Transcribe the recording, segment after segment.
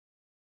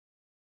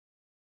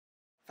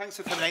Thanks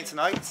for coming out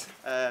tonight.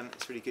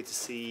 It's really good to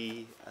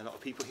see a lot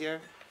of people here.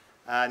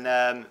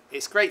 And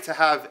it's great to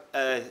have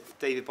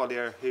David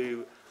Bollier,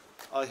 who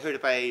I heard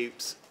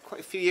about quite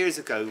a few years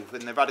ago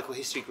when the Radical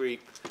History Group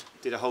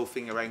did a whole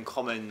thing around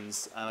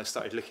commons, and I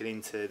started looking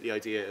into the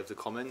idea of the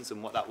commons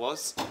and what that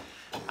was.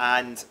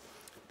 And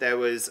there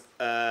was,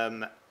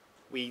 about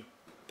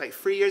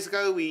 3 years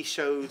ago, we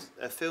showed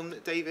a film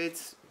that David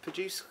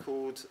produced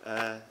called,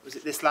 was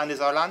it This Land Is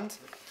Our Land?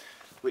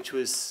 Which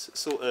was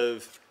sort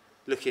of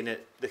looking at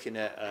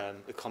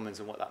the commons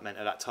and what that meant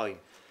at that time.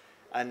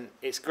 And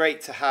it's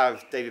great to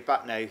have David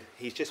back now.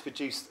 He's just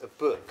produced a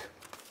book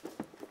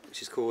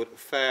which is called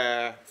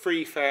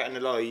Free, Fair and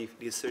Alive,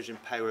 The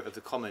Insurgent Power of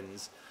the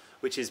Commons,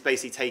 which is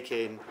basically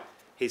taking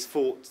his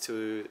thought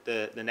to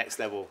the next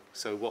level.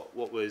 So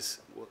what was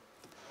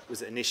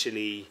it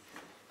initially,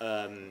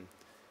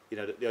 you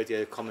know, the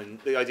idea of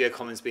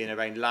commons being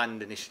around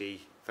land initially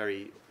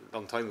very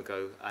long time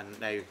ago, and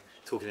now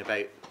talking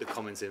about the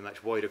commons in a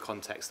much wider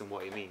context than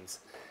what it means.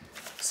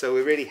 So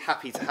we're really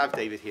happy to have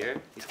David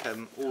here. He's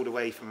come all the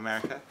way from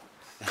America.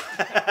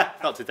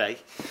 Not today.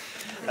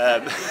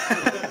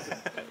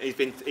 He's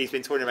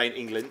been touring around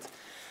England.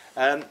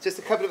 Just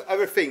a couple of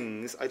other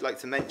things I'd like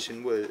to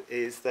mention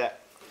is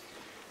that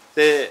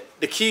the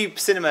Cube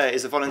Cinema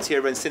is a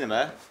volunteer-run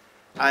cinema,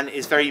 and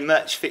is very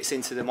much fits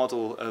into the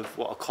model of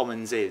what a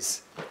commons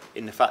is,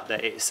 in the fact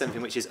that it's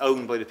something which is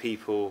owned by the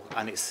people,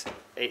 and it's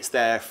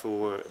there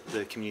for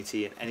the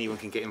community, and anyone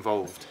can get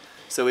involved.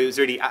 So it was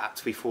really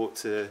apt, we thought,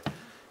 to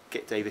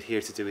get David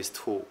here to do his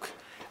talk.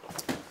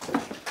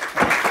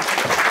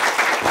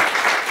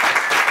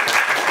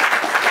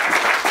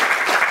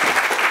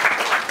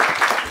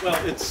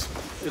 Well, it's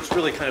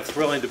really kind of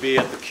thrilling to be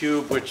at the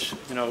Cube, which,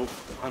 you know,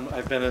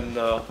 I've been in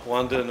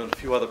London and a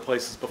few other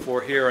places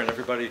before here, and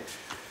everybody,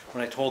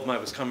 when I told them I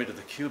was coming to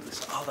the Cube, they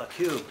said, "Oh, the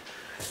Cube."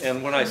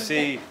 And when I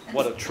see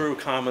what a true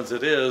commons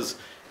it is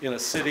in a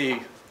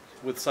city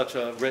with such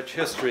a rich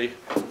history,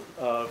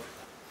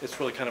 it's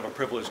really kind of a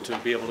privilege to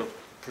be able to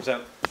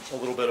present a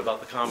little bit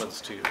about the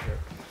commons to you here.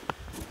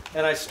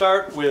 And I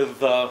start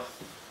with,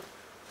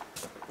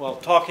 well,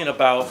 talking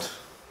about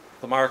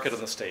the market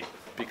and the state,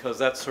 because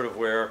that's sort of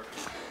where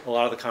a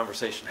lot of the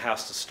conversation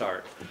has to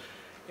start.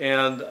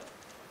 And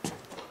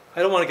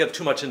I don't want to get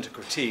too much into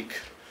critique,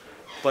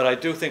 but I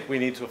do think we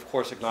need to, of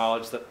course,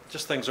 acknowledge that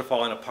just things are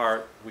falling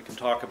apart. We can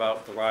talk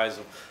about the rise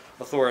of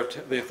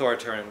the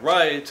authoritarian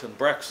right and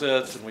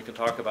Brexit, and we can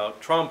talk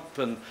about Trump,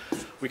 and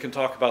we can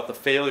talk about the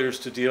failures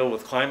to deal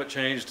with climate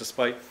change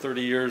despite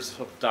 30 years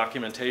of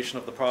documentation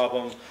of the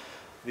problem,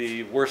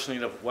 the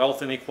worsening of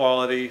wealth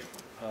inequality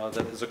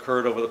that has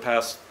occurred over the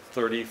past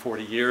 30,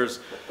 40 years,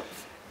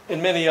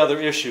 and many other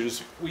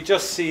issues. We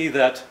just see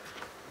that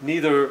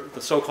neither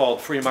the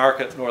so-called free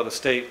market nor the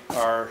state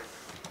are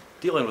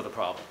dealing with the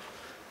problem.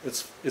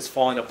 It's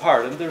falling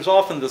apart. And there's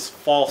often this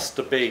false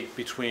debate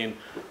between,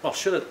 well,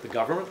 should the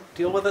government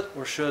deal with it,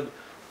 or should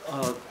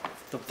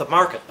the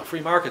market, the free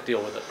market,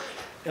 deal with it?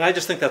 And I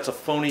just think that's a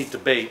phony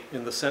debate to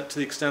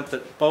the extent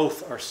that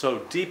both are so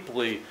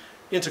deeply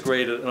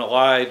integrated and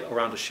allied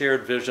around a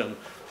shared vision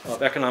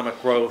of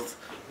economic growth,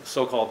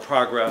 so-called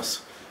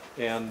progress,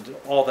 and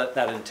all that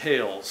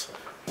entails,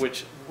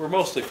 which we're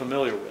mostly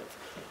familiar with.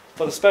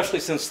 But especially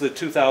since the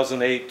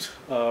 2008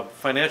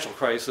 financial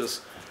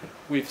crisis,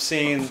 we've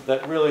seen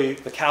that really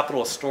the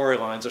capitalist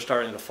storylines are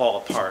starting to fall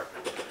apart.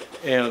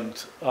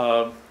 And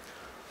I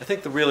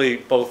think the really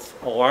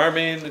both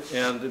alarming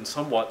and in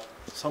some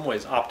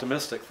ways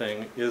optimistic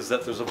thing is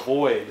that there's a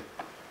void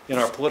in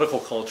our political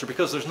culture,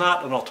 because there's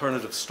not an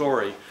alternative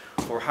story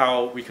for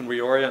how we can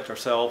reorient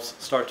ourselves,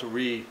 start to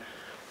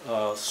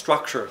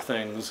restructure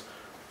things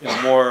in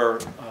a more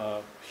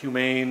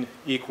humane,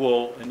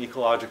 equal, and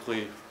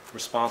ecologically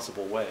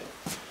responsible way.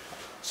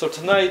 So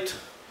tonight,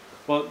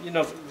 well, you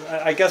know,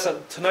 I guess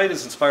tonight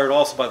is inspired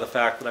also by the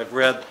fact that I've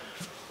read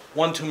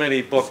one too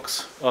many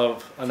books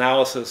of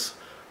analysis,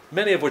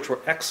 many of which were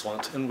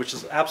excellent and which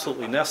is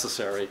absolutely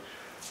necessary.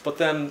 But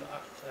then,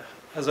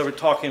 as I was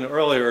talking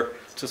earlier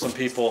to some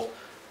people,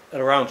 at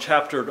around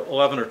chapter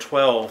 11 or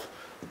 12,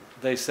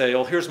 they say,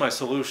 "Oh, here's my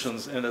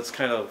solutions," and it's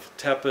kind of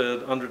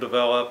tepid,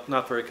 underdeveloped,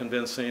 not very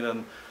convincing,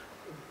 and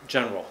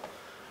general.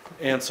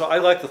 And so I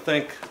like to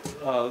think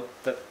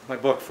that my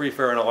book, Free,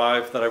 Fair and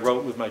Alive, that I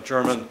wrote with my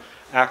German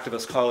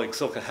activist colleague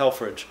Silke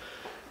Helfrich,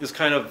 is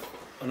kind of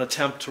an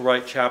attempt to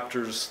write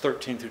chapters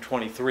 13 through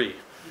 23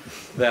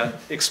 that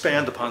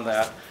expand upon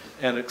that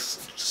and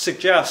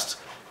suggest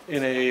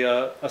in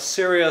a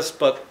serious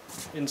but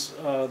in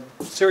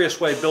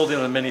serious way, building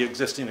on many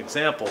existing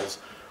examples,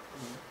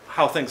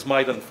 how things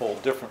might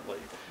unfold differently.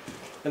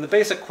 And the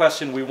basic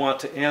question we want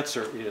to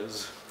answer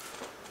is,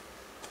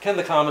 can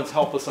the commons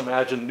help us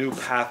imagine new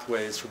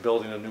pathways for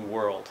building a new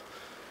world?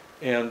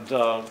 And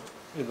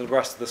in the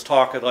rest of this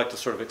talk, I'd like to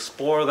sort of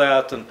explore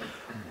that, and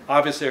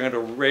obviously I'm going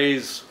to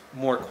raise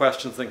more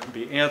questions than can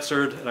be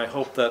answered, and I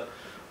hope that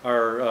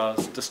our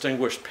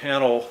distinguished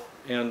panel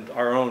and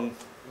our own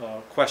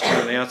question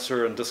and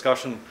answer and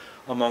discussion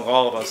among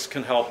all of us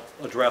can help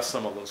address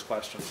some of those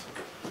questions.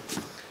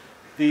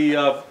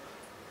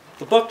 The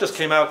The book just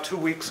came out 2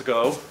 weeks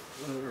ago,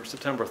 or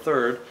September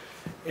 3rd,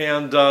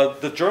 and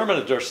the German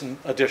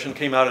edition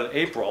came out in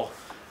April,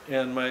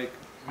 and my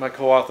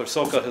co-author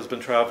Soka has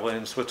been traveling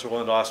in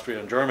Switzerland, Austria,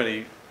 and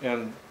Germany,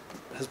 and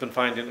has been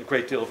finding a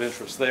great deal of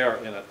interest there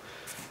in it.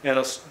 And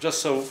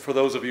just so for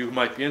those of you who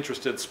might be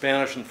interested,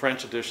 Spanish and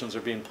French editions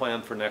are being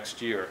planned for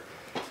next year.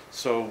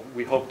 So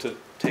we hope to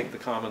take the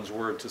Commons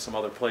word to some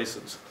other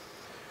places.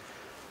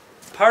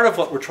 Part of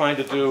what we're trying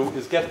to do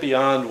is get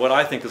beyond what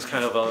I think is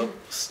kind of a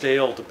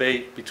stale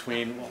debate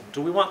between, well,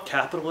 do we want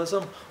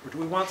capitalism or do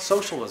we want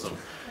socialism?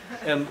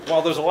 And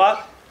while there's a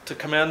lot to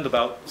commend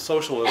about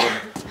socialism,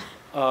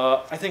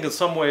 I think in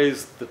some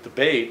ways the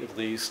debate, at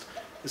least,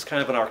 is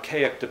kind of an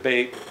archaic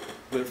debate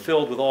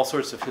filled with all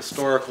sorts of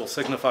historical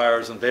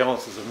signifiers and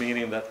valences of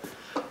meaning that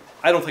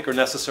I don't think are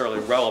necessarily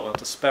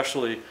relevant,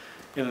 especially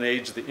in an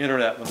age of the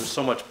internet when there's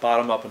so much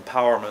bottom-up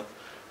empowerment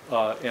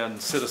and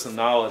citizen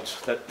knowledge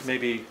that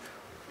maybe,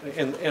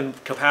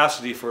 and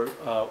capacity for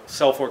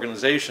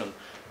self-organization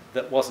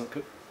that wasn't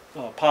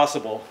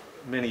possible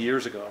many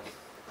years ago.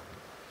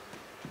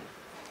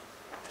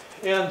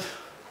 And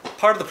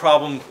part of the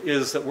problem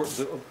is that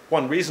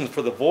one reason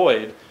for the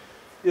void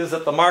is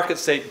that the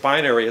market-state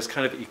binary has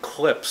kind of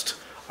eclipsed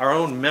our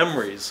own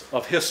memories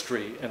of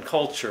history and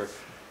culture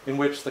in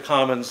which the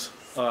commons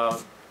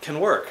can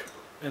work.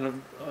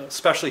 And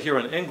especially here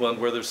in England,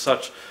 where there's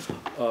such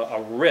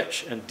a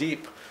rich and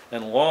deep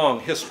and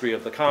long history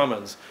of the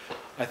commons,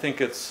 I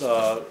think it's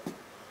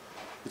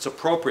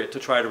appropriate to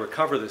try to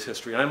recover this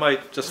history. And I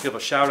might just give a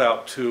shout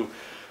out to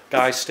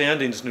Guy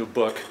Standing's new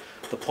book,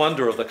 The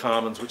Plunder of the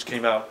Commons, which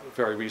came out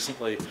very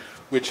recently,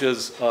 which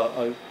is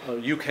a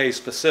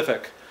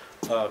UK-specific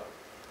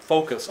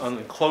focus on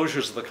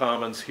enclosures of the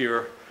commons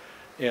here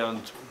and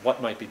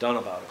what might be done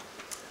about it.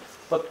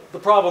 But the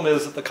problem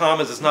is that the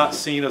commons is not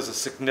seen as a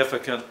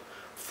significant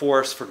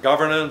force for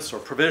governance or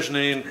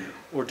provisioning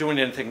or doing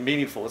anything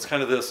meaningful. It's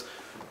kind of this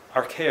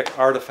archaic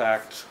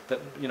artifact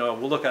that, you know,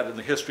 we'll look at in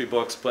the history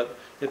books, but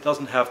it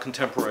doesn't have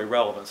contemporary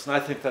relevance. And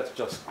I think that's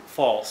just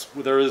false.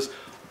 There is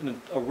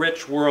a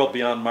rich world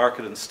beyond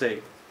market and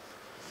state.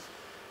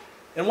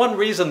 And one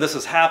reason this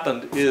has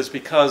happened is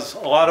because a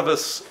lot of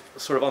us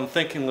sort of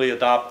unthinkingly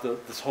adopt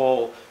this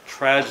whole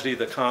tragedy of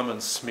the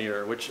commons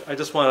smear, which I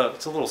just want to,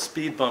 it's a little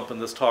speed bump in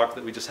this talk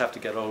that we just have to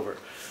get over,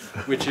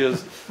 which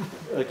is,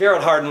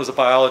 Garrett Hardin was a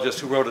biologist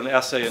who wrote an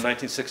essay in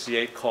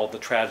 1968 called The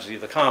Tragedy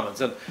of the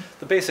Commons. And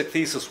the basic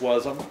thesis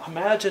was,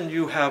 imagine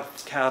you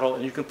have cattle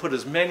and you can put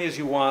as many as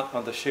you want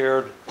on the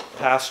shared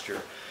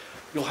pasture.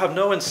 You'll have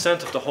no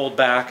incentive to hold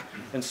back,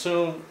 and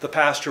soon the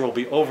pasture will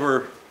be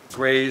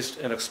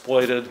overgrazed and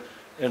exploited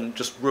and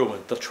just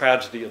ruined, the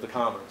tragedy of the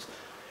commons.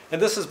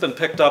 And this has been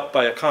picked up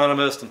by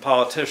economists and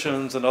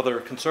politicians and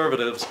other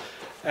conservatives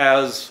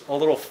as a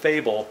little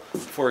fable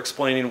for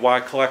explaining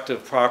why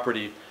collective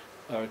property,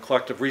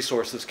 collective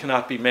resources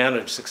cannot be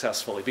managed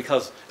successfully,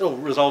 because it'll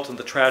result in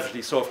the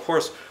tragedy. So of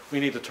course we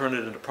need to turn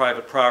it into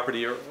private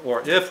property,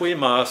 or if we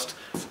must,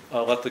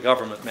 let the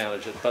government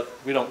manage it. But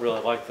we don't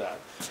really like that.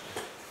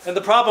 And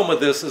the problem with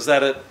this is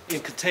that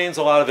it contains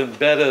a lot of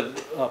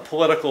embedded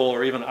political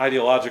or even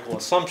ideological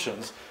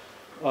assumptions.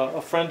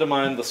 A friend of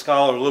mine, the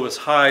scholar Lewis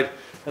Hyde,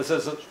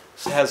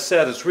 has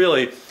said it's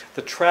really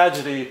the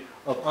tragedy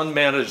of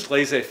unmanaged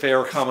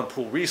laissez-faire common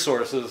pool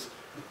resources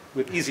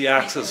with easy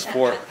access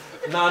for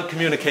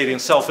non-communicating,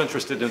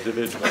 self-interested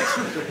individuals.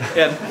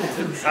 And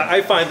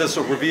I find this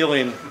a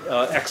revealing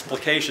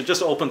explication. It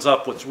just opens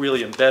up what's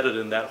really embedded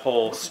in that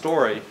whole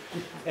story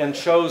and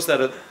shows that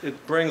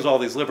it brings all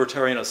these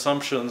libertarian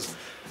assumptions.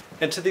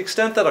 And to the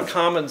extent that a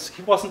commons,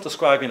 he wasn't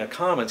describing a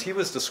commons, he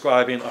was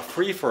describing a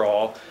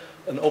free-for-all,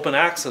 an open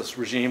access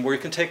regime where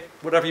you can take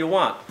whatever you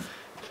want.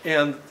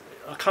 And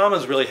a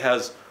commons really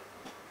has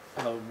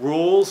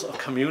rules, a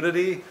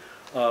community,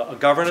 a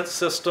governance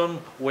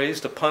system,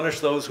 ways to punish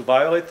those who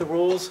violate the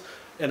rules,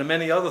 and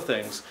many other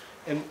things.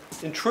 And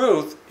in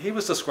truth, he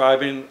was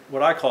describing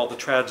what I call the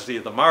tragedy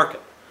of the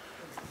market,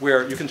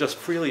 where you can just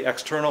freely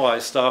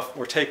externalize stuff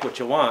or take what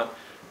you want,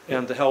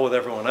 and to hell with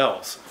everyone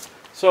else.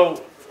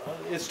 So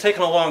it's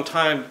taken a long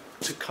time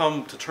to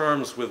come to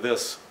terms with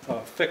this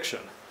fiction.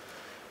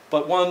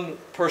 But one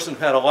person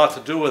who had a lot to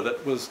do with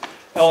it was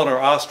Eleanor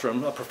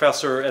Ostrom, a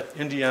professor at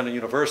Indiana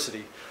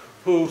University,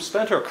 who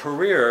spent her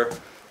career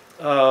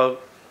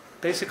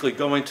basically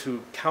going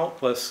to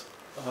countless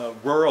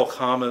rural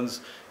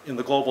commons in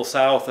the global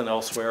south and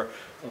elsewhere,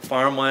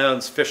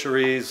 farmlands,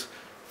 fisheries,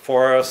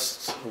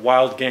 forests,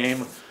 wild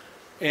game,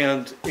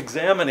 and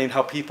examining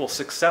how people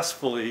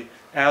successfully,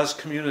 as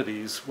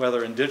communities,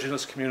 whether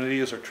indigenous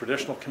communities or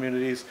traditional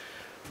communities,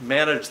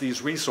 manage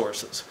these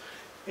resources.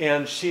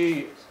 And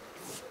she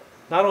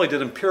not only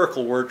did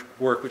empirical work,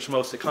 which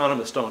most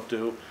economists don't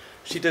do,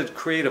 she did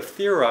creative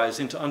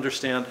theorizing to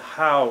understand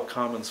how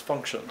commons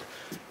functioned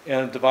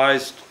and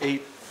devised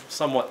 8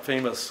 somewhat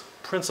famous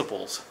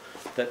principles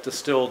that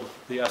distilled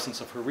the essence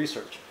of her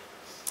research.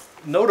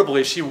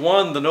 Notably, she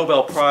won the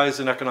Nobel Prize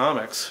in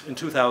Economics in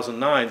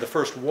 2009, the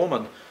first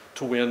woman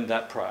to win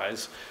that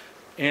prize.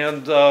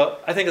 And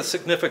I think it's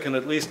significant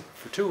at least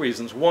for 2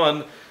 reasons.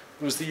 One,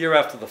 It was the year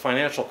after the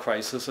financial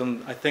crisis,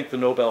 and I think the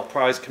Nobel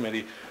Prize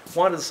Committee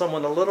wanted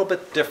someone a little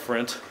bit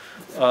different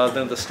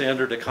than the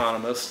standard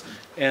economist,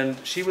 and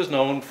she was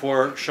known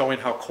for showing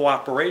how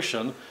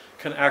cooperation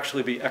can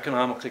actually be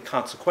economically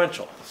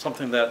consequential,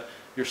 something that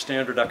your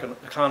standard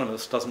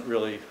economist doesn't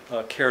really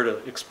care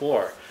to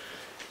explore.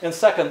 And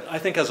second, I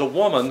think as a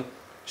woman,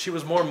 she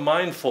was more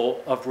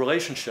mindful of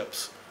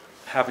relationships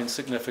having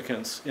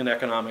significance in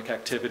economic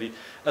activity,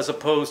 as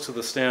opposed to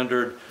the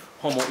standard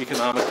homo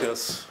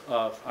economicus,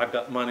 I've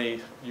got money,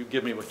 you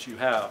give me what you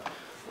have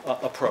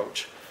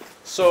approach.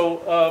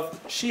 So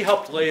she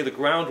helped lay the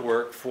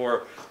groundwork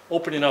for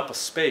opening up a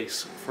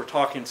space for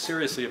talking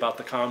seriously about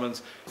the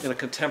commons in a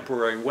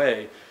contemporary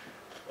way,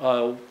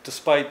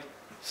 despite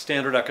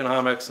standard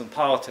economics and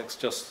politics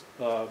just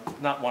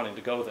not wanting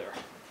to go there.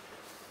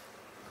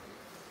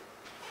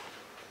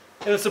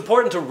 And it's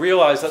important to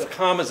realize that the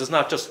commons is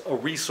not just a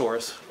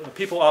resource.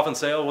 People often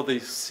say, oh, well, the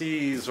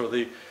seas or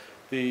the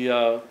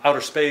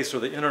outer space or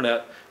the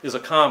internet is a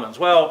commons.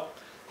 Well,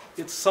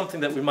 it's something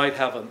that we might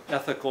have an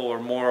ethical or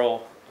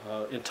moral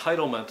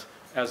entitlement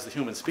as the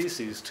human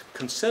species to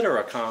consider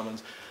a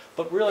commons,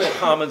 but really a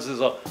commons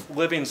is a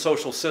living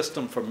social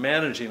system for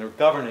managing or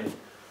governing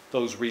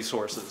those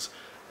resources.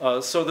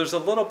 So there's a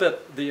little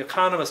bit, the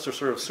economists are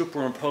sort of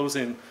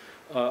superimposing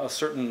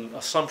certain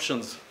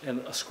assumptions and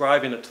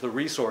ascribing it to the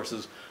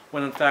resources,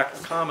 when in fact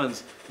the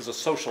commons is a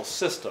social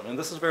system. And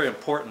this is very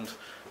important,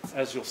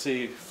 as you'll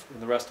see in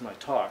the rest of my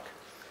talk.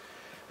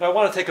 Now I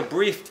want to take a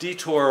brief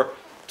detour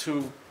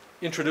to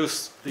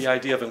introduce the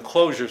idea of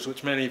enclosures,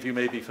 which many of you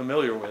may be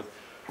familiar with,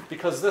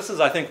 because this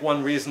is, I think,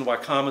 one reason why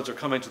commons are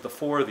coming to the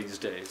fore these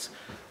days.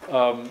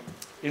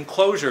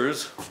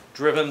 Enclosures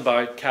driven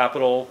by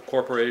capital,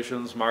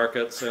 corporations,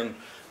 markets, and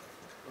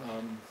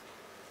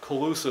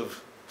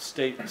collusive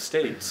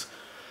states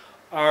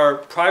are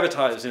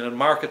privatizing and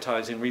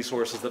marketizing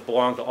resources that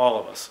belong to all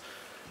of us.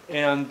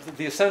 And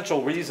the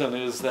essential reason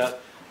is that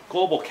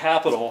global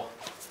capital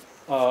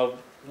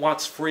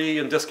wants free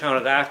and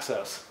discounted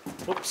access,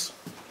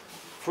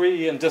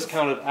 free and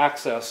discounted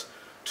access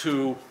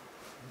to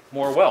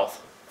more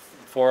wealth,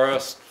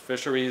 forests,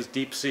 fisheries,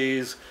 deep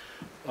seas,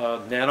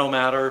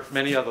 nanomatter,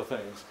 many other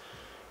things.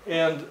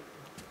 And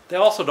they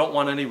also don't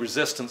want any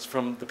resistance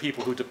from the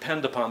people who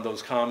depend upon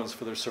those commons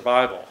for their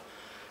survival.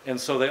 And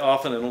so they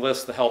often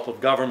enlist the help of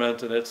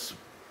government and its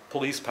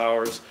police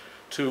powers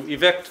to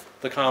evict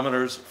the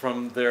commoners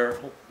from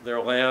their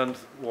land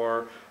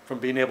or from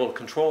being able to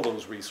control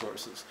those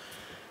resources.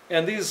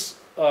 And these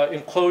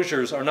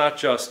enclosures are not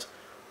just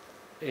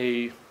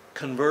a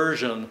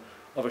conversion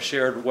of a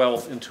shared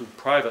wealth into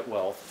private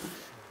wealth.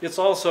 It's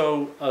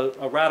also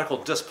a radical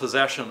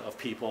dispossession of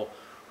people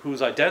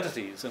whose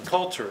identities and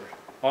culture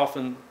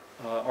often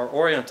are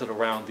oriented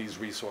around these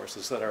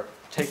resources that are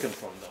taken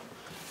from them.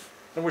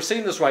 And we're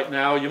seeing this right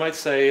now. You might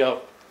say,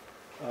 a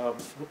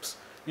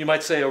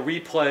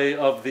replay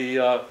of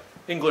the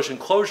English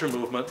enclosure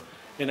movement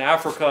in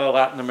Africa,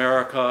 Latin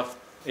America,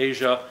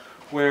 Asia,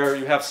 where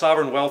you have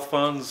sovereign wealth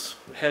funds,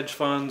 hedge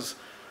funds,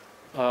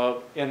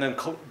 and then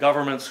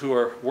governments who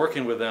are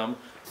working with them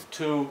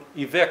to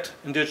evict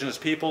indigenous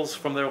peoples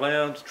from their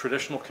land,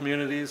 traditional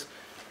communities,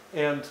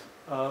 and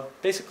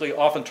basically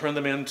often turn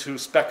them into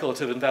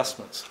speculative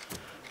investments,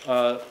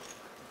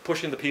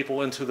 pushing the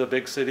people into the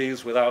big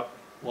cities without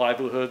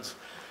livelihoods.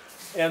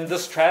 And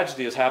this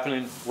tragedy is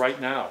happening right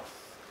now.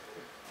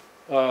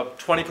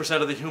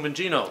 20% of the human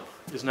genome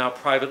is now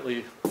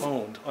privately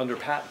owned under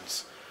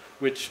patents,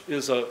 which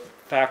is a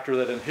factor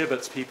that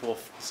inhibits people,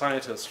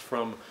 scientists,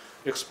 from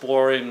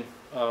exploring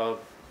the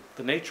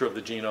nature of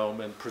the genome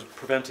and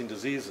preventing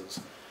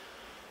diseases.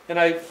 And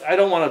I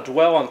don't want to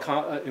dwell on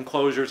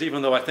enclosures,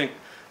 even though I think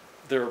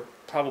they're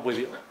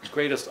probably the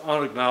greatest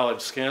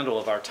unacknowledged scandal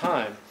of our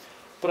time.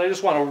 But I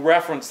just want to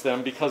reference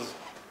them because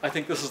I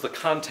think this is the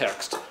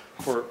context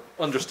for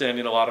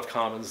understanding a lot of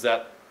commons,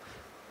 that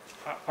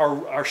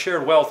our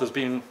shared wealth is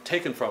being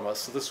taken from us.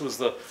 So this was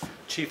the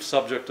chief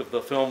subject of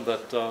the film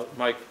that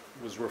Mike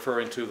was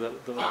referring to,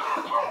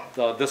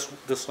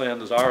 This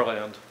Land is Our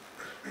Land,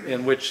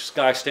 in which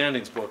Skye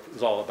Standing's book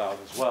is all about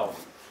as well.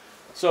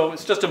 So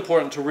it's just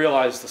important to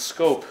realize the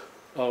scope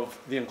of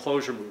the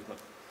enclosure movement.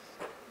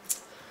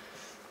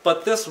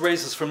 But this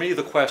raises for me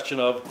the question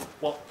of,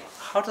 well,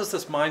 how does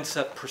this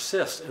mindset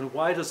persist and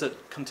why does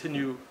it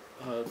continue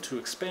to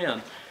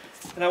expand?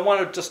 And I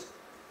want to just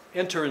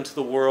enter into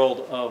the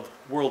world of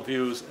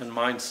worldviews and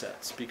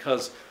mindsets,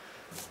 because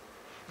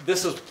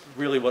this is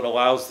really what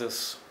allows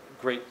this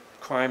great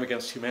crime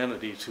against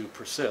humanity to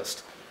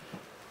persist.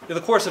 In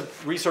the course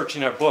of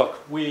researching our book,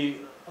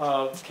 we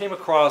came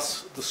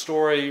across the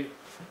story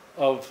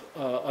of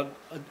a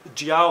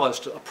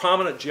geologist, a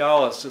prominent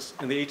geologist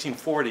in the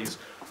 1840s,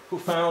 who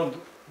found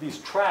these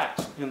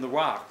tracks in the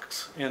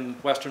rocks in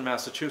western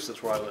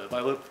Massachusetts, where I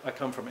live. I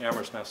come from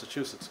Amherst,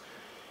 Massachusetts.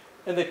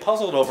 And they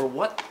puzzled over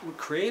what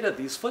created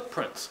these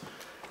footprints.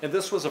 And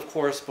this was, of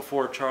course,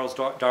 before Charles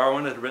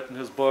Darwin had written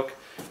his book.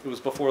 It was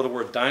before the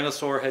word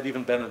dinosaur had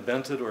even been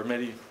invented or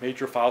many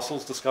major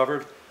fossils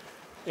discovered.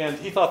 And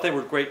he thought they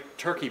were great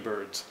turkey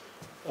birds.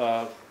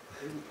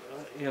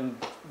 and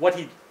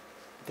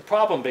the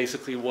problem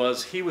basically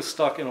was he was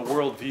stuck in a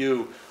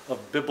worldview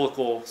of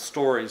biblical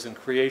stories and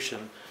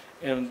creation,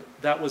 and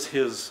that was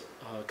his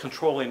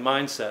controlling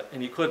mindset,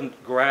 and he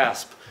couldn't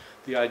grasp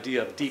the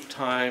idea of deep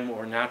time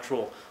or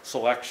natural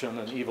selection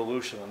and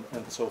evolution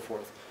and so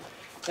forth.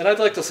 And I'd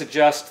like to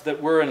suggest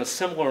that we're in a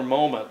similar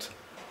moment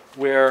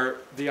where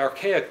the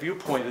archaic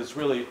viewpoint is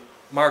really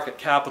market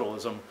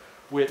capitalism,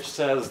 which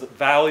says that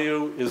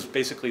value is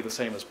basically the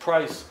same as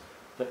price,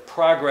 that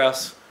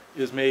progress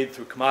is made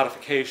through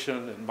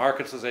commodification and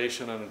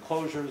marketization and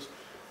enclosures,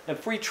 and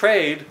free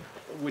trade,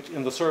 which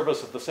in the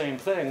service of the same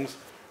things,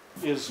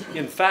 is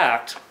in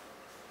fact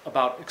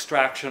about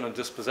extraction and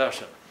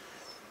dispossession.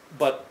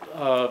 But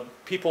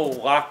people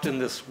locked in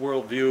this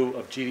worldview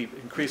of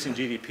increasing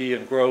GDP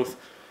and growth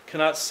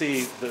cannot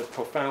see the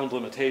profound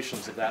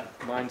limitations of that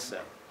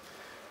mindset.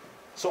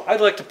 So I'd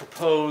like to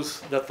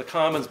propose that the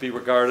commons be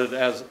regarded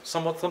as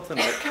something like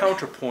a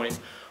counterpoint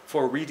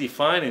for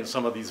redefining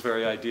some of these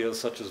very ideas,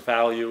 such as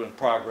value and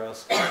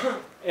progress.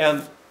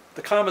 And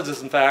the commons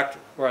is, in fact,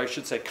 or I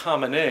should say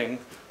commoning,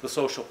 the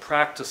social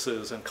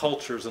practices and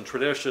cultures and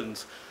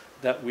traditions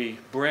that we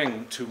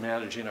bring to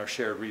managing our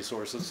shared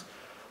resources.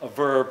 A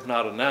verb,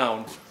 not a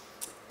noun,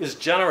 is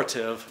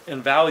generative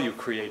and value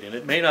creating.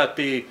 It may not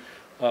be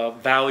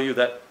value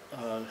that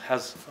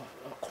has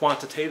a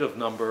quantitative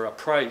number, a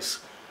price,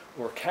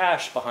 or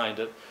cash behind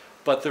it,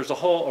 but there's a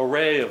whole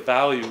array of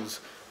values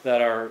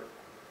that are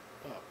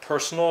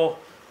personal,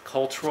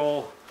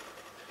 cultural,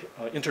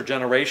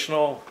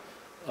 intergenerational,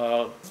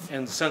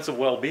 and sense of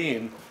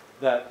well-being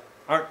that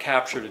aren't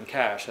captured in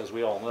cash, as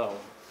we all know.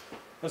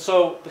 And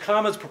so the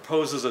Commons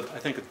proposes, I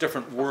think, a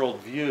different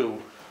worldview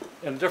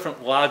and a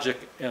different logic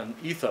and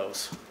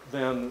ethos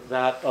than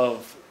that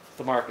of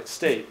the market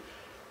state,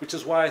 which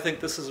is why I think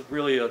this is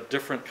really a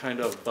different kind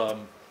of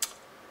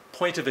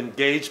point of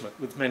engagement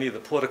with many of the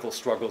political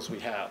struggles we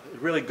have. It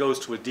really goes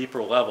to a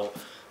deeper level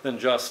than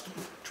just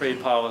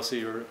trade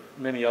policy or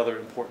many other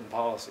important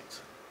policies.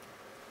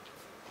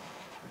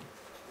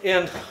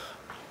 And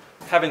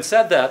having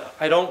said that,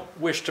 I don't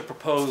wish to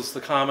propose the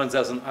Commons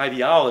as an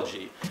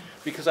ideology,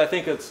 because I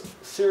think it's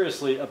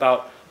seriously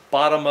about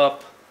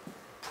bottom-up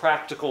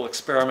practical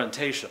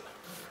experimentation.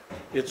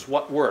 It's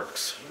what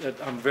works.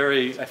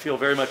 I feel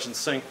very much in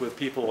sync with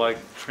people like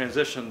the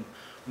transition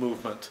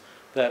movement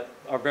that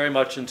are very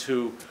much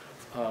into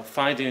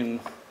finding,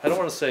 I don't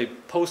want to say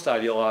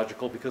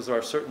post-ideological because there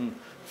are certain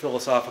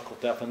philosophical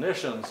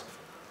definitions,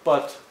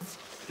 but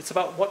it's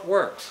about what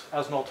works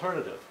as an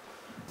alternative.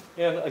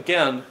 And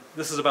again,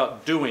 this is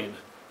about doing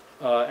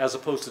as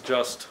opposed to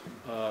just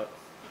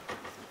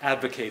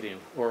advocating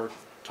or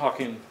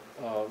talking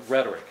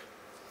rhetoric.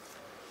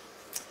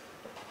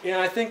 And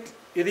I think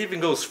it even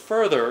goes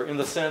further in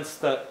the sense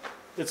that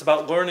it's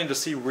about learning to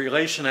see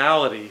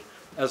relationality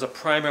as a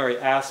primary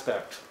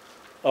aspect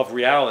of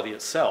reality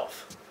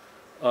itself.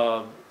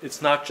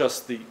 It's not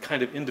just the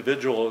kind of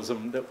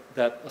individualism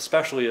that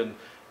especially in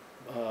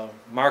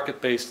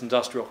market-based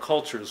industrial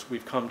cultures,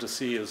 we've come to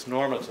see as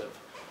normative.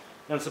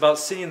 And it's about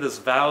seeing this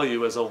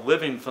value as a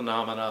living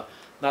phenomena,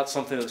 not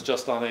something that's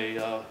just on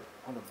a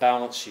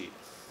balance sheet.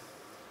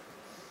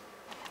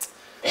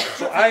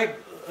 So I,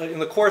 in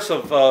the course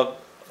of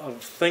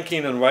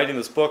thinking and writing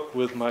this book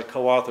with my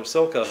co-author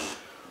Silke,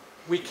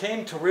 we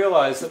came to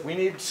realize that we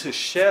need to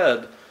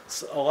shed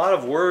a lot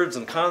of words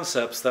and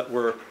concepts that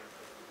were,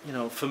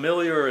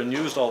 familiar and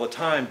used all the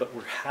time, but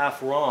were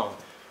half wrong.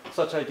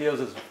 Such ideas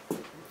as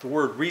the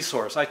word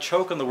resource. I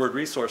choke on the word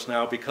resource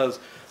now because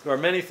there are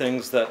many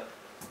things that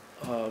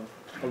a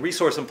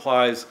resource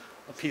implies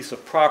a piece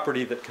of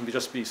property that can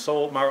just be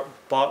sold,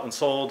 bought and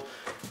sold,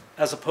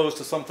 as opposed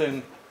to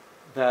something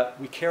that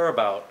we care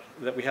about,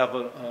 that we have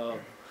a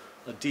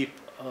deep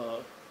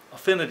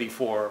affinity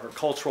for or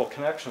cultural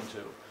connection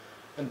to.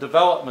 And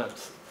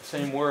development,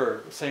 same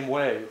word, same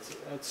way.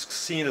 It's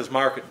seen as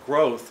market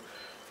growth,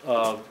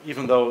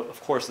 even though,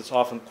 of course, it's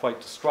often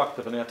quite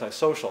destructive and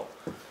antisocial.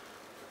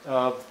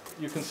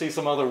 You can see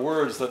some other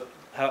words that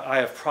I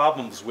have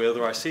problems with,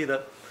 or I see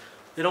that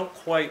they don't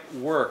quite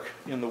work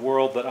in the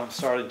world that I'm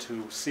starting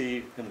to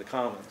see in the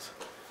Commons.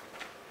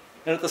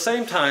 And at the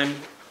same time,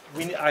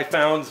 I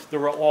found there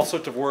were all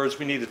sorts of words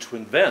we needed to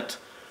invent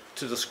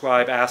to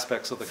describe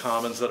aspects of the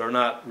Commons that are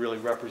not really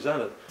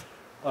represented.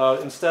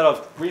 Instead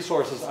of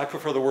resources, I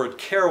prefer the word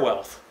care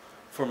wealth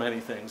for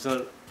many things.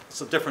 And it's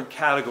a different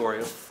category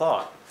of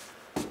thought.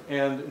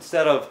 And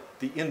instead of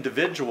the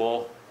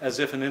individual, as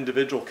if an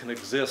individual can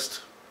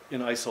exist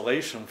in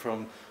isolation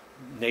from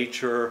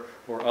nature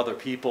or other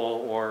people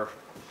or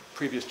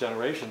previous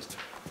generations,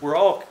 we're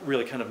all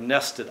really kind of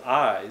nested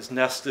eyes,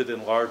 nested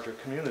in larger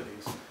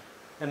communities.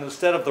 And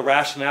instead of the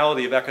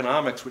rationality of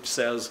economics, which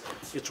says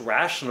it's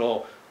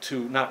rational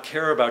to not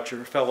care about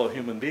your fellow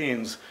human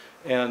beings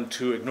and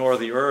to ignore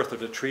the earth or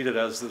to treat it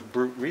as this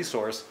brute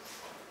resource,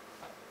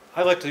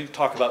 I like to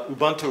talk about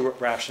Ubuntu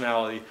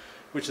rationality,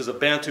 which is a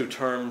Bantu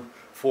term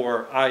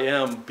for I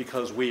am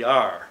because we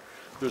are.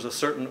 There's a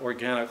certain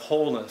organic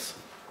wholeness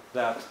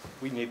that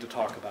we need to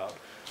talk about.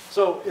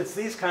 So it's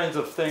these kinds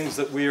of things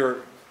that we are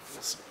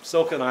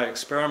Silke and I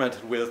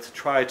experimented with to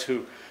try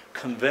to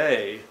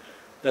convey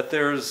that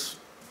there's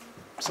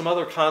some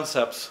other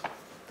concepts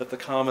that the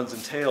commons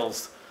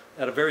entails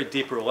at a very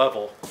deeper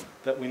level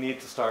that we need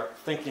to start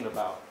thinking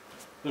about.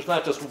 There's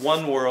not just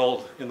one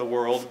world in the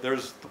world,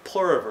 there's the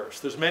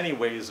pluriverse. There's many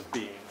ways of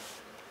being.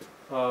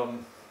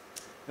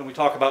 And we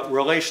talk about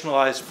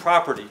relationalized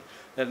property,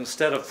 that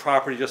instead of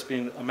property just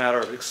being a matter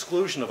of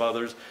exclusion of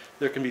others,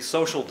 there can be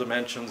social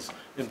dimensions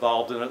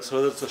involved in it,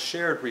 so that it's a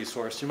shared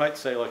resource. You might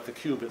say like the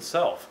cube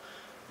itself,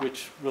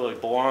 which really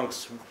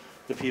belongs to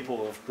the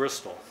people of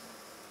Bristol.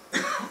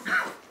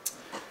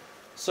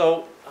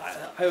 So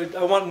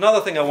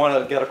another thing I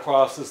want to get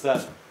across is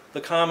that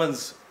the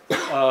commons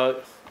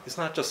is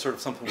not just sort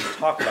of something we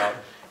talk about,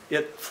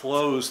 it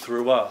flows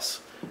through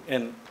us,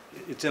 and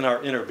it's in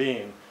our inner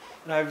being.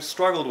 And I've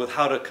struggled with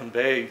how to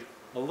convey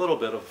a little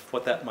bit of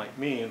what that might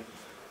mean.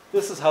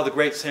 This is how the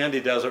Great Sandy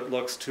Desert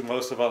looks to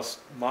most of us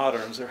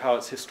moderns, or how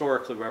it's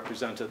historically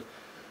represented.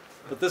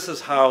 But this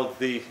is how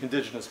the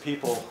indigenous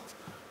people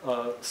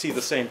see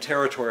the same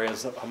territory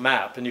as a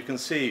map. And you can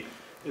see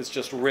it's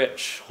just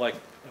rich, like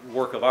a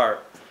work of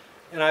art.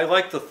 And I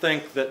like to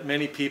think that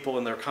many people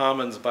in their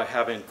commons, by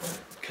having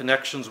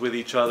connections with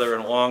each other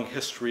and long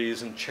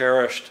histories and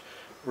cherished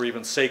or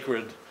even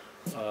sacred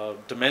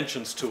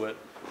dimensions to it,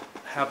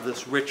 have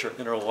this richer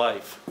inner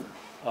life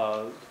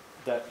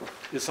that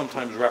is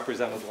sometimes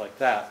represented like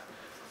that.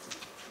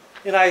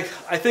 And I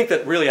think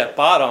that really at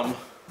bottom,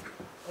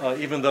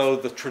 even though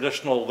the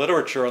traditional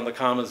literature on the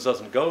commons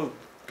doesn't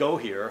go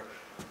here,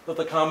 that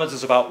the commons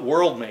is about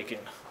world making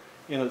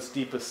in its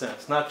deepest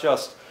sense, not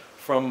just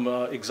from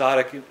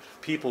exotic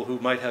people who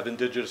might have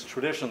indigenous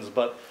traditions,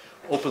 but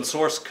open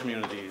source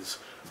communities,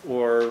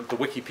 or the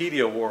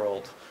Wikipedia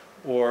world,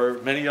 or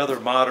many other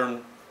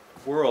modern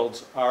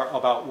worlds are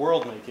about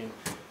world making.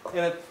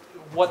 And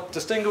what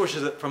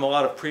distinguishes it from a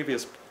lot of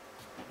previous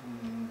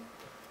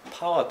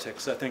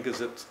politics, I think,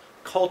 is it's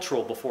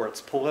cultural before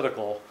it's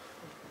political.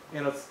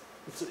 And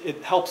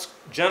it helps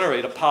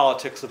generate a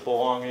politics of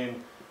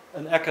belonging,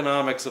 an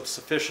economics of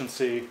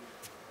sufficiency,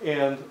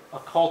 and a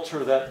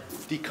culture that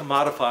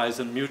decommodifies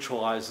and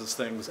mutualizes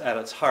things at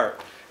its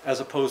heart, as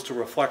opposed to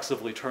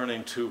reflexively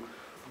turning to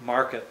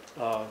market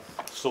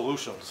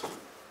solutions,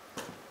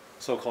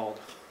 so-called.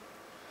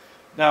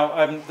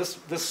 Now, this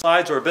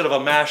slides are a bit of a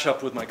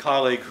mashup with my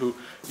colleague who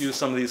used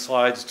some of these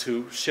slides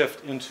to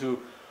shift into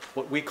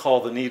what we call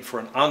the need for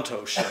an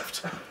onto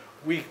shift.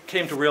 We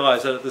came to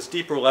realize that at this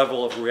deeper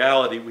level of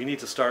reality, we need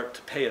to start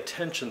to pay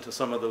attention to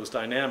some of those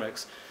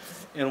dynamics.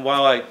 And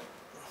while I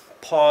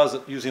pause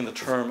at using the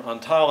term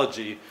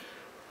ontology,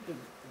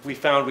 we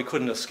found we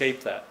couldn't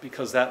escape that,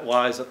 because that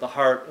lies at the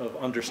heart of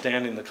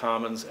understanding the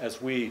commons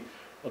as we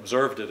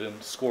observed it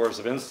in scores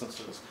of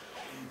instances.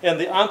 And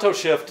the onto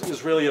shift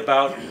is really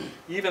about,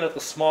 even at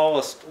the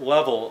smallest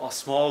level, a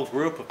small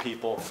group of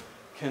people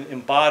can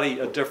embody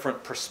a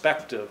different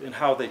perspective in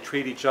how they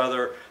treat each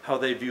other, how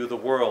they view the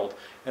world.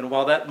 And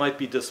while that might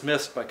be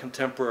dismissed by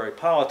contemporary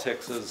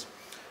politics as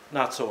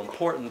not so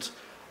important,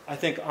 I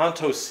think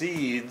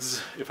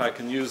ontoseeds, if I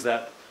can use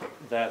that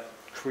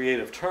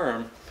creative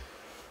term,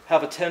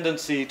 have a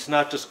tendency to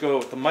not just go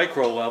at the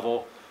micro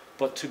level,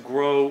 but to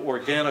grow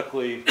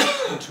organically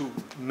into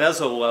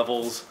meso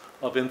levels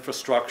of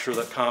infrastructure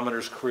that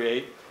commoners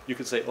create. You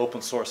could say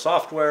open source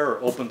software,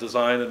 or open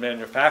design and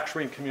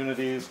manufacturing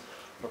communities,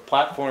 or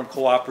platform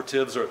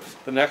cooperatives, or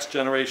the next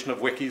generation of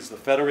wikis, the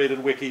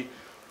federated wiki,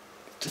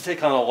 to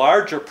take on a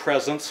larger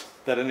presence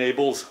that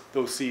enables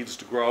those seeds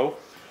to grow,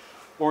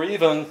 or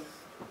even,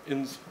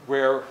 in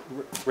rare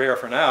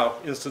for now,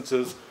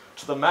 instances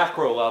to the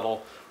macro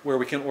level, where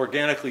we can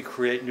organically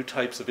create new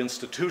types of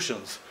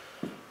institutions,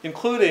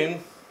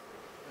 including,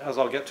 as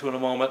I'll get to in a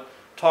moment,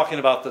 talking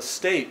about the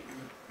state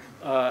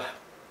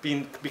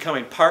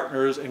becoming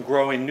partners and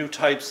growing new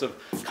types of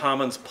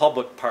commons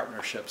public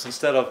partnerships.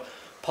 Instead of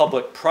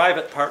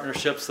public-private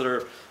partnerships that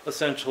are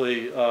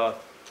essentially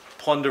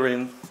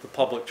plundering the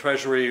public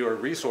treasury or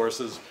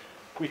resources,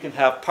 we can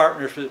have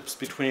partnerships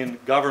between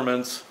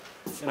governments,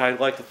 and I'd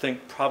like to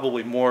think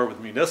probably more with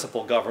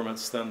municipal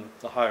governments than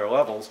the higher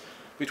levels,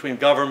 between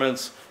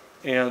governments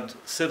and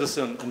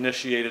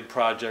citizen-initiated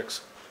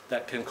projects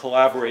that can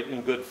collaborate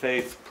in good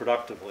faith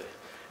productively.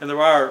 And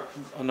there are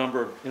a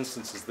number of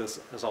instances of this,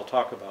 as I'll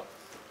talk about.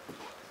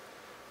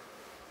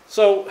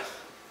 So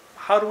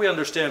how do we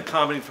understand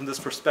commoning from this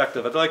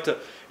perspective? I'd like to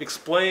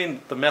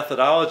explain the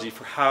methodology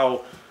for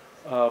how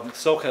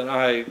Silke and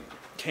I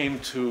came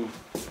to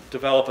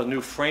develop a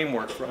new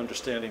framework for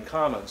understanding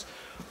commons.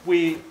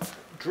 We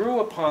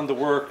drew upon the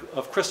work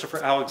of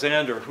Christopher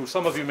Alexander, who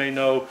some of you may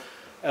know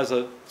as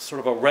a sort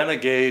of a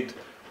renegade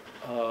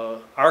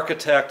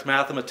architect,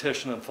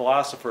 mathematician, and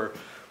philosopher,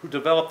 who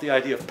developed the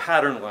idea of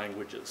pattern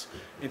languages.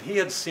 And he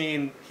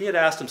had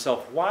asked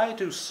himself, why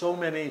do so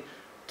many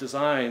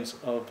designs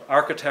of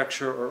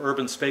architecture or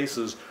urban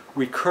spaces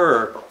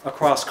recur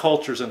across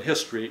cultures and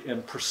history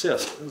and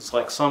persist? It's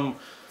like some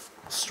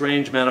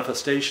strange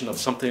manifestation of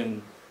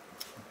something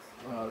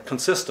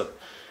consistent.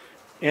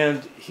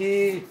 And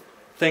he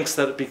thinks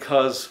that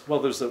because,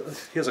 well,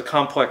 he has a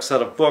complex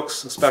set of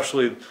books,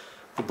 especially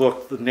the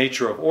book, The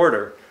Nature of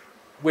Order,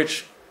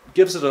 which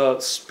gives it a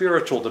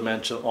spiritual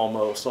dimension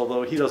almost,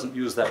 although he doesn't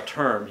use that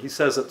term. He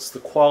says it's the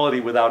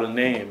quality without a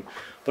name,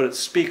 but it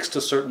speaks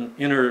to certain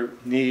inner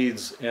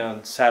needs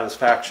and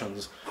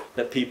satisfactions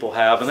that people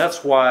have, and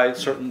that's why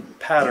certain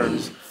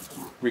patterns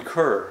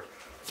recur.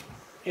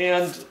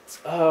 And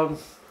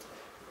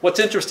what's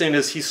interesting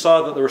is he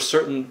saw that there were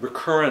certain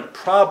recurrent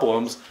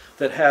problems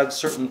that had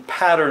certain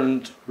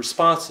patterned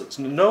responses.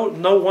 No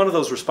one of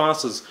those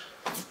responses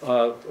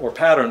or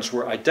patterns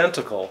were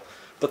identical,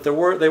 but they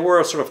were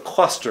a sort of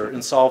cluster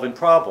in solving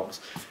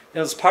problems.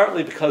 And it's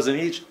partly because in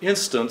each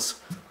instance,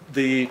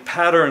 the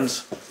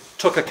patterns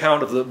took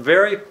account of the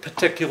very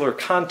particular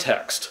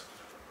context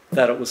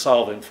that it was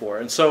solving for.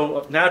 And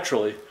so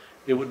naturally,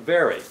 it would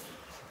vary.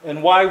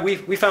 And why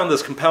we found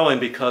this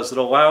compelling because it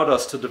allowed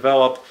us to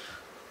develop,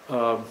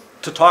 to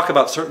talk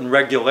about certain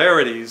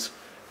regularities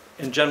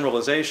and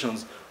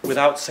generalizations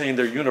without saying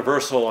they're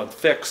universal and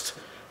fixed,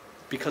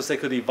 because they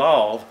could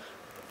evolve,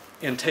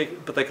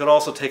 but they could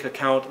also take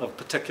account of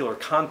particular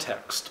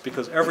context,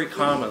 because every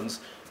commons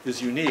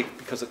is unique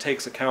because it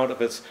takes account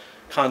of its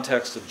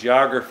context of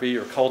geography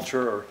or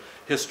culture or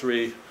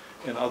history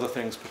and other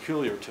things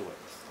peculiar to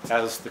it,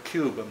 as the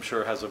cube, I'm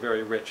sure, has a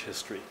very rich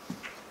history.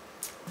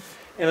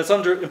 And it's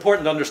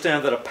important to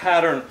understand that a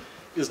pattern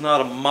is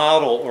not a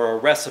model or a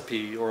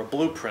recipe or a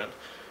blueprint.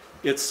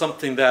 It's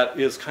something that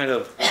is kind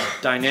of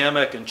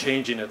dynamic and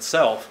changing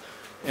itself.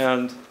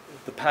 And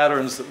the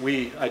patterns that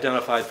we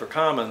identified for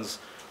commons,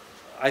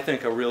 I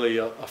think, are really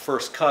a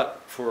first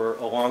cut for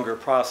a longer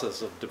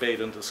process of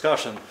debate and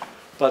discussion.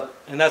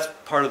 And that's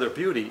part of their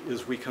beauty,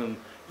 is we can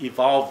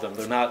evolve them.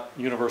 They're not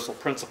universal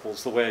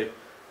principles the way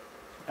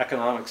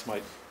economics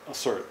might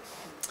assert.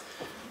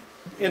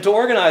 And to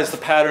organize the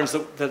patterns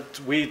that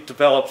we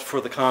developed for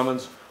the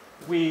commons,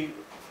 we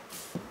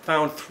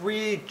found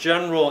three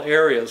general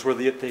areas where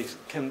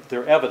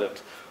they're evident.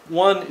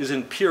 One is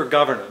in peer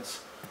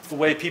governance, the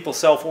way people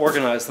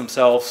self-organize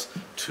themselves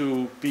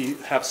to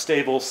have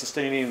stable,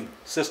 sustaining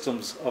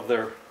systems of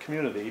their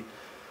community.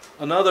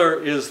 Another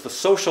is the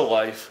social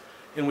life,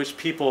 in which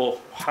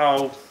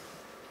how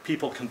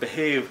people can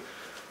behave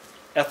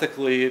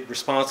ethically,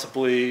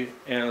 responsibly,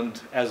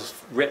 and as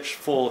rich,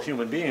 full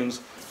human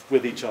beings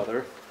with each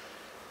other.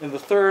 And the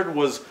third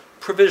was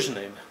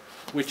provisioning,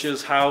 which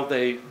is how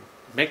they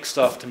make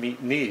stuff to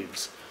meet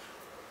needs.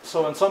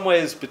 So in some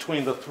ways,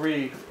 between the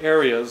three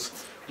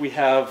areas, we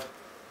have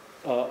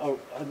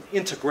an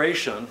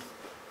integration,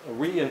 a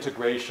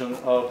reintegration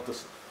of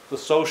the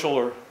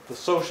social,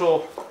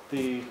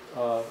 the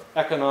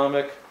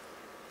economic,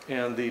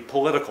 and the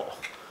political,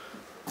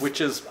 which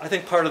is, I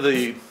think, part of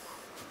the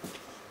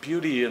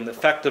beauty and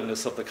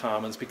effectiveness of the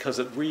commons, because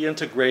it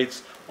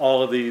reintegrates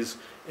all of these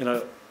in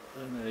a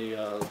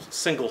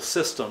single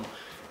system,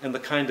 and the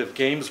kind of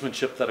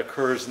gamesmanship that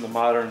occurs in the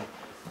modern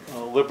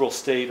liberal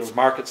state or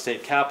market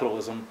state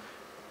capitalism,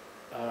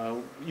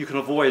 you can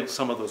avoid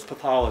some of those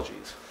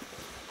pathologies.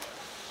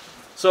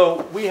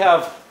 So we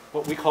have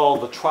what we call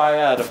the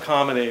triad of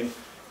commoning,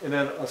 and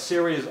then a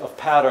series of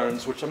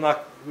patterns, which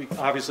we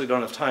obviously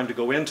don't have time to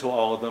go into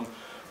all of them,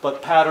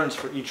 but patterns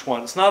for each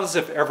one. It's not as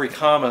if every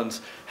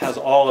commons has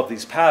all of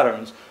these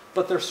patterns,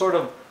 but they're sort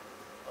of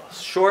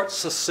short,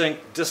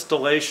 succinct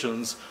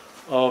distillations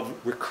of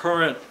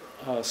recurrent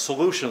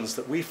solutions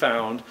that we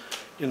found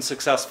in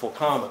successful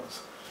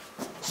commons.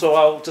 So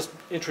I'll just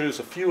introduce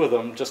a few of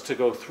them just to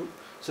go through,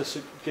 just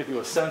to give you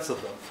a sense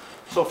of them.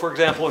 So for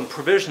example, in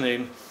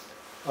provisioning,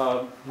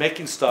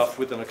 making stuff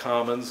within a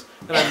commons,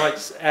 and I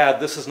might add,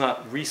 this is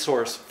not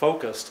resource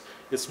focused,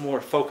 it's more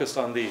focused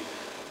on the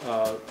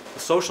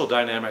social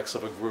dynamics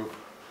of a group.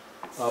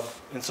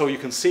 And so you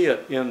can see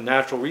it in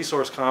natural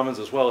resource commons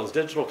as well as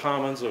digital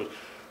commons or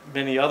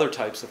many other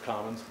types of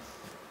commons.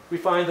 We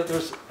find that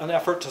there's an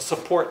effort to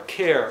support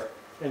care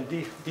and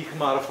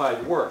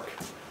decommodified work.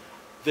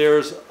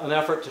 There's an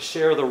effort to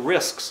share the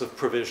risks of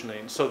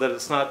provisioning so that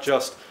it's not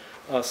just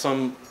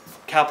some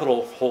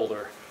capital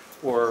holder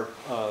or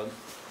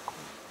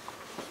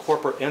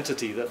corporate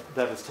entity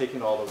that is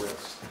taking all the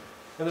risks.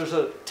 And there's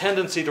a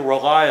tendency to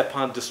rely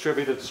upon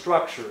distributed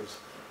structures.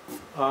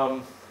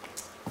 Well,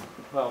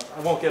 I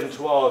won't get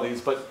into all of these,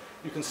 but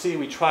you can see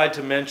we tried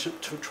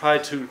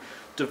to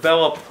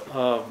develop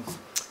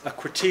a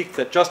critique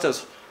that just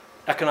as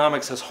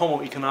economics has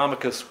Homo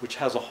economicus, which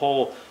has a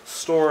whole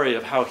story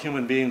of how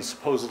human beings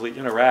supposedly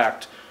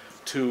interact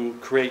to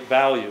create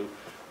value,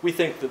 we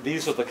think that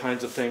these are the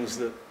kinds of things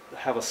that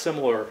have a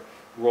similar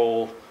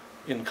role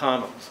in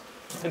commons.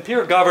 In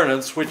peer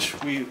governance, which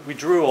we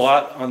drew a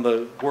lot on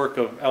the work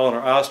of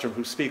Eleanor Ostrom,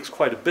 who speaks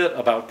quite a bit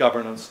about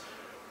governance,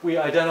 we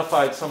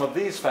identified some of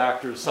these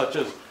factors, such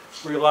as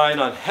relying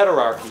on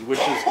heterarchy, which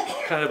is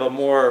kind of a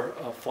more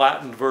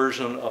flattened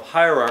version of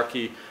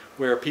hierarchy,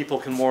 where people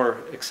can more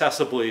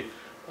accessibly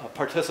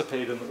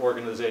participate in the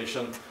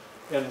organization,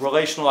 and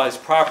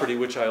relationalized property,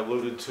 which I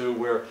alluded to,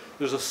 where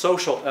there's a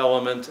social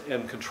element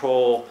and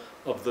control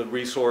of the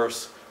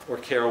resource or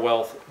care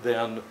wealth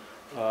than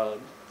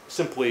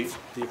simply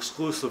the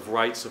exclusive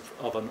rights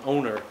of an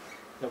owner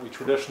that we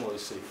traditionally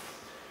see.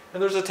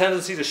 And there's a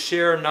tendency to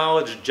share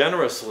knowledge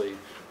generously,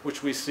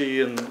 which we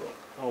see in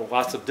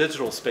lots of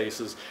digital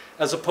spaces,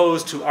 as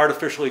opposed to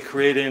artificially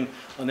creating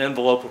an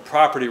envelope of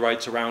property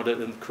rights around it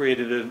and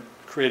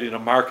creating a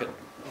market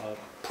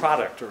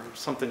product or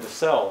something to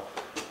sell,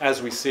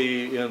 as we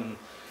see in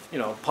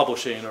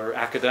publishing or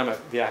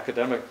the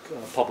academic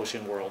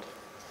publishing world.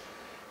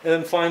 And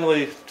then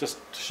finally, just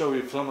to show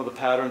you some of the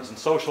patterns in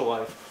social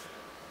life,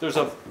 there's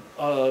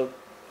a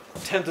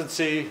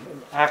tendency,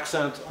 an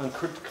accent on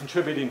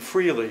contributing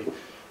freely,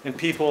 and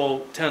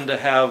people tend to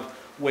have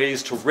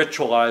ways to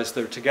ritualize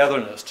their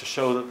togetherness to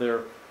show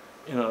that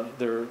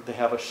they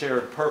have a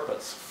shared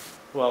purpose.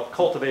 Well,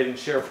 cultivating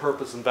shared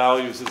purpose and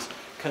values is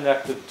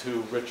connected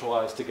to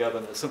ritualized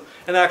togetherness.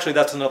 And actually,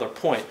 that's another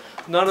point.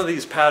 None of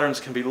these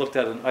patterns can be looked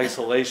at in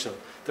isolation.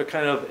 They're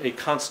kind of a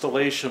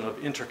constellation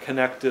of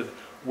interconnected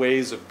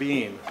ways of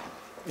being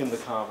in the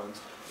commons.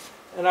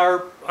 And our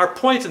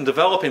point in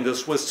developing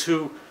this was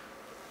to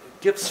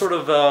give sort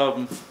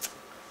of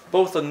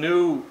both a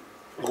new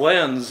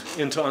lens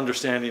into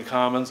understanding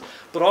commons,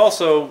 but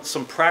also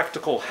some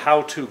practical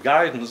how-to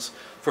guidance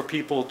for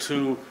people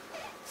to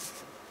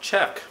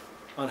check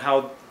on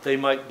how they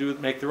might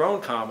make their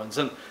own commons.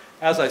 And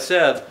as I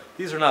said,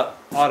 these are not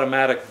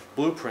automatic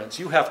blueprints.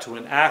 You have to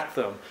enact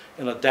them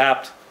and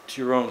adapt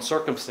to your own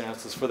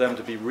circumstances for them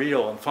to be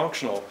real and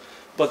functional.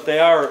 But they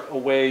are a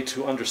way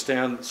to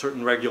understand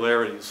certain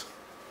regularities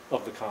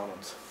of the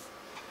commons.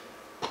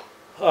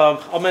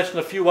 I'll mention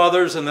a few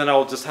others, and then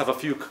I'll just have a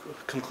few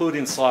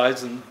concluding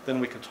slides, and then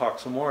we can talk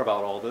some more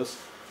about all this.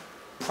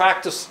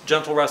 Practice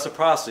gentle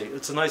reciprocity.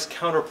 It's a nice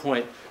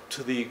counterpoint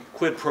to the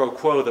quid pro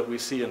quo that we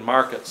see in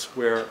markets,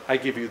 where I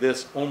give you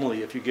this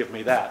only if you give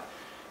me that.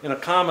 In a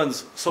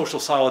commons, social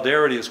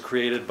solidarity is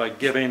created by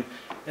giving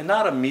and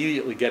not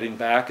immediately getting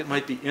back. It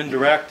might be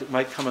indirect, it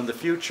might come in the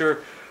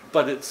future,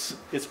 but it's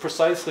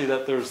precisely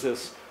that there's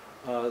this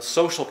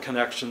social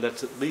connection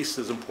that's at least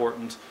as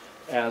important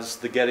as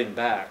the getting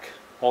back.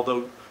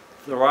 Although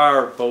there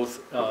are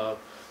both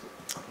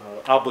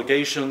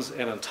obligations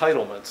and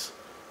entitlements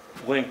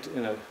linked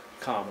in a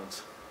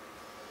commons.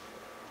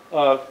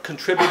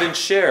 Contribute and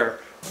share.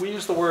 We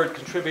use the word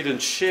contribute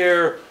and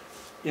share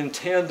in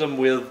tandem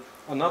with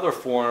another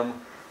form,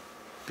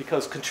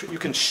 because you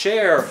can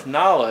share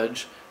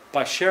knowledge.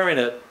 By sharing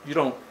it, you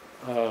don't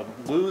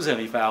lose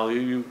any value.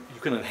 You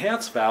can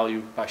enhance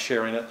value by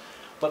sharing it.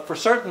 But for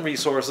certain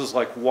resources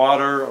like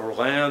water or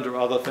land or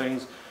other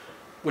things,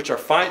 which are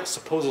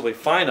supposedly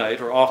finite,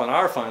 or often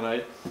are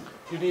finite,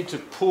 you need to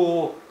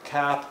pool,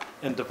 cap,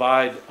 and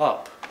divide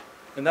up.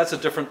 And that's a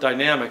different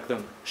dynamic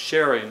than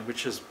sharing,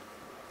 which is,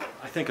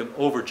 I think, an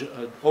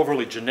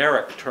overly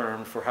generic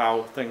term for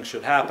how things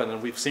should happen.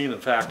 And we've seen, in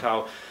fact,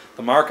 how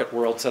the market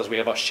world says we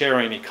have a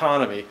sharing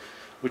economy,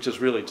 which is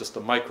really just a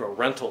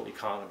micro-rental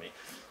economy.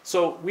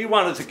 So we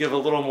wanted to give a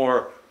little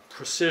more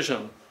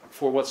precision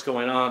for what's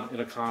going on in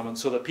a commons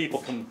so that people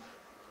can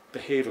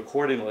behave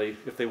accordingly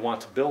if they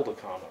want to build a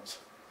commons.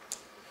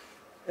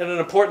 And an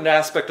important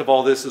aspect of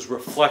all this is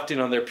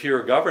reflecting on their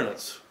peer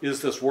governance.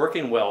 Is this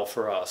working well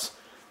for us?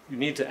 You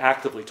need to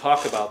actively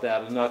talk about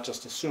that and not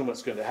just assume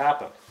it's going to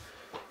happen.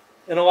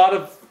 And a lot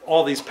of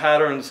all these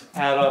patterns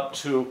add up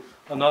to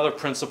another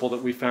principle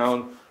that we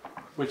found,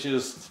 which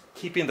is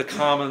keeping the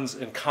commons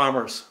and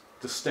commerce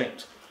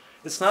distinct.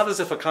 It's not as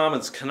if a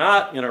commons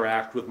cannot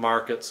interact with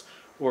markets,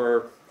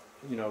 or,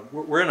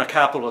 we're in a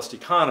capitalist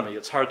economy.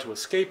 It's hard to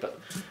escape it.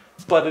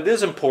 But it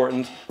is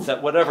important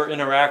that whatever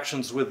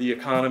interactions with the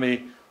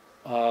economy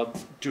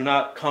do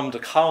not come to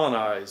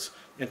colonize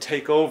and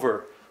take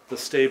over the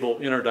stable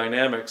inner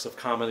dynamics of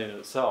commoning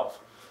itself.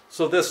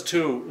 So this,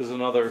 too, is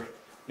another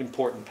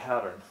important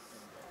pattern.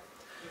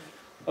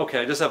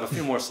 Okay, I just have a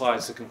few more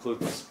slides to conclude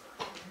this.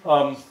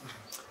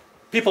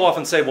 People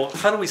often say, well,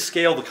 how do we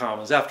scale the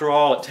commons? After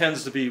all, it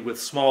tends to be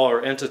with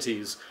smaller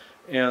entities,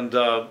 and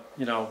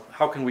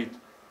how can we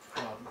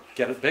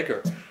get it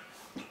bigger?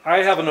 I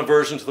have an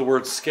aversion to the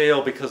word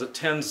scale because it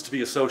tends to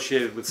be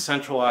associated with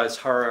centralized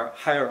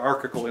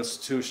hierarchical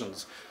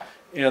institutions.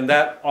 And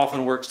that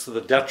often works to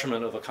the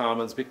detriment of a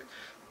commons,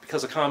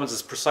 because a commons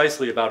is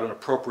precisely about an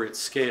appropriate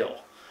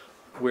scale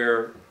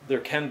where there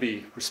can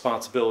be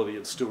responsibility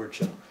and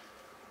stewardship.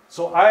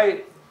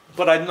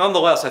 But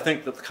nonetheless, I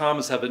think that the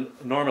commons have an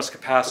enormous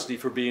capacity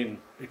for being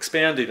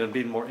expanded and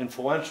being more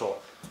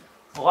influential.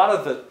 A lot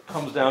of it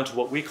comes down to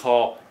what we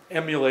call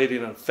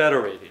emulating and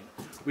federating,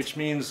 which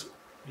means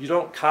you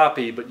don't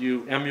copy, but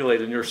you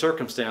emulate in your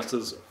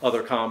circumstances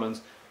other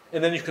commons,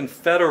 and then you can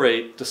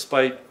federate,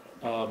 despite,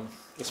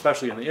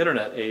 especially in the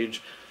internet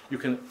age, you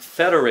can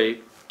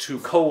federate to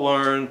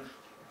co-learn,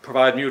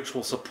 provide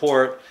mutual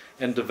support,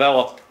 and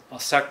develop a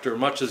sector,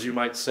 much as you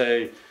might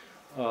say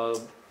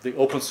the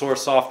open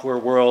source software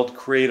world,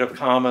 Creative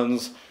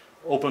Commons,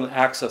 open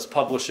access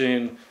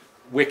publishing,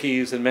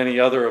 wikis, and many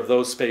other of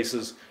those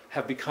spaces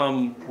have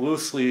become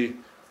loosely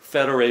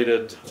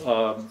federated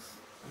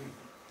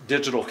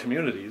digital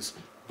communities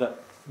that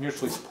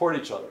mutually support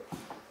each other.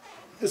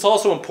 It's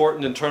also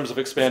important in terms of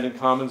expanding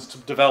commons to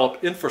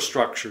develop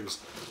infrastructures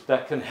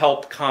that can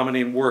help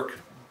commoning work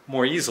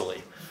more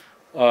easily.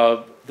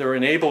 There are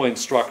enabling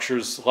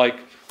structures like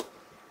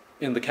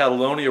in the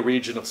Catalonia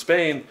region of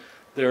Spain,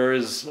 there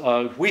is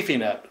Wi-Fi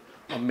net,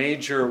 a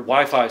major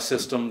Wi-Fi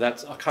system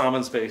that's a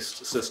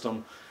commons-based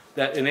system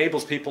that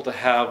enables people to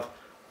have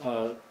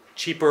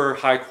cheaper,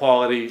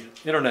 high-quality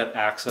internet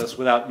access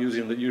without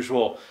using the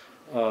usual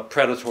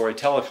predatory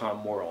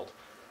telecom world.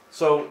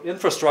 So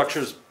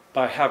infrastructures,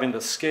 by having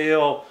the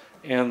scale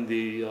and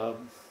the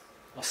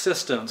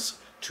assistance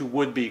to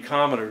would-be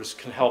commoners,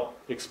 can help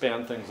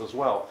expand things as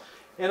well.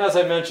 And as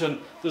I mentioned,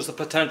 there's the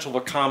potential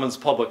for commons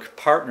public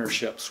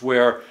partnerships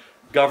where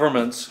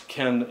governments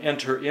can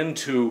enter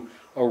into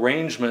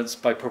arrangements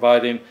by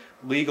providing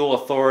legal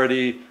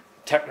authority,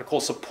 technical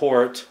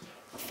support,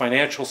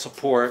 financial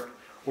support,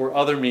 or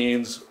other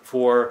means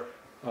for,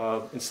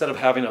 instead of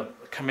having a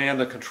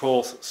command and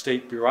control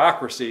state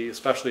bureaucracy,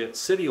 especially at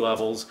city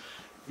levels,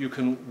 you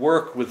can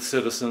work with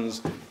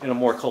citizens in a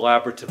more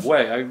collaborative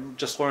way. I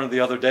just learned the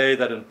other day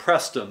that in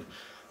Preston,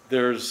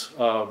 there's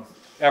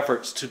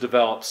efforts to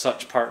develop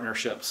such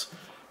partnerships,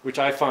 which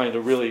I find a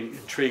really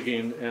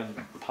intriguing and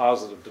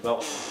positive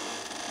development.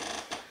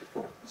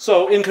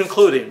 So in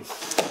concluding,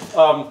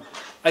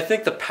 I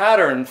think the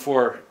pattern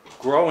for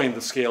growing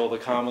the scale of the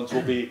commons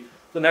will be,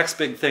 the next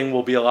big thing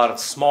will be a lot of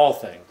small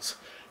things.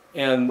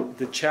 And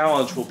the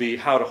challenge will be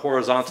how to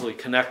horizontally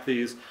connect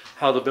these,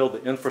 how to build the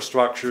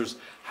infrastructures,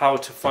 how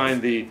to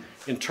find the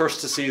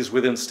interstices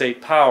within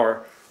state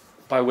power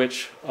by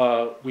which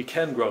we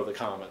can grow the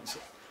commons.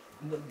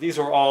 These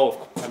are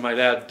all, I might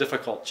add,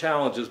 difficult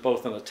challenges,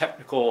 both in a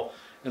technical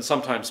and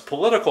sometimes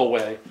political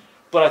way.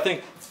 But I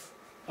think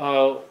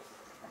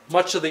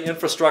much of the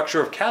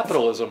infrastructure of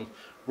capitalism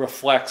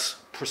reflects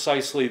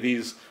precisely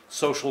these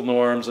social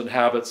norms and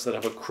habits that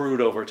have accrued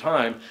over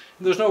time.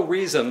 And there's no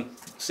reason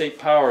state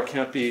power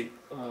can't be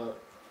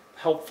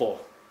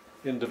helpful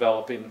in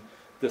developing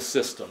this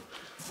system.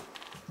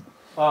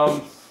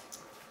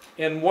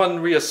 And one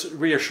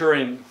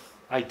reassuring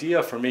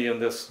idea for me in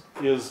this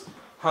is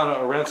Hannah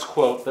Arendt's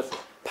quote that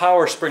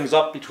power springs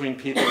up between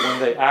people when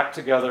they act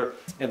together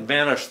and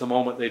vanish the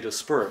moment they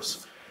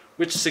disperse,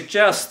 which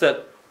suggests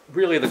that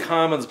really the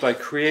commons, by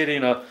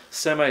creating a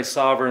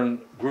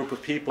semi-sovereign group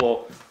of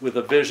people with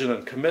a vision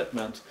and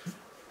commitment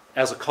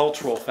as a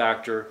cultural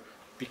factor,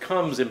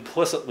 becomes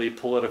implicitly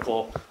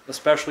political,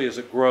 especially as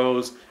it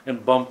grows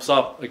and bumps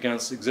up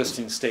against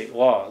existing state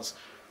laws.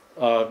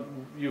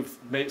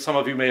 Some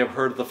of you may have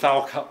heard of the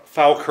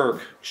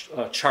Falkirk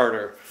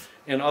Charter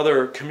and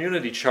other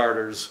community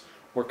charters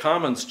or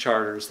commons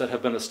charters that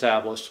have been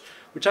established,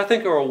 which I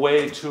think are a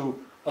way to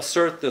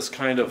assert this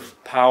kind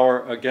of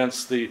power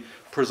against the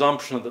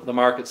presumption that the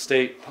market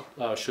state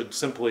should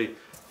simply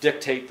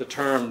dictate the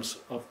terms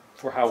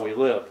for how we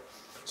live.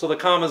 So the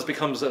commons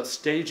becomes a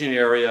staging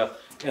area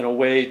and a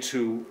way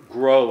to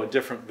grow a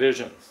different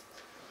vision.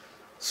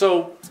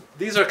 So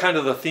these are kind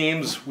of the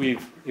themes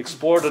we've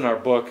explored in our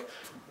book.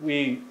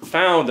 We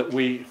found that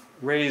we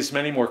raised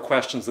many more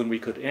questions than we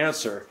could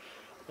answer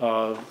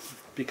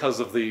because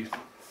of the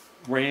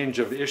range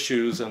of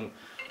issues and,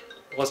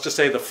 let's just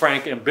say, the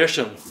frank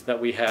ambition that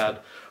we had.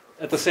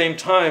 At the same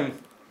time,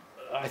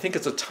 I think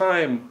it's a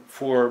time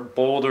for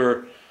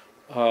bolder,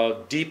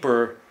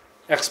 deeper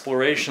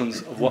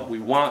explorations of what we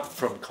want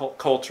from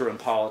culture and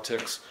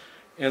politics,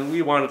 and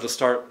we wanted to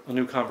start a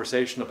new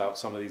conversation about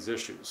some of these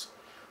issues.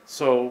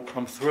 So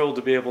I'm thrilled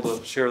to be able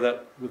to share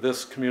that with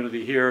this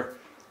community here,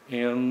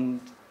 and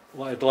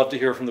I'd love to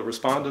hear from the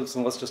respondents,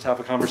 and let's just have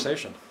a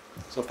conversation.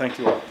 So thank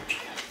you all.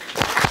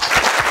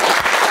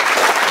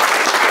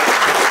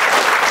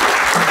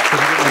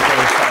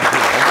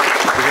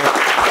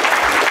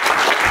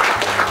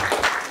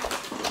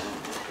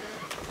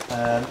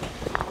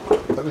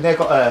 But we've now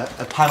got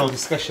a panel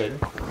discussion.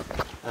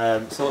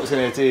 So what we're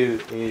going to do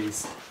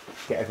is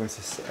get everyone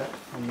to sit up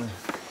on the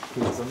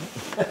wheels on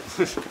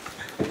it.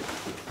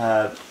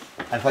 And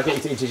if I get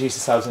you to introduce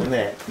yourselves in a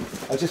minute,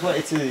 I just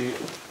wanted to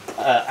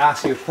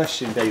ask you a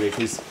question, David,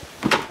 because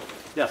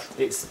yes,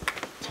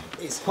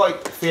 it's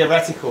quite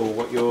theoretical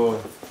what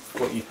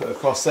you put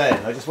across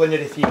then. I just wondered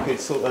if you could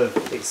sort of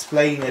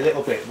explain a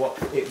little bit what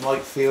it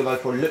might feel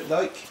like or look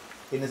like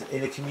in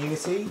a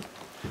community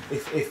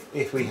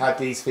if we had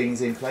these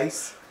things in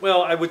place.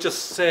 Well, I would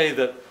just say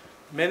that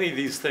many of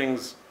these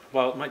things,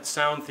 while it might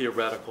sound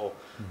theoretical,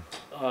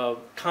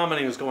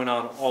 commoning is going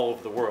on all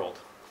over the world.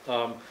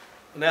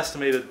 An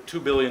estimated 2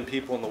 billion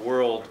people in the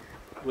world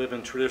live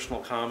in traditional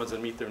commons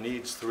and meet their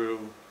needs through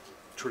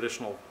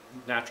traditional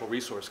natural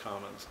resource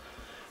commons.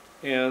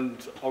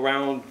 And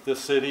around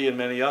this city and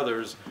many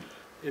others,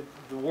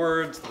 the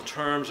words, the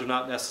terms are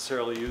not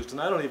necessarily used,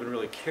 and I don't even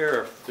really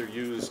care if they're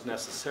used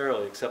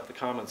necessarily, except the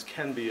commons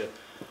can be a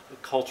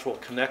cultural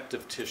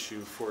connective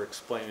tissue for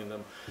explaining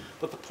them.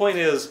 But the point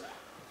is,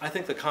 I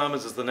think the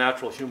commons is the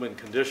natural human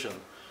condition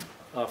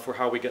for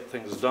how we get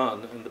things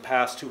done. And the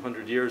past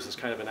 200 years is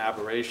kind of an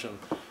aberration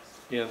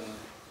in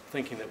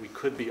thinking that we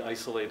could be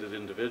isolated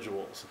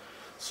individuals.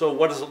 So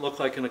what does it look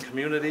like in a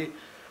community?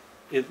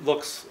 it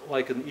looks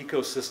like an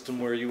ecosystem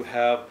where you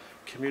have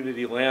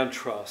community land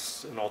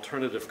trusts and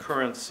alternative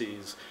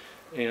currencies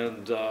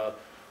and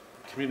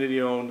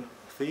community-owned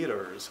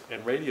theaters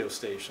and radio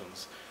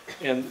stations.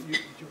 And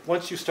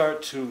once you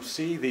start to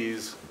see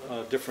these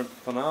different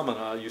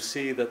phenomena, you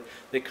see that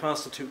they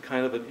constitute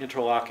kind of an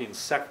interlocking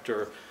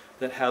sector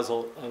that has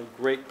a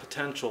great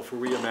potential for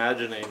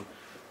reimagining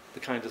the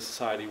kind of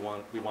society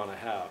we want to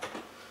have.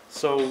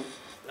 So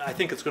I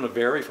think it's going to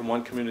vary from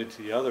one community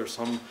to the other.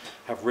 Some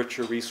have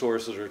richer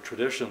resources or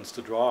traditions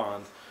to draw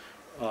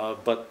on,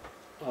 but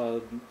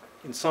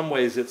in some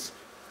ways it's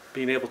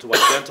being able to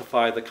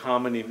identify the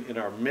common in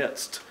our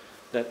midst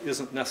that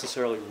isn't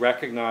necessarily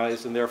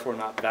recognized and therefore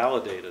not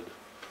validated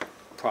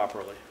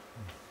properly.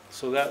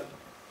 So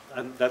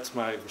that's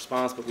my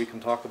response, but we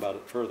can talk about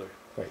it further.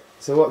 Great.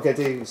 So what we're going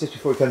to do, just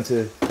before we come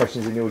to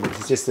questions in the audience,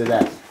 is just to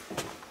let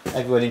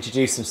everyone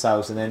introduce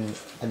themselves and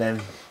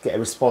then get a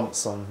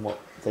response on what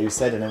they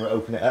said, and then we'll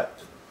open it up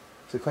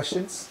to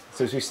questions.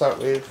 So as we start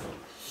with...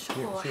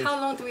 Sure. How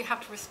long do we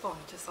have to respond,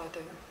 just so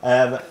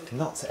I don't...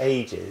 not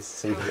ages,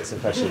 so you can get some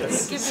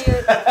questions. Give me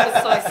a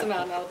precise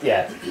amount, I'll do.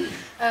 Yeah.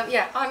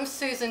 Yeah, I'm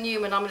Susan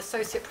Newman. I'm an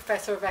Associate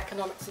Professor of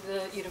Economics at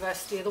the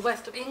University of the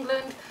West of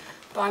England,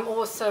 but I'm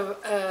also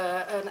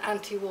an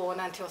anti-war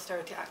and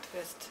anti-austerity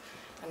activist,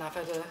 and I've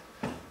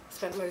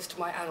spent most of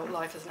my adult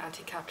life as an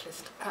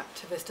anti-capitalist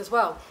activist as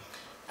well.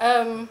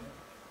 Am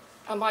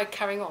I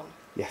carrying on?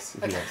 Yes,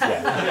 okay.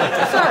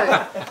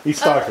 Yeah. So, you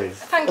started.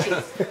 Thank you.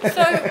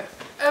 So,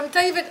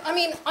 David, I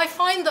mean, I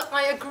find that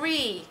I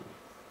agree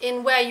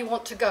in where you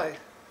want to go,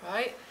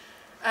 right?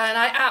 And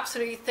I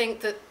absolutely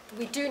think that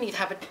we do need to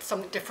have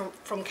something different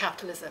from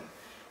capitalism.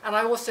 And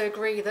I also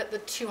agree that the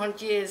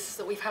 200 years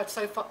that we've had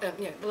so far,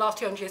 the last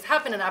 200 years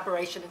have been an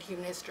aberration in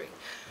human history.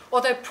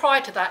 Although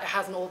prior to that, it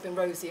hasn't all been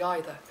rosy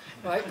either,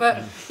 right?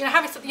 But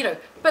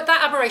but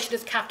that aberration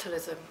is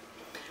capitalism,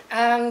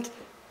 and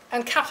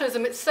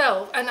capitalism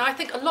itself. And I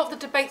think a lot of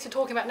the debates you're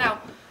talking about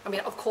now, I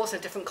mean, of course, in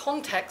a different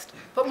context,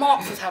 but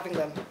Marx was having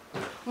them.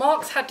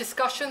 Marx had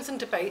discussions and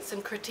debates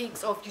and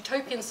critiques of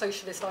utopian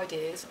socialist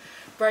ideas,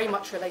 very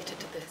much related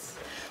to this.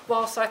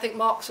 Whilst I think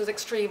Marx was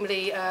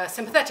extremely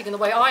sympathetic in the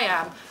way I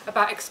am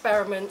about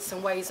experiments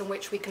and ways in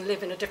which we can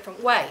live in a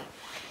different way,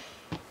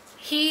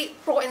 he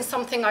brought in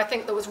something I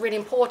think that was really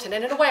important.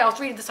 And in a way, I was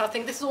reading this, I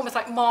think this is almost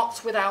like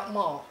Marx without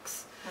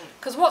Marx.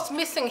 Because what's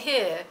missing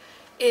here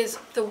is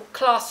the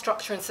class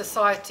structure in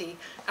society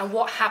and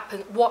what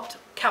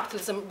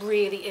capitalism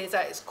really is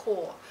at its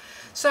core.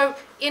 So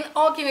in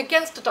arguing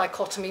against a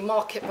dichotomy,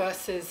 market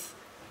versus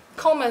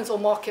commons or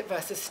market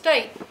versus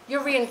state,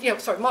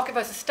 market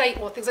versus state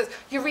or things like this,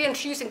 you're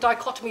reintroducing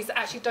dichotomies that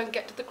actually don't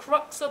get to the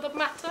crux of the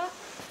matter.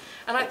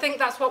 And I think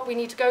that's what we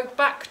need to go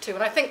back to.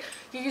 And I think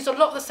you use a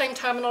lot of the same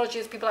terminology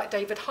as people like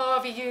David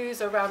Harvey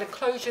use around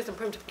enclosures and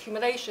primitive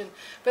accumulation.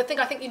 But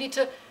I think you need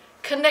to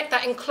connect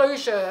that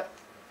enclosure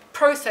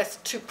process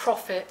to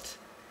profit,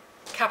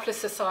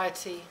 capitalist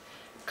society,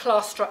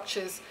 class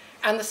structures,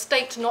 and the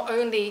state not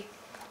only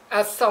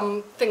as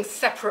some things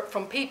separate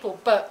from people,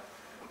 but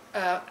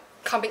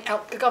coming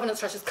out, the governance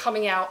structures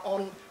coming out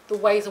on the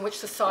ways in which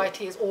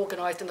society is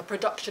organised in the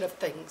production of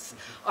things,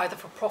 either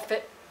for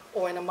profit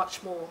or in a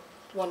much more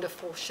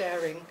wonderful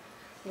sharing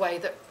way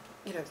that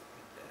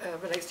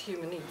relates to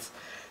human needs.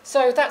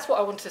 So that's what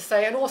I wanted to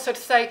say, and also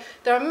to say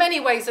there are many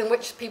ways in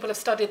which people have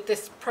studied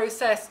this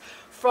process,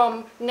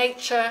 from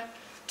nature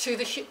to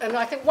and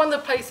I think one of the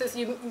places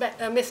you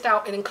missed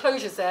out in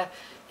enclosures there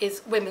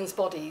is women's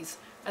bodies,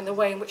 and the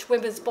way in which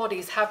women's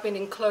bodies have been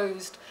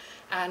enclosed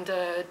and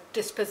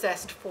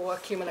dispossessed for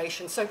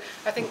accumulation. So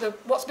I think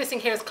what's missing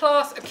here is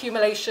class,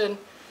 accumulation,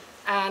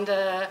 and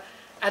an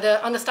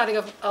understanding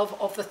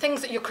of the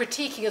things that you're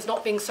critiquing as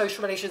not being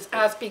social relations,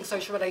 as being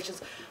social relations,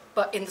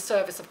 but in the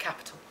service of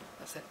capital.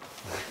 That's it.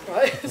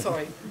 Right?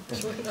 Sorry.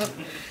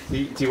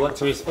 Do you want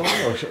to respond?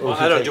 Or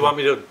I don't. Do you want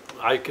me to?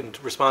 I can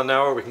respond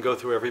now, or we can go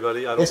through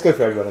everybody. Let's go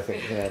through everyone, I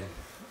think. Yeah.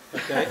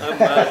 Okay.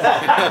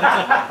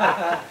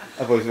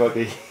 Otherwise, it might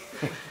be.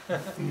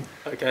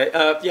 Okay.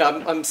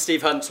 I'm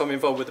Steve Hunt, so I'm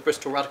involved with the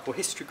Bristol Radical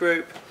History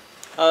Group.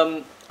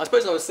 I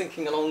suppose I was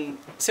thinking along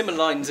similar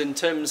lines in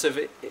terms of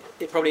it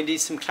probably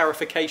needs some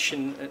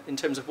clarification in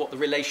terms of what the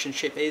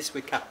relationship is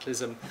with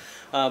capitalism.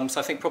 So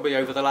I think probably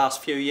over the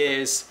last few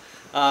years,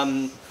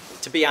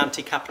 to be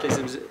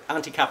anti-capitalist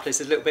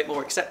is a little bit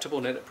more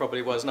acceptable than it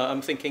probably was. Now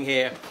I'm thinking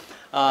here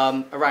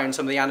around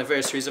some of the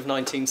anniversaries of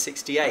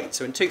 1968.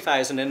 So in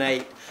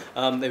 2008,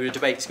 there were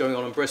debates going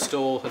on in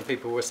Bristol, and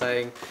people were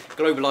saying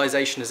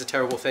globalisation is a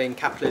terrible thing,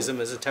 capitalism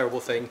is a terrible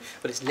thing,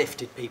 but it's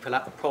lifted people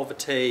out of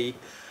poverty.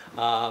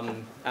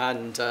 And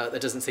there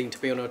doesn't seem to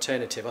be an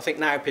alternative. I think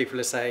now people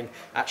are saying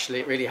actually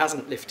it really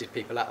hasn't lifted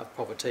people out of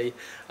poverty,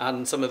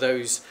 and some of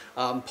those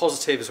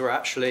positives were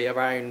actually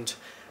around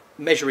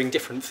measuring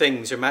different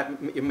things. You're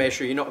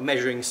not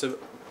measuring, so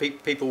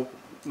people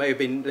may have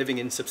been living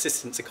in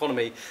subsistence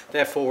economy,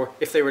 therefore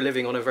if they were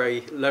living on a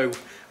very low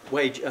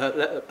wage,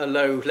 a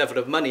low level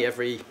of money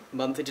every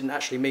month, it didn't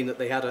actually mean that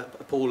they had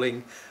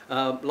appalling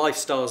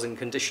lifestyles and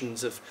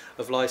conditions of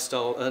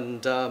lifestyle,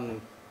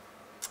 and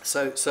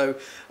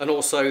And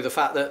also the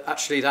fact that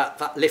actually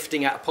that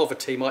lifting out of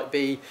poverty might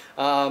be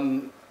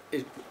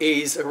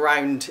is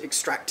around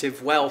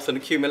extractive wealth and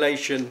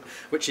accumulation,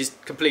 which is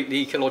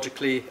completely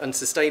ecologically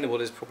unsustainable,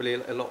 is probably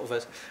a lot of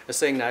us are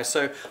saying now.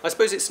 So I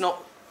suppose it's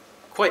not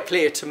quite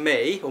clear to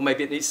me, or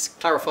maybe it needs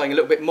clarifying a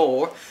little bit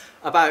more,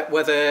 about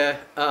whether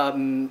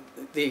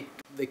the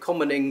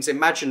commoning's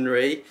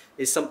imaginary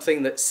is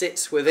something that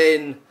sits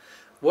within,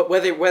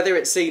 whether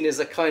it's seen as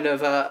a kind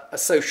of a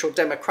social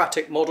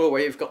democratic model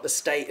where you've got the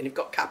state and you've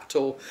got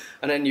capital,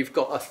 and then you've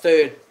got a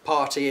third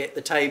party at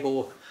the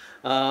table,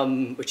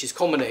 which is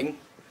commoning,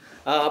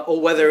 or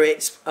whether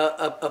it's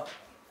a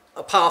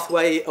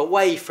pathway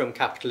away from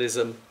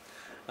capitalism,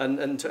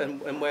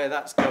 and where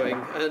that's going.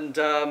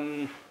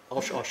 And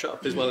I'll shut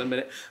up as well in a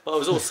minute. But I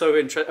was also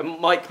interested.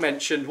 Mike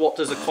mentioned, what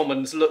does a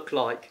commons look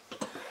like?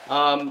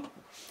 And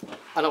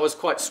I was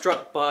quite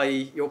struck by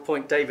your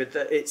point, David,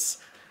 that it's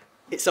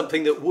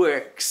something that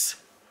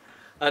works.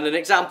 And an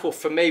example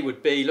for me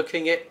would be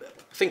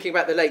thinking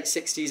about the late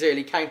 60s,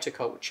 early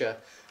counterculture,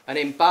 and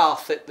in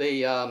Bath at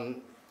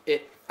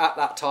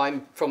that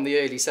time, from the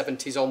early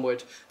 70s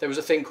onward, there was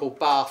a thing called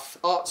Bath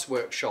Arts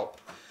Workshop.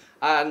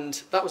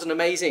 And that was an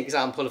amazing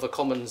example of a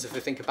commons, if you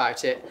think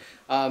about it,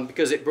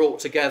 because it brought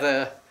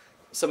together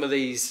some of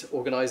these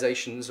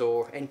organisations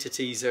or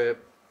entities, or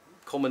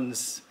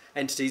commons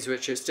entities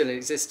which are still in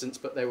existence,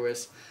 but there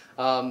was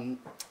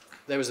the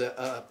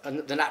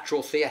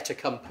Natural Theatre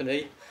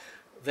Company,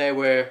 there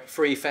were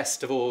free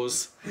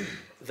festivals,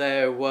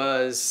 there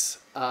were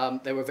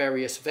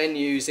various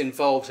venues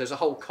involved, there's a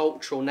whole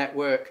cultural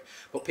network,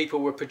 but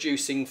people were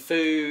producing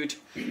food.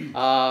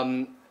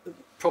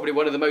 Probably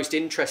one of the most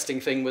interesting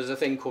things was a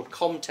thing called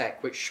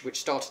Comtech, which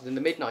started in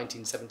the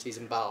mid-1970s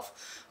in Bath.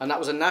 And that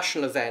was a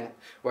national event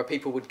where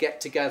people would get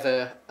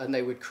together and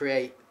they would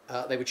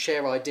they would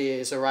share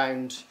ideas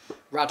around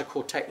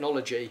radical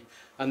technology.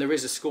 And there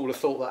is a school of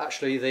thought that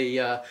actually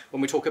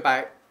when we talk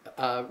about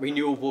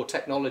renewable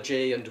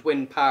technology and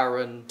wind power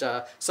and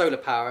solar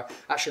power,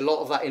 actually a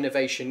lot of that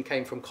innovation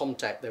came from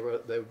Comtech. There were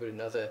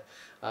other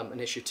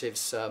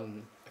initiatives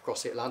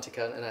across the Atlantic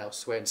and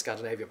elsewhere in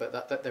Scandinavia, but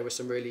that there were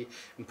some really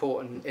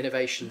important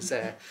innovations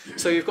there.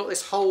 So you've got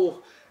this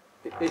whole,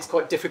 it's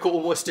quite difficult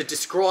almost to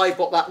describe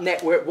what that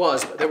network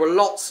was, but there were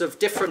lots of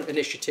different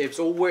initiatives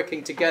all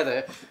working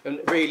together and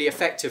really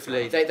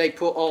effectively. They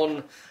put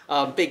on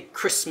big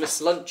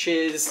Christmas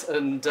lunches,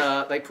 and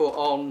they put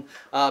on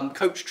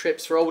coach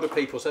trips for older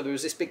people, so there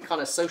was this big kind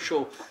of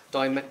social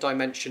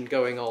dimension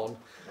going on.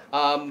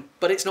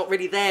 But it's not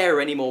really there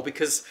anymore,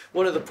 because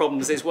one of the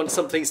problems is once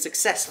something's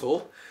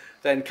successful,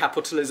 then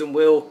capitalism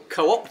will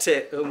co-opt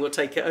it and will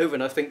take it over.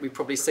 And I think we've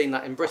probably seen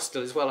that in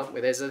Bristol as well, haven't we?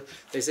 There's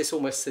this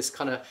almost this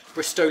kind of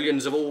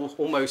Bristolians of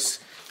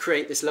almost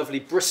create this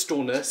lovely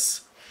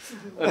Bristolness.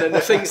 And then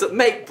the things that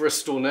make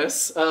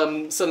Bristolness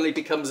suddenly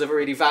becomes a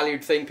really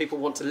valued thing. People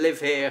want to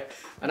live here,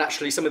 and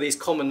actually some of these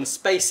common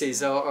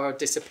spaces are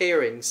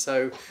disappearing.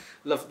 So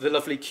the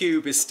lovely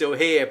Cube is still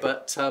here,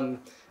 but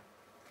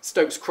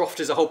Stokes Croft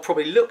as a whole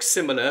probably looks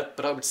similar,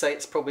 but I would say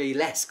it's probably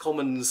less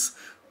commons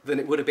than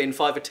it would have been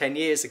 5 or 10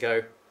 years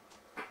ago.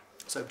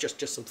 So just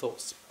some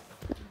thoughts.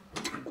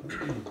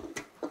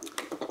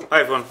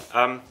 Hi everyone,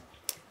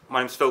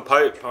 my name's Phil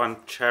Pope, I'm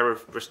chair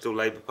of Bristol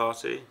Labour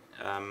Party.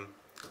 I'm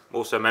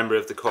also a member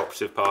of the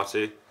Cooperative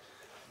Party,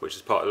 which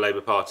is part of the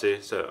Labour Party,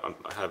 so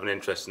I have an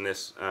interest in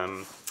this.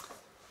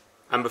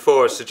 And before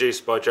I was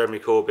seduced by Jeremy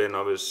Corbyn,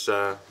 I was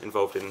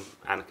involved in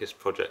anarchist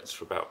projects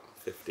for about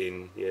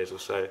 15 years or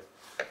so.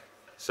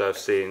 So I've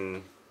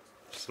seen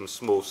some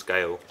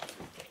small-scale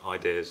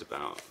ideas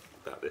about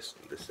this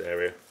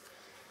area.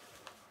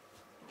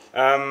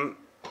 Now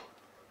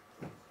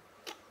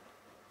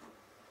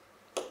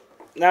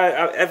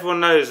everyone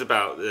knows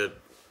about the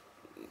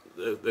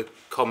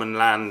common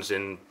lands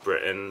in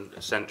Britain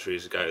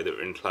centuries ago that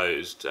were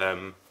enclosed,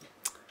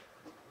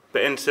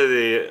 but into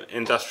the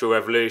Industrial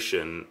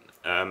Revolution,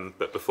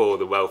 but before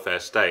the welfare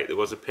state, there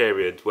was a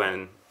period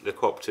when the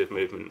cooperative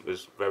movement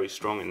was very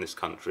strong in this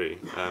country.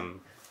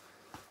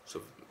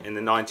 Sort of in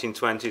the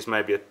 1920s,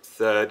 maybe a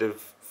third of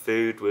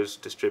food was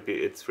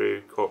distributed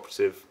through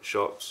cooperative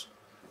shops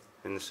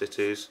in the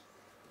cities.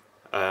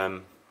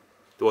 There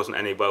wasn't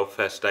any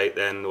welfare state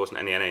then, there wasn't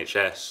any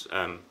NHS,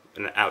 and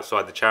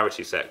outside the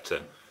charity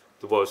sector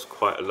there was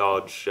quite a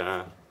large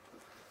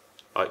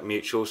like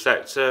mutual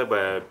sector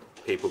where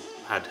people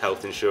had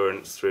health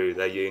insurance through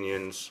their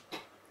unions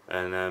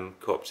and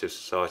cooperative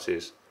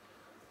societies.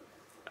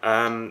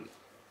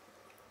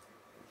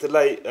 The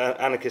late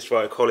anarchist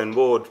writer Colin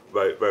Ward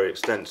wrote very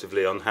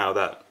extensively on how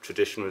that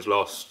tradition was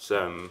lost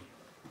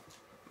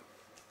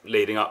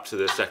leading up to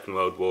the Second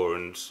World War,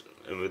 and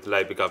with the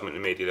Labour government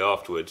immediately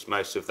afterwards.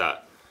 Most of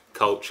that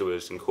culture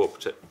was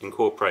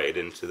incorporated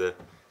into the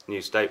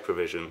new state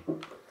provision.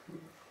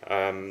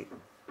 And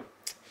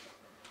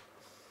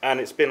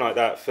it's been like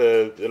that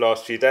for the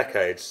last few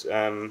decades.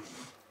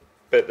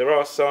 But there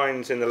are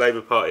signs in the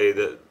Labour Party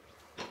that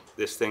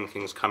this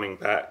thinking's coming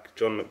back.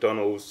 John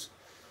McDonnell's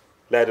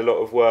led a lot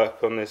of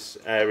work on this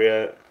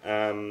area,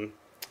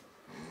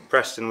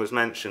 Preston was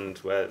mentioned,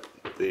 where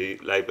the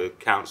Labour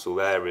Council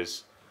there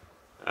is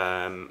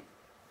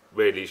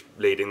really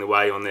leading the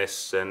way on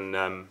this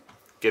and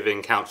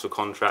giving council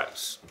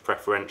contracts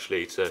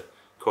preferentially to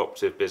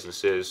cooperative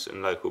businesses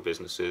and local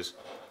businesses,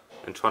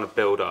 and trying to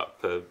build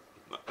up a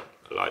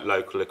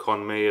local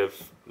economy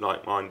of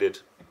like-minded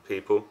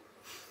people,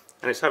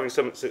 and it's having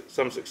some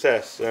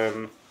success.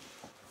 A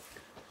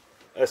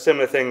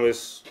similar thing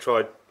was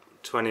tried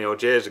 20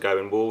 odd years ago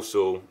in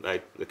Walsall.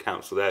 The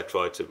council there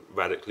tried to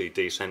radically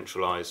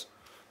decentralise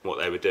what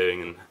they were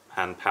doing and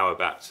hand power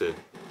back to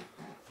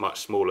much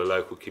smaller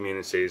local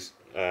communities.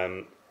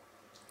 I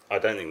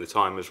don't think the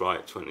time was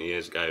right 20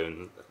 years ago,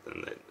 and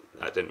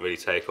that didn't really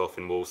take off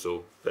in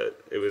Walsall,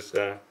 but it was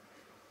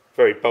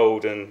very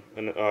bold, and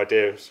an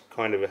idea was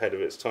kind of ahead of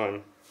its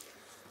time.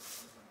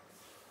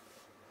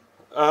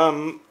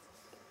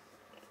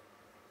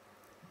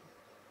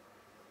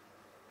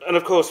 And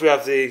of course we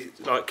have the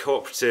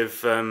cooperative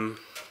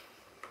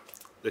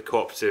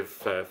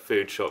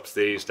food shops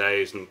these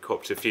days, and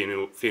cooperative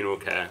funeral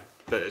care,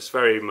 but it's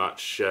very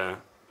much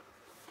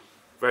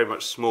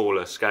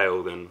smaller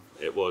scale than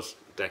it was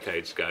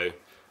decades ago,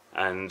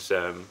 and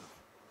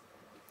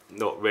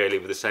not really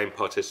with the same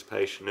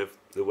participation of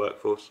the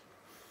workforce.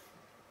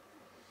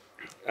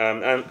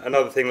 And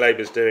another thing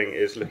Labour's doing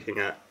is looking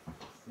at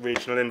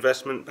regional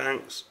investment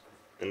banks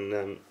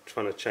and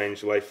trying to change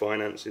the way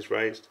finance is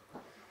raised.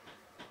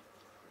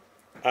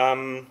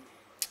 Now,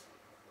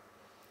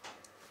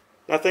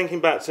 thinking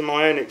back to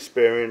my own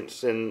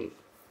experience in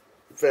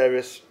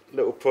various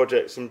little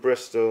projects in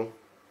Bristol,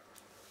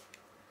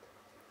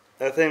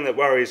 the thing that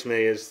worries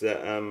me is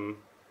that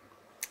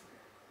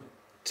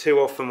too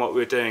often what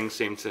we're doing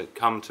seems to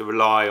come to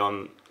rely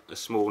on a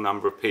small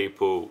number of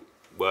people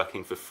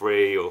working for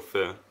free or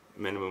for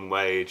minimum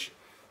wage,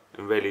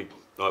 and really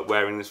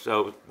wearing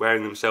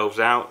themselves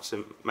out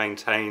to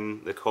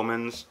maintain the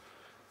commons.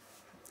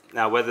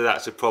 Now, whether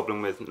that's a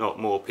problem with not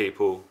more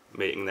people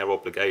meeting their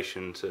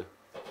obligation to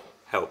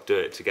help do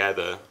it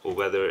together, or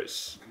whether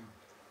it's,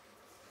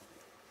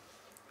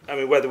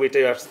 whether we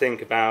do have to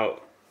think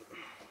about,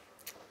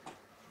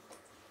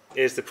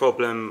 is the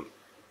problem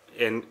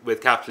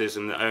with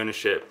capitalism the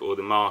ownership or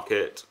the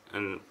market,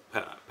 and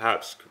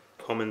perhaps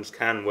commons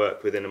can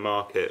work within a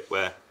market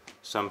where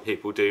some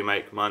people do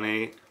make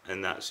money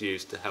and that's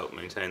used to help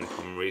maintain the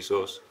common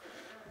resource.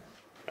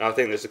 And I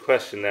think there's a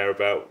question there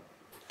about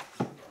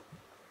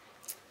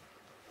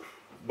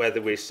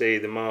whether we see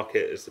the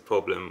market as the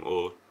problem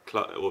or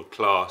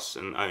class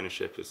and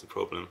ownership as the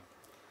problem.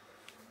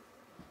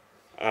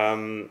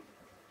 And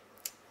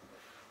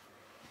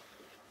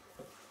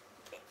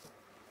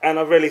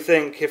I really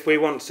think if we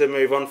want to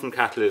move on from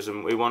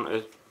capitalism, we want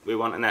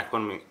an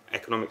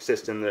economic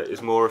system that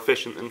is more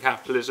efficient than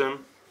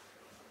capitalism.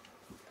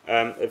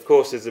 Of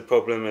course, there's a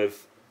problem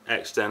of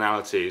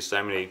externalities.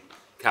 So many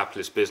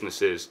capitalist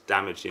businesses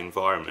damage the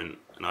environment,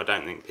 and I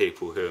don't think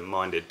people who are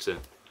minded to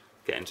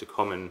get into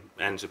common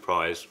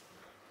enterprise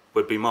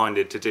would be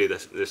minded to do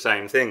the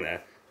same thing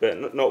there.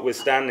 But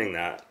notwithstanding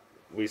that,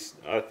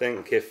 I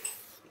think if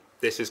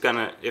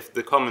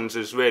the commons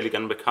is really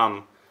going to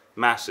become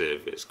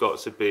massive, it's got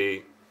to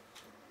be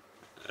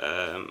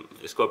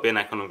an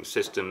economic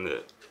system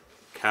that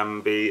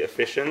can be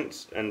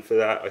efficient, and for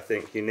that I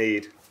think you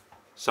need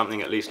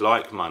something at least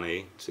like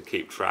money to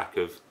keep track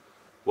of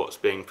what's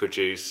being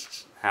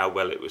produced, how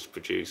well it was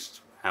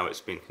produced, how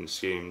it's been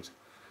consumed.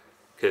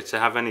 Because to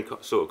have any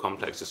sort of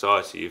complex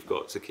society, you've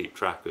got to keep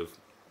track of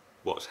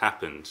what's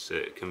happened so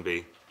it can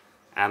be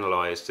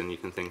analysed and you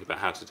can think about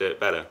how to do it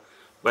better.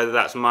 Whether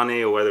that's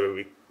money or whether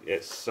we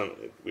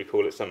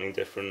call it something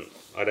different,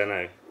 I don't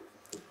know.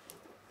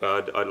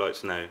 But I'd like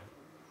to know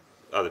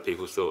other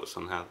people's thoughts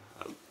on how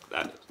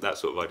that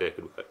sort of idea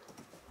could work.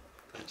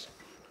 Thanks.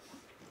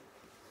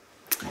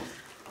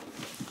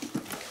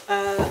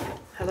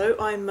 Hello,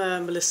 I'm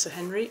Melissa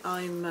Henry.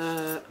 I'm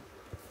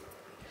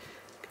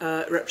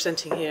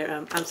representing here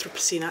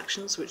Anthropocene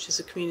Actions, which is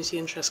a community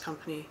interest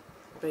company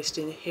based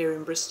here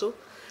in Bristol.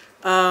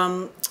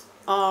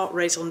 Our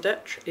raison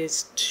d'etre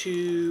is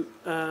to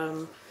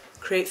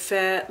create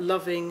fair,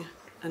 loving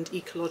and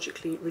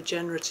ecologically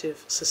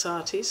regenerative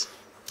societies.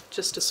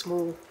 Just a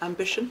small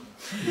ambition.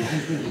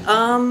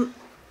 And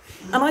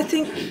I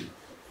think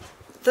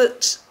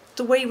that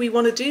the way we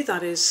want to do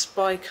that is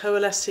by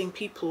coalescing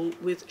people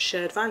with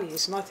shared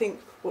values. And I think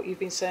what you've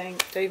been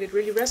saying, David,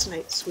 really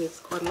resonates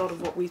with quite a lot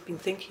of what we've been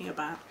thinking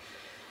about.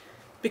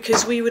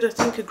 Because we would, I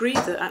think, agree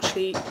that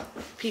actually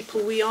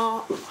we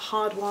are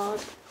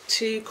hardwired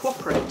to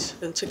cooperate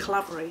and to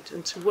collaborate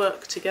and to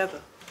work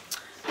together.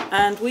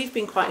 And we've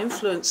been quite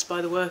influenced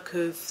by the work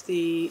of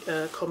the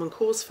Common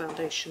Cause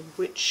Foundation,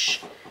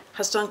 which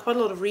has done quite a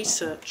lot of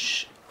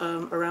research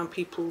around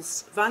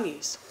people's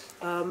values.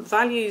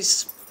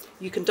 Values,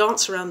 you can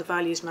dance around the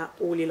values map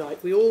all you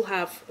like. We all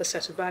have a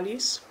set of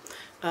values,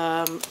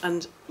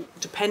 and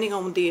depending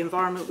on the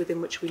environment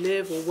within which we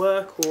live or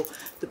work or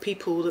the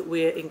people that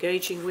we're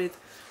engaging with,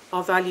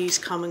 our values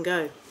come and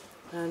go.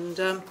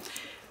 And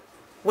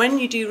when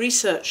you do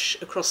research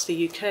across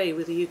the UK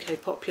with the UK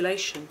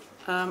population,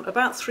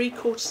 about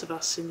 3/4 of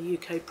us in the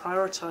UK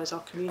prioritise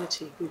our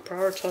community. We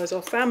prioritise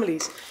our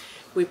families.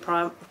 We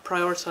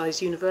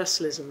prioritise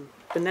universalism,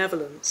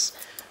 benevolence,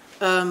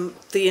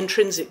 the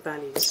intrinsic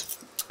values.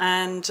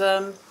 And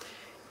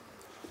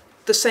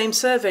the same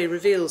survey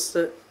reveals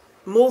that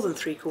more than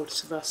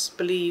 3/4 of us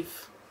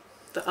believe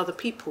that other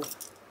people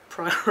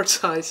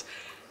prioritise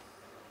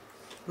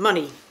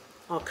money,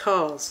 our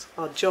cars,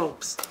 our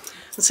jobs.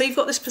 And so you've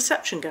got this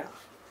perception gap,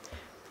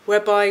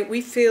 whereby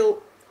we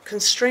feel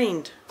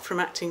constrained from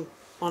acting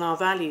on our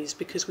values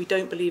because we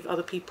don't believe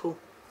other people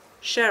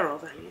share our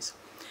values.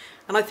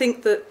 And I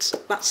think that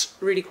that's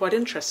really quite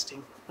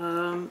interesting,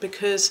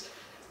 because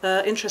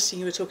interesting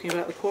you were talking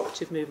about the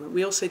cooperative movement.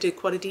 We also did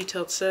quite a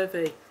detailed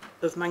survey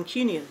of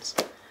Mancunians.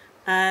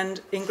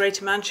 And in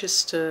Greater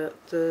Manchester,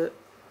 the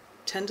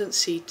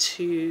tendency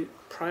to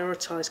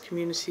prioritise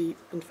community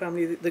and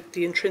family,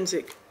 the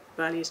intrinsic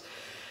values,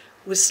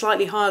 was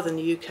slightly higher than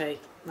the UK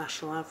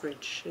national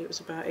average. It was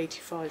about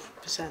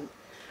 85%.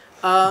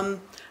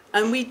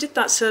 And we did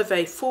that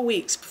survey 4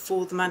 weeks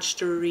before the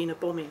Manchester Arena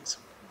bombings.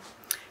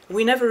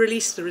 We never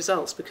released the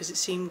results because it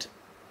seemed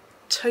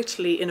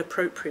totally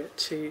inappropriate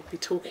to be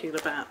talking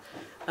about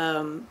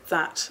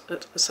that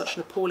at such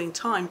an appalling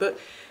time. But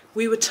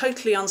we were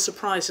totally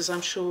unsurprised, as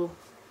I'm sure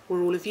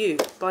were all of you,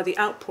 by the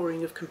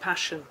outpouring of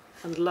compassion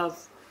and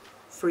love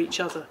for each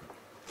other.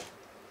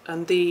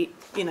 And the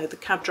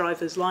cab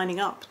drivers lining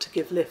up to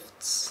give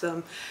lifts.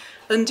 And,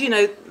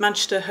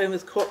 Manchester, home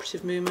of the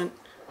cooperative movement,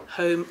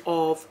 home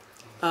of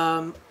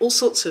all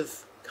sorts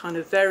of kind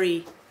of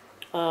very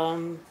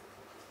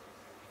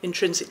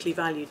intrinsically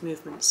valued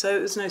movements. So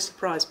it was no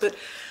surprise. But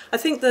I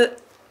think that,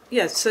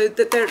 so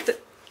that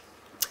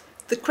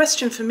the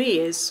question for me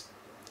is,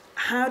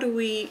 how do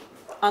we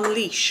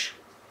unleash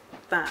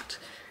that?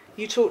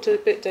 You talked a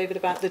bit, David,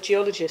 about the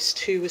geologist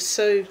who was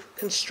so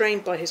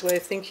constrained by his way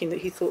of thinking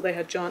that he thought they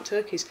had giant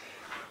turkeys.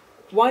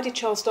 Why did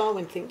Charles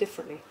Darwin think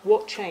differently?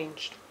 What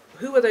changed?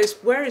 Who are those?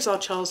 Where is our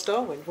Charles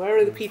Darwin? Where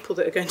are the people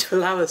that are going to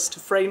allow us to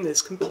frame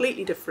this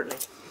completely differently?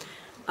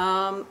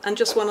 And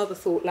just one other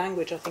thought,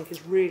 language I think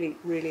is really,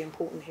 really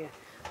important here.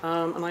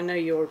 And I know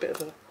you're a bit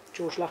of a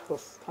George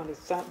Lakoff kind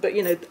of that, but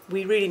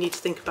we really need to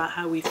think about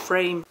how we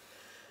frame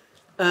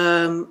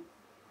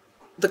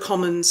the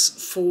commons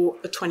for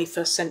a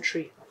 21st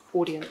century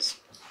audience.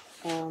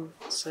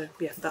 So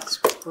yeah, that's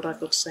what I've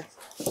got to say.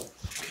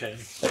 Okay.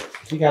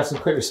 If you can have some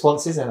quick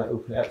responses, and I'll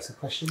open it up to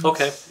questions.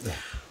 Okay. Yeah.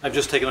 I've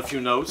just taken a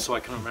few notes so I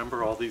can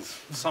remember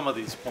some of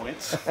these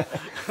points.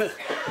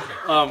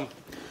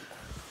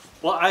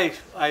 Well,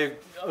 I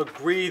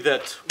agree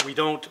that we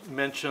don't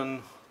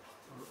mention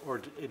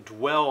or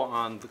dwell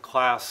on the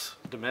class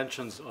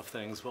dimensions of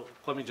things. But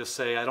let me just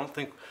say, I don't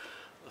think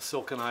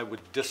Silke and I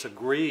would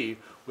disagree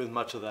with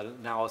much of that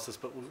analysis,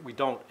 but we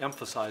don't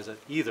emphasize it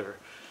either,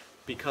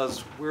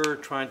 because we're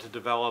trying to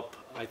develop,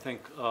 I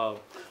think, a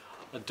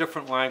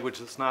different language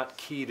that's not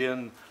keyed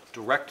in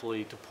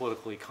directly to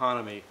political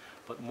economy,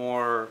 but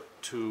more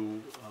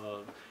to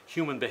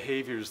human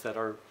behaviors that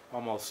are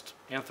almost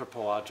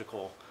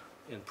anthropological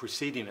in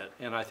preceding it.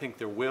 And I think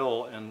there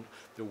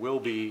will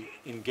be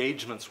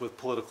engagements with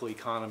political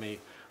economy.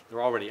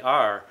 There already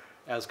are,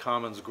 as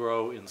commons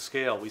grow in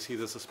scale. We see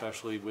this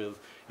especially with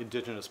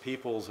indigenous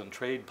peoples and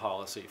trade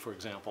policy, for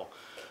example.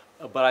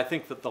 But I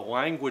think that the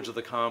language of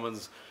the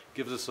commons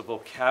gives us a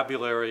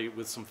vocabulary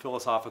with some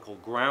philosophical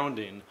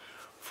grounding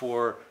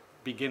for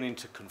beginning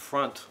to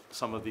confront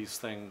some of these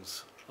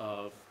things,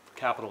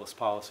 capitalist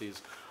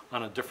policies,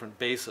 on a different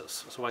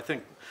basis. So I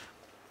think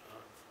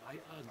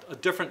a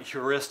different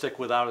heuristic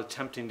without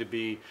attempting to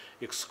be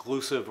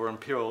exclusive or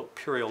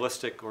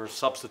imperialistic or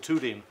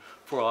substituting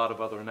for a lot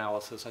of other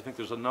analysis. I think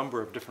there's a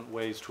number of different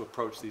ways to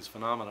approach these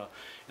phenomena.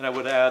 And I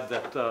would add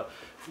that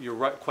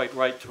you're quite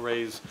right to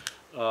raise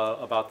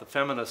about the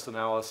feminist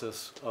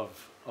analysis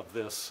of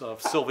this.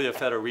 Silvia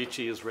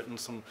Federici has written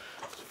some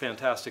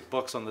fantastic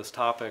books on this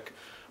topic.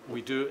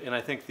 We do, and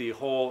I think the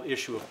whole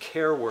issue of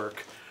care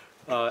work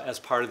as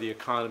part of the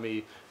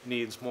economy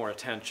needs more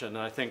attention. And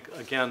I think,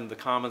 again, the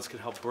commons can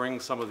help bring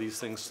some of these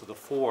things to the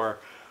fore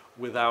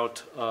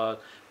without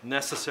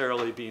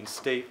necessarily being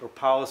state or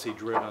policy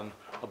driven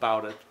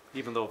about it,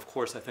 even though, of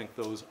course, I think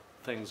those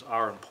things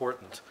are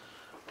important.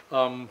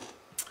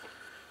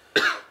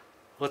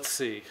 Let's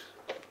see.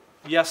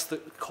 Yes, the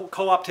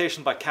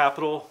co-optation by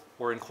capital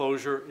or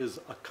enclosure is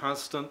a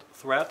constant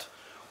threat,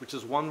 which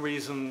is one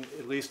reason,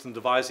 at least in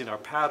devising our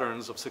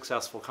patterns of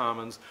successful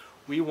commons,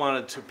 we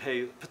wanted to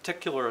pay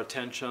particular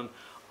attention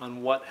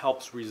on what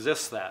helps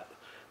resist that,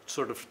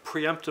 sort of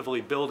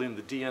preemptively building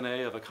the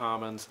DNA of a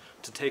commons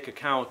to take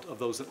account of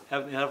those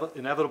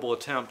inevitable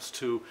attempts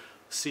to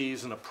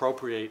seize and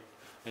appropriate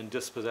and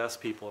dispossess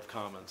people of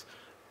commons.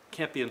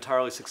 Can't be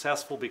entirely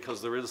successful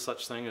because there is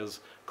such thing as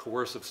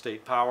coercive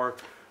state power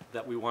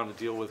that we want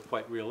to deal with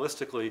quite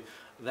realistically.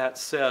 That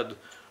said,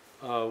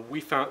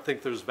 we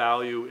think there's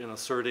value in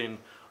asserting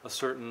a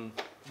certain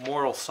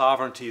moral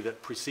sovereignty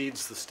that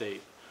precedes the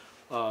state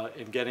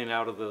in getting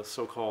out of the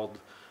so-called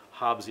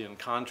Hobbesian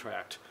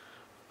contract.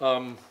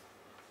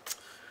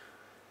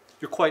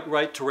 you're quite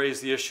right to raise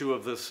the issue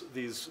of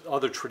these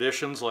other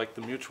traditions like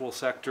the mutual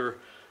sector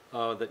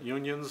that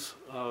unions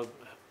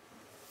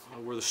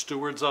were the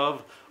stewards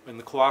of, and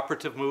the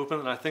cooperative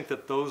movement, and I think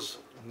that those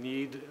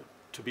need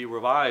to be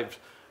revived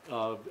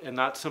and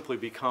not simply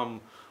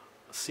become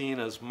seen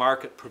as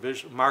market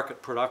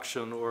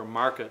production or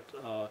market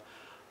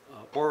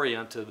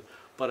oriented,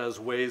 but as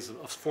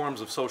forms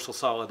of social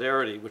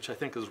solidarity, which I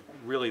think is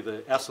really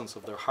the essence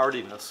of their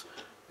hardiness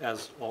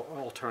as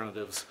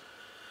alternatives.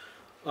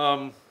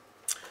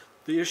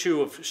 The issue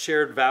of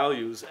shared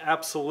values,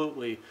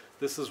 absolutely,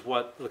 this is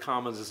what the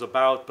Commons is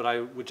about, but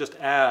I would just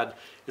add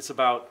it's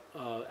about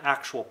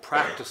actual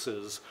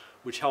practices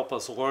which help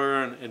us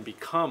learn and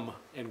become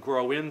and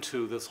grow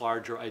into this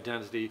larger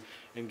identity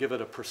and give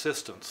it a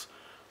persistence.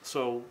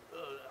 So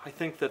I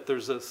think that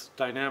there's this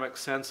dynamic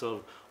sense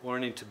of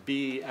learning to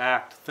be,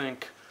 act,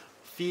 think,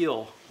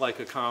 feel like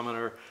a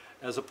commoner,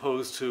 as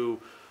opposed to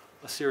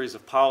a series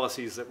of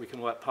policies that we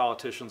can let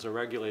politicians or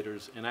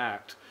regulators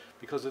enact.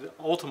 Because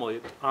ultimately,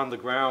 on the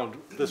ground,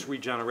 this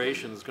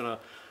regeneration is going to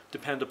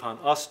depend upon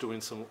us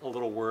doing a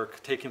little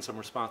work, taking some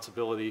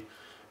responsibility,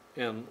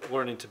 and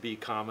learning to be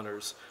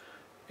commoners.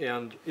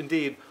 And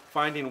indeed,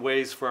 finding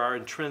ways for our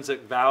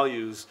intrinsic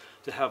values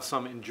to have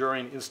some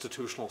enduring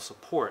institutional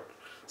support.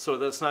 So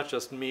that's not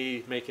just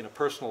me making a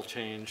personal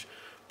change,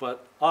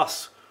 but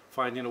us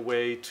finding a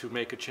way to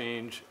make a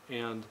change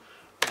and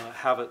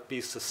have it be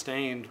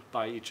sustained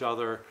by each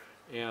other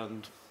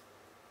and,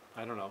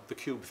 I don't know, the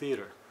Cube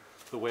Theater,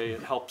 the way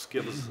it helps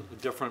give us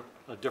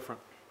a different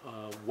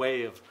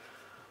way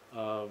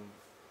of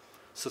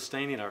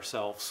sustaining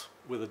ourselves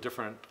with a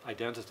different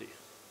identity.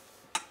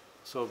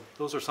 So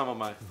those are some of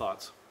my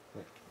thoughts.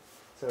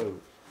 So,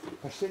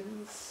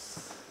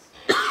 questions?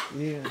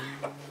 Yeah.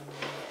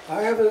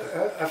 I have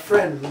a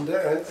friend,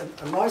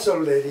 a nice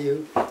old lady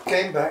who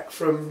came back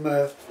from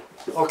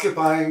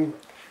occupying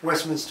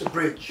Westminster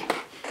Bridge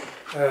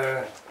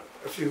a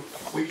few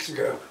weeks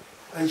ago,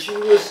 and she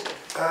was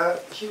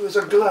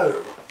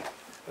aglow.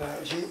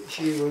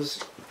 She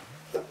was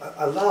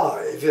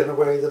alive in a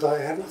way that I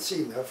hadn't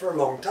seen her for a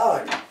long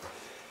time.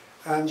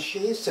 And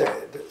she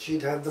said that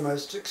she'd had the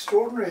most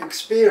extraordinary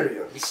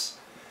experience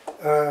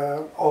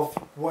of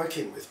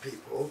working with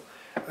people,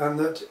 and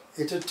that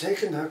it had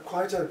taken her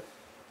quite a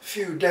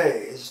few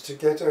days to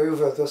get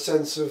over the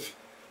sense of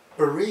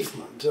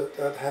bereavement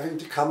at having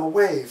to come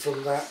away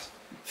from that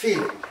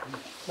feeling.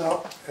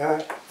 Now,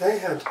 they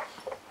had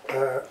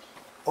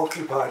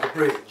occupied a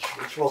bridge,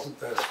 which wasn't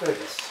their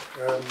space.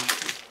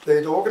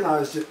 They'd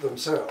organised it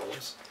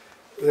themselves.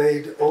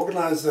 They'd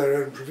organised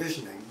their own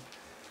provisioning.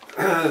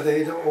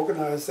 They'd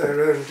organised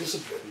their own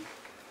discipline.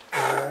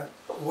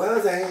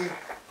 Were they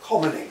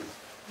commoning?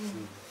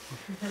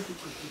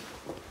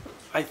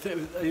 I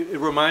think it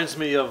reminds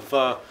me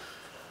of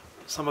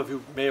some of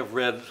you may have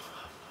read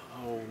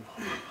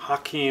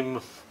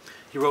Hakim.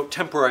 He wrote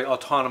Temporary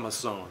Autonomous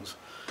Zones.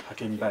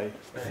 Hakim Bey.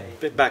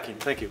 Backing,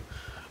 thank you.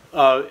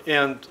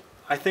 And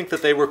I think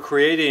that they were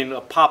creating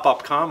a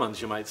pop-up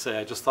commons, you might say.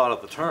 I just thought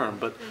of the term,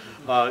 but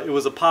it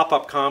was a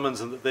pop-up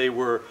commons, and that they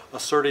were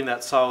asserting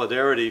that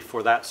solidarity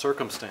for that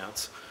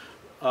circumstance.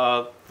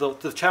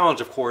 The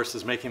challenge, of course,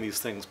 is making these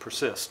things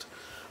persist.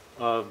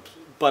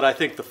 But I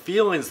think the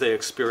feelings they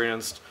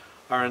experienced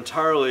are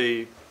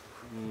entirely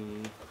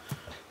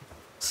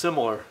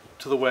similar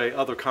to the way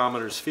other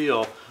commoners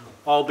feel,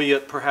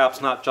 albeit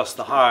perhaps not just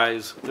the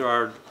highs. There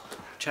are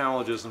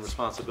challenges and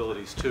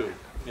responsibilities too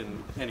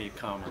in any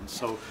commons,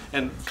 so,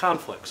 and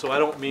conflict. So I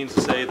don't mean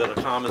to say that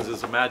a commons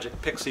is a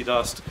magic pixie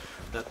dust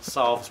that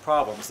solves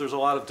problems. There's a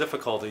lot of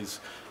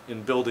difficulties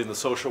in building the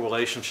social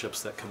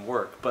relationships that can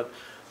work, but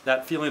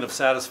that feeling of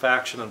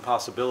satisfaction and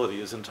possibility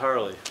is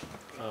entirely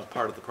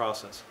part of the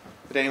process.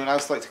 Would anyone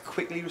else like to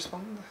quickly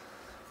respond?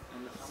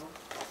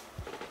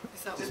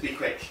 Just be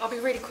quick. I'll be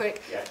really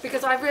quick, Yeah.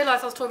 because I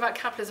realised I was talking about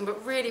capitalism,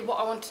 but really what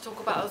I want to talk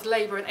about is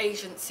labour and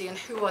agency and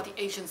who are the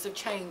agents of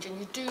change. And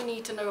you do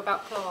need to know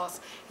about class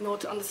in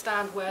order to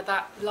understand where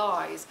that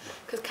lies.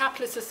 Because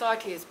capitalist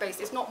society is based,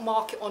 it's not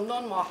market or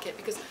non-market,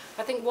 because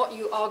I think what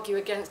you argue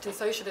against in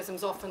socialism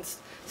is often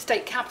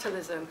state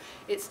capitalism.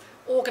 It's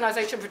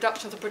organisation,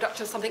 production, and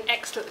production is something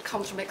extra that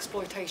comes from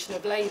exploitation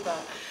of labour.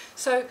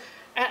 So,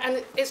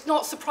 and it's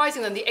not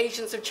surprising then the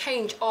agents of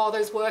change are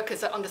those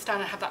workers that understand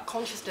and have that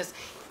consciousness.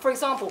 For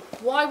example,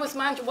 why does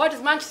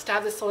Manchester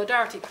have this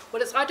solidarity?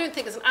 Well, I don't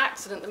think it's an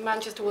accident that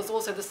Manchester was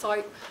also the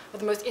site of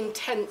the most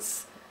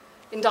intense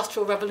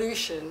industrial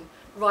revolution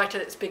right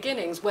at its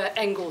beginnings, where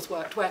Engels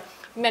worked, where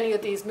many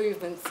of these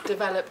movements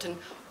developed and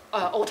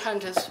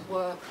alternatives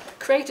were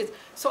created.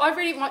 So I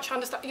really much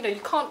understand, you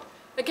can't,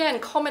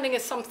 again, commoning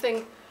is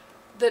something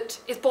that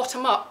is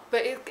bottom up,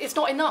 but it's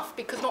not enough,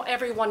 because not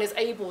everyone is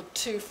able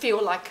to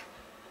feel like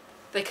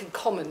they can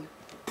common.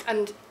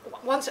 And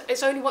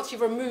it's only once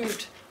you've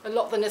removed a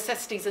lot of the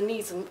necessities and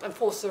needs and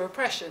forces of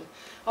oppression.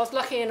 I was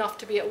lucky enough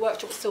to be at a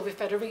workshop with Silvia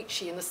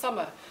Federici in the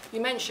summer, you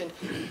mentioned,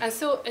 and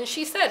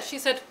she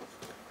said,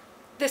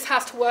 this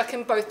has to work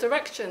in both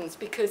directions,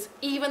 because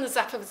even the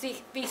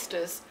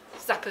Zapatistas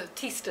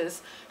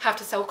have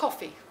to sell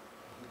coffee.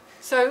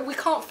 So we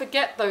can't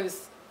forget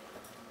those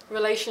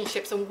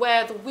relationships and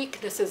where the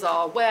weaknesses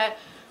are, where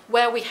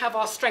we have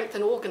our strength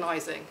in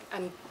organising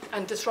and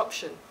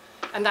disruption.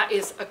 And that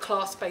is a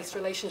class-based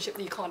relationship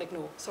that you can't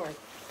ignore. Sorry.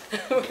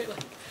 So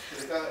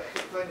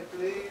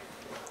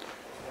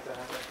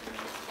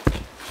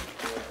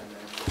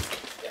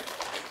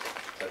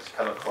to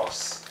come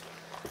across.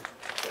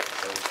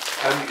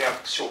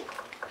 Short.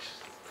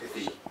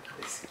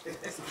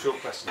 Short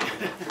question.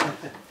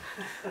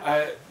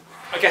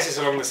 I guess it's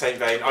along the same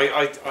vein.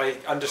 I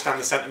understand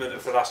the sentiment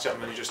of the last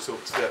gentleman who just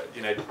talked that,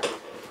 you know,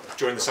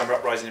 during the summer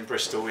uprising in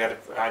Bristol, I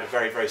had a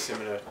very, very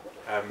similar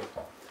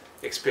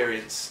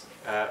experience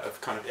of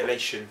kind of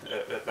elation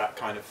at that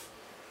kind of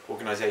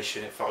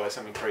organisation. It felt like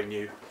something very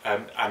new,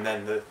 and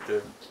then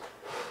the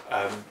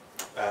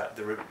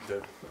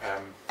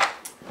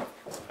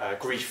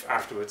grief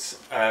afterwards.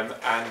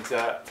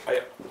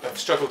 I've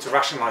struggled to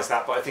rationalise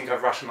that, but I think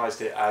I've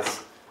rationalised it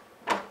as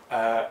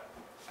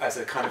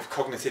a kind of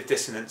cognitive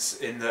dissonance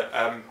in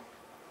that,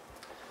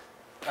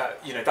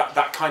 you know,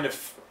 that kind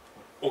of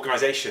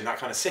organisation, that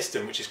kind of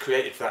system which is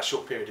created for that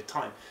short period of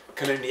time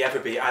can only ever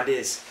be and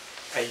is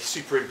a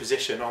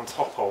superimposition on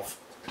top of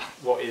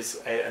what is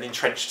an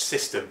entrenched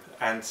system.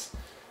 And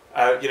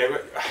you know,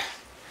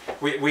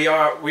 we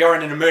are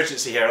in an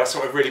emergency here. That's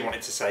what I really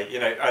wanted to say. You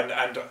know,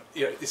 and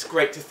you know, it's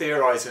great to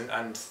theorise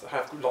and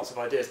have lots of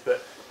ideas,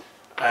 but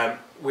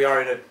we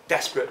are in a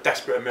desperate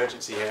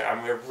emergency here,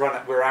 and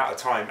we're out of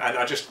time. And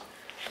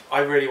I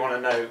really want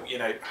to know, you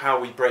know, how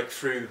we break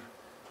through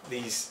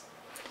these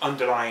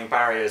underlying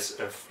barriers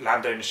of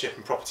land ownership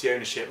and property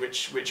ownership,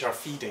 which are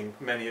feeding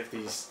many of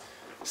these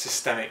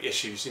systemic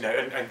issues. You know,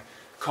 and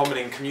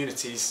commoning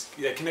communities,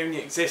 they can only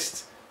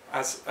exist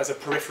as a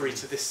periphery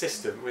to this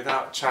system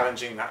without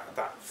challenging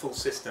that full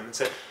system. And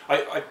so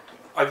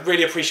I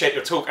really appreciate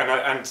your talk,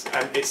 and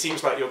it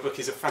seems like your book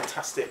is a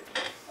fantastic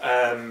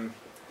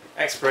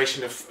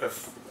exploration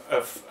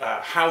of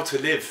how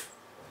to live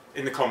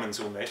in the commons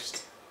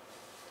almost,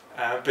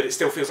 but it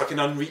still feels like an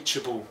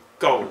unreachable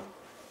goal.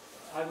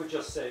 I would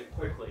just say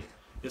quickly,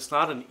 it's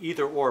not an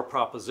either-or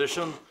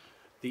proposition.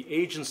 The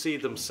agency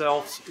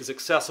themselves is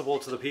accessible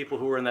to the people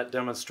who were in that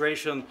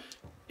demonstration,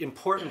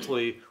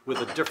 importantly with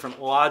a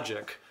different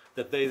logic,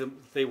 that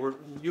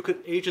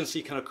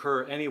agency can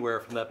occur anywhere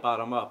from that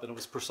bottom up, and it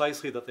was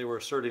precisely that they were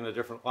asserting a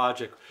different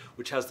logic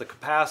which has the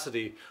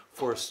capacity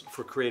for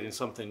creating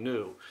something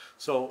new.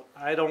 So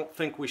I don't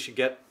think we should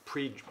get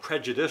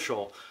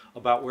prejudicial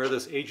about where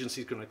this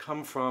agency is going to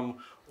come from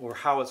or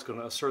how it's going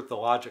to assert the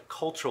logic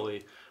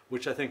culturally,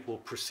 which I think will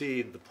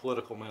precede the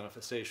political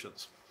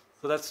manifestations.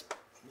 So that's,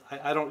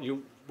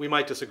 we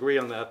might disagree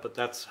on that, but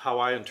that's how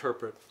I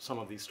interpret some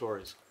of these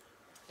stories.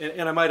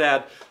 And I might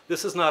add,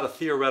 this is not a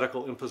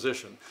theoretical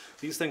imposition.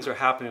 These things are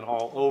happening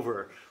all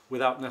over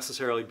without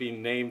necessarily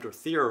being named or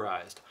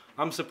theorized.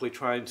 I'm simply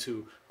trying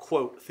to,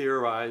 quote,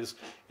 theorize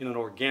in an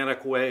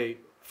organic way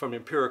from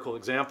empirical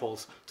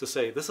examples to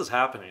say this is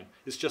happening.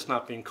 It's just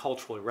not being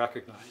culturally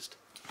recognized.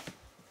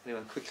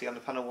 Anyone quickly on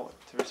the panel want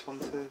to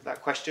respond to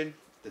that question?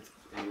 In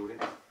the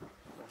audience?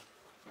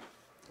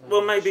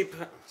 Well, maybe,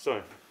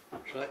 sorry.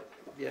 Right.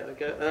 Yeah, I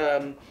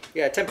go.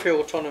 Yeah, temporary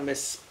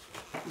autonomous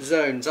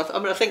zones. I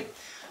mean, I think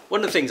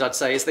one of the things I'd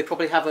say is they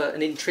probably have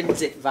an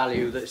intrinsic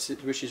value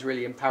which is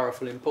really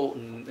powerful,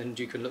 important, and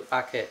you can look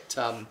back at.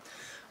 I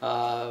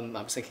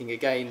was thinking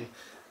again,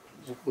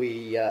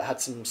 we had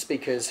some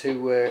speakers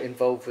who were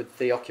involved with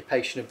the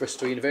occupation of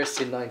Bristol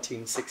University in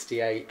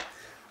 1968,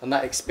 and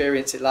that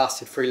experience, it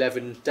lasted for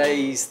 11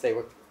 days. They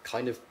were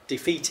kind of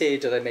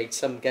defeated, or they made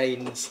some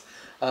gains,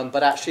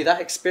 but actually that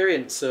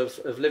experience of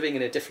living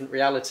in a different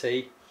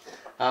reality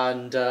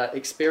and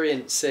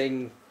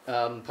experiencing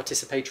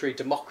participatory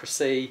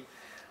democracy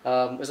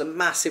was a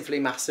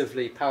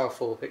massively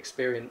powerful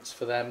experience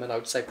for them. And I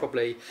would say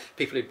probably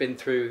people who've been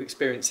through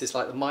experiences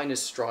like the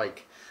miners'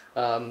 strike,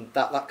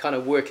 that kind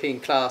of working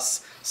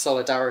class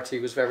solidarity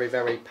was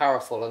very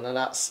powerful. And then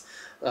that's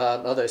there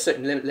are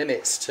certain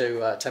limits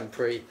to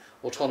temporary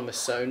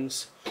autonomous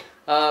zones.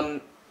 I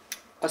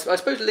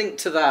suppose linked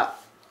to that,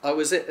 I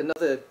was at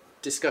another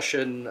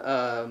discussion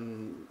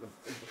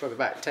probably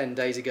about 10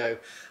 days ago,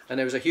 and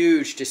there was a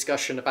huge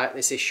discussion about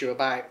this issue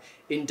about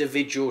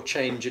individual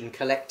change and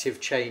collective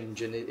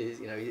change, and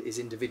is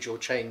individual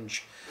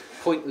change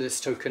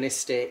pointless,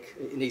 tokenistic?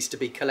 It needs to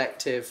be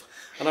collective.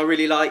 And I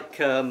really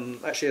like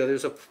actually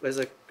there's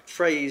a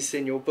phrase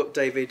in your book,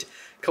 David,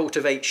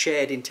 cultivate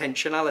shared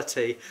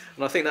intentionality,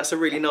 and I think that's a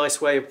really nice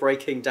way of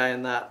breaking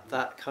down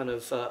that kind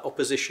of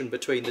opposition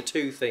between the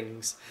two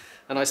things.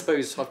 And I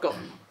suppose I've got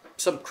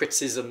some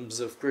criticisms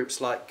of groups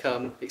like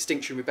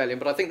Extinction Rebellion,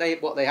 but I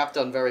think what they have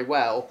done very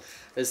well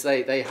is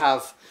they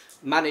have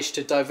managed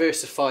to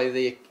diversify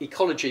the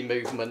ecology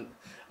movement,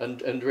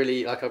 and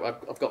really, like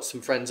I've got some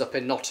friends up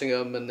in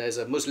Nottingham, and there's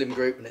a Muslim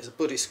group and there's a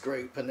Buddhist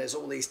group and there's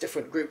all these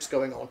different groups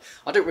going on.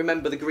 I don't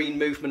remember the green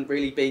movement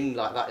really being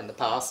like that in the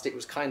past. It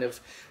was kind of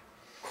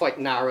quite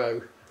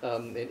narrow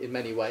in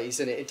many ways,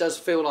 and it does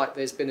feel like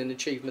there's been an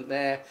achievement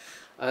there.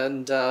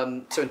 And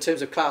so in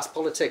terms of class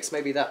politics,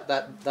 maybe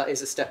that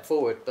is a step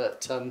forward.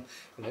 But you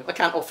know, I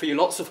can't offer you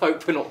lots of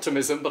hope and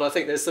optimism. But I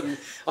think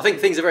I think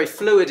things are very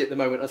fluid at the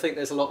moment. I think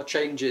there's a lot of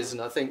changes,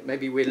 and I think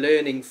maybe we're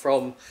learning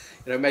from,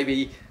 you know,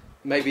 maybe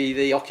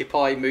the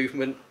Occupy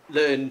movement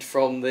learned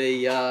from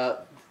the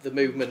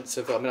movements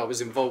of. I mean, I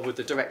was involved with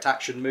the direct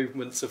action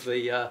movements of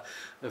the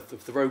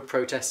road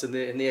protests in the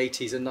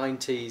 80s and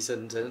 90s,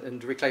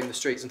 and Reclaim the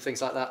Streets and things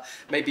like that.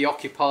 Maybe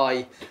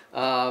Occupy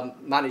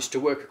managed to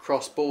work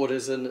across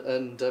borders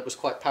and was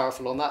quite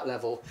powerful on that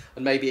level.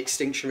 And maybe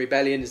Extinction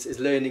Rebellion is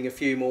learning a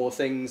few more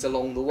things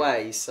along the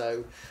way.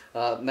 So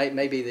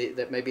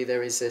maybe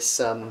there is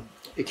this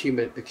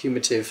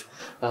accumulative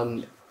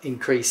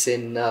increase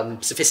in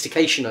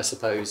sophistication, I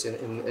suppose,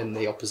 in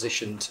the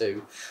opposition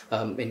to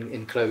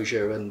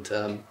enclosure and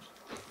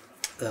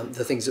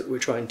the things that we're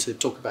trying to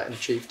talk about and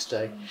achieve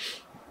today.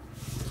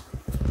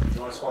 Do you want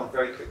to respond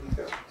very quickly,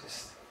 Phil?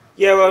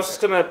 Yeah, well, I was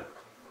just going to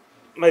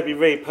maybe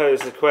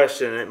repose the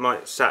question. It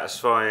might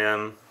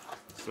satisfy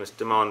this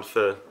demand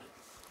for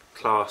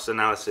class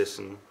analysis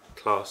and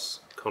class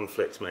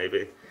conflict,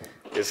 maybe.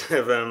 Is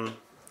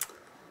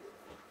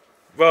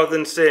rather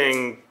than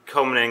seeing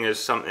commoning as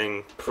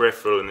something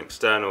peripheral and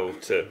external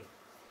to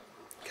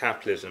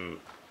capitalism,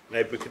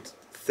 maybe we could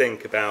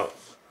think about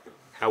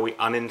how we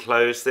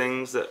unenclose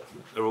things that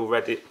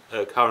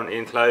are currently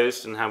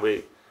enclosed, and how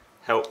we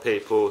help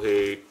people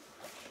who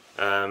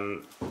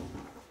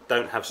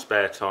don't have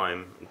spare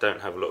time, don't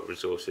have a lot of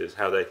resources,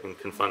 how they can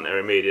confront their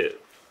immediate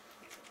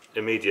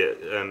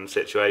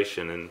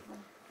situation and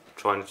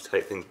trying to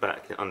take things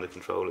back under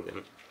control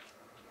again.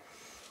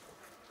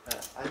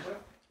 Angela?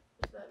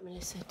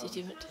 Melissa, did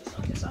you want to?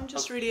 I guess I'm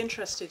just really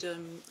interested.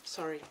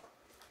 Sorry.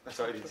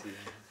 Sorry, I didn't see you.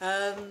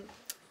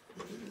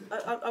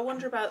 I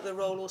wonder about the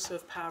role also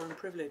of power and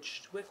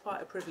privilege. We're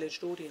quite a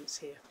privileged audience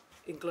here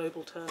in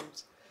global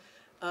terms.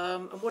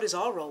 And what is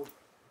our role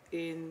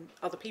in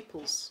other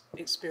people's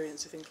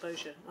experience of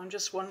enclosure? I'm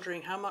just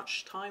wondering how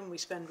much time we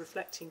spend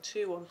reflecting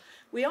too on.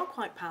 We are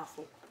quite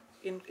powerful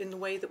in the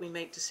way that we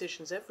make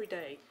decisions every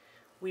day.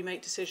 We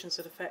make decisions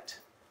that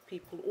affect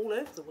people all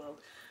over the world.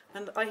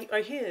 And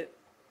I hear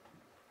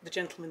the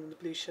gentleman in the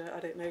blue shirt, I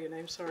don't know your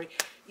name, sorry,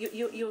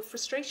 your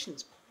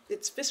frustrations,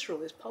 it's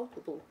visceral, it's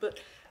palpable, but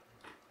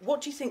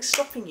what do you think's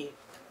stopping you?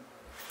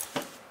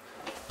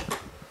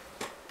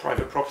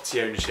 Private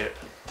property ownership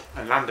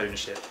and land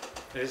ownership.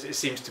 It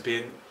seems to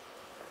be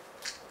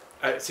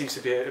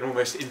an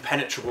almost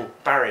impenetrable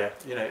barrier.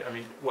 You know, I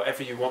mean,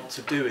 whatever you want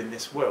to do in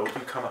this world,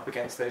 you come up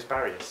against those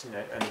barriers. You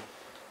know,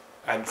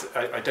 and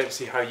I don't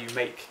see how you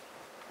make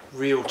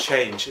real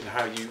change in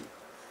how you.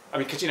 I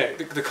mean, because, you know,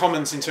 the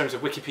commons in terms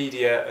of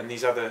Wikipedia and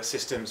these other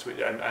systems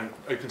and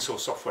open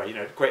source software, you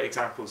know, great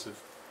examples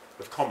of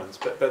commons,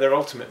 but they're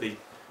ultimately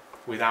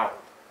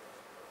without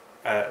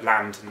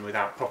land and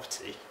without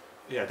property.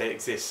 You know, they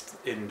exist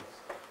in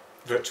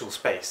virtual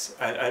space,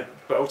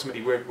 but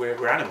ultimately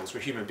we're animals,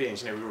 we're human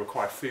beings. You know, we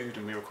require food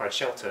and we require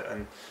shelter,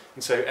 and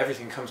so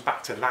everything comes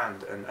back to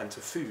land and to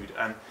food.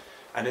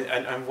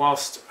 And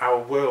whilst our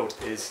world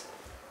is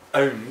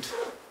owned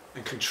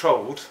and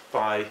controlled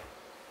by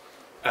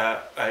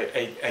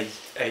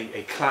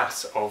a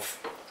class of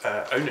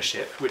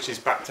ownership which is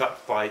backed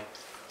up by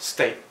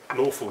state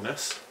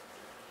lawfulness,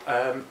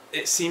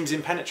 it seems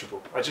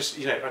impenetrable. I just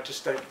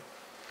don't.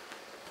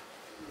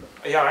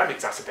 Yeah, I am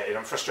exacerbated.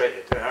 I'm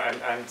frustrated,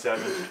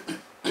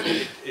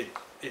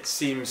 it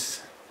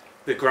seems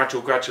the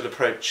gradual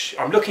approach.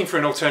 I'm looking for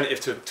an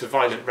alternative to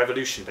violent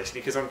revolution,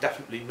 basically, because I'm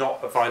definitely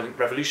not a violent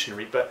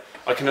revolutionary. But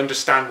I can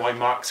understand why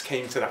Marx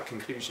came to that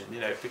conclusion.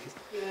 You know, because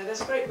yeah,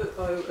 there's a great book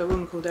by a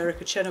woman called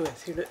Erica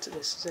Chenoweth who looked at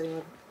this.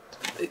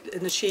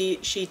 And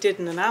she did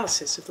an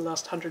analysis of the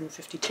last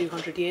 150,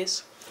 200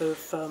 years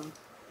of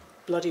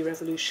bloody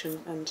revolution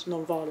and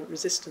non-violent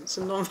resistance,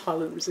 and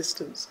non-violent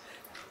resistance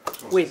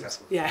wins.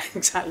 Yeah,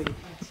 exactly.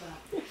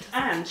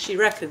 And she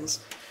reckons,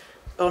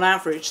 on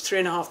average,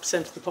 3.5%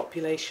 of the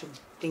population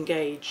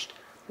engaged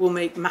will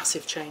make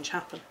massive change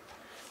happen.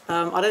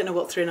 I don't know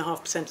what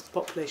 3.5% of the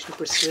population of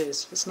Bristol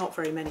is. It's not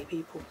very many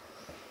people.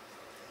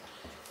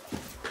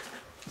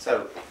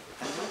 So,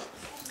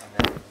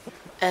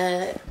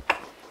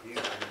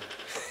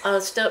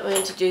 I'll start by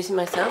introducing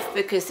myself,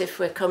 because if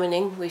we're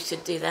commoning, we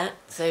should do that.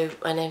 So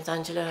my name's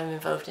Angela, I'm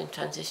involved in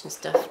transition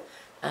stuff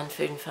and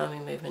food and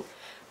farming movement.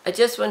 I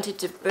just wanted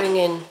to bring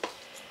in,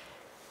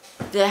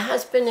 there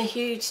has been a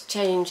huge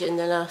change in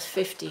the last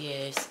 50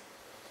 years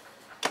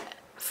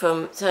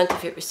from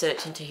scientific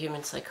research into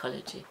human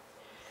psychology.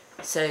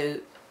 So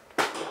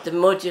the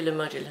modular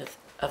model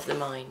of the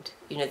mind,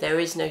 you know, there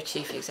is no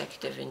chief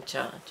executive in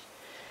charge.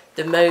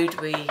 The mode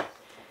we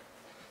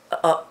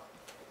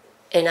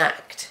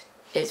enact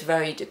is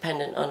very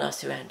dependent on our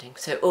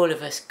surroundings. So all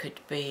of us could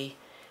be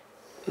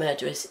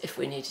murderers if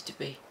we needed to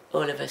be.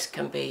 All of us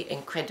can be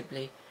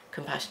incredibly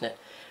compassionate.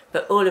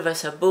 But all of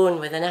us are born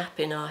with an app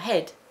in our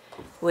head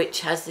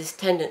which has this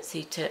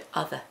tendency to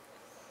other,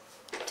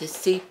 to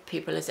see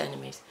people as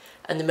enemies.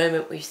 And the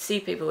moment we see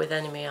people with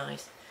enemy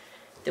eyes,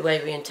 the way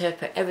we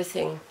interpret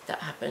everything that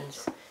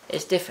happens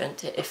is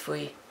different if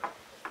we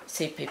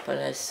see people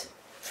as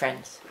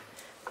friends.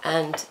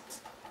 And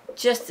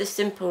just the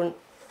simple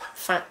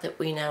fact that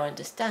we now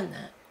understand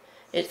that,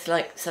 it's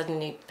like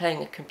suddenly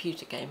playing a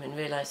computer game and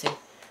realising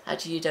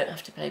actually you don't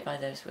have to play by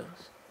those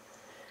rules.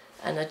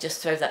 And I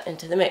just throw that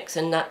into the mix,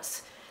 and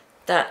that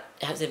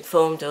has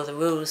informed all the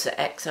rules that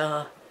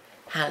XR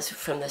has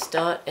from the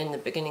start. In the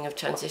beginning of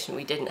transition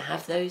we didn't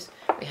have those.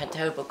 We had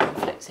terrible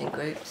conflicts in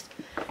groups.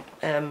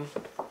 And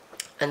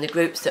the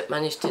groups that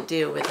managed to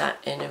deal with that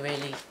in a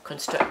really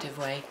constructive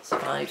way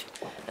survived,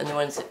 and the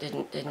ones that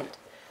didn't.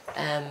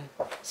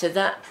 So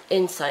that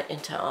insight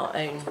into our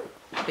own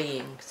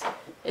beings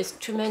is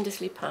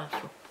tremendously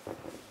powerful. I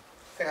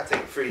think I'll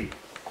take three.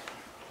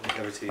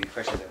 We'll go to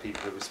questions that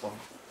people will respond.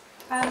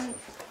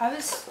 I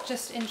was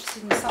just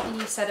interested in something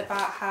you said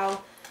about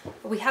how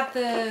we had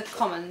the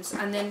commons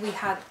and then we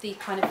had the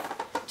kind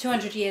of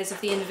 200 years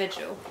of the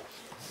individual,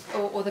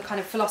 or the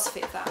kind of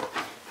philosophy of that.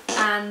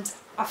 And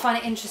I find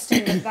it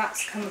interesting that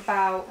that's come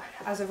about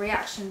as a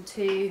reaction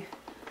to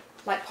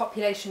like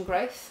population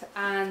growth.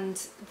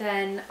 And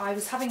then I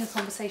was having a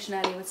conversation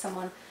earlier with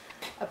someone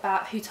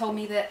about who told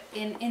me that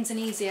in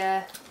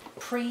Indonesia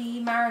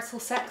premarital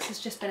sex has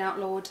just been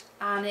outlawed,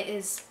 and it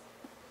is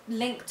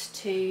linked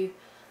to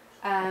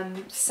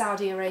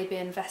Saudi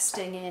Arabia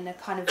investing in a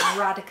kind of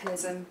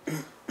radicalism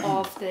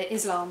of the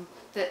Islam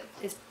that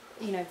is,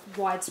 you know,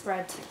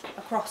 widespread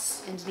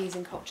across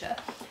Indonesian culture.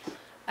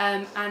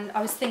 And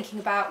I was thinking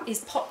about, is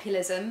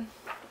populism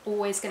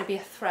always going to be a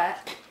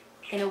threat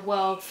in a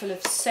world full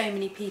of so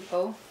many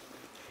people?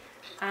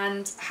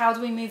 And how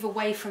do we move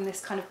away from this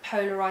kind of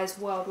polarised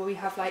world where we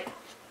have like...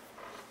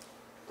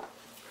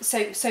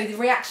 So the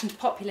reaction to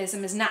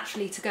populism is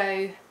naturally to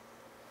go,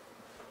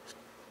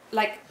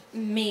 like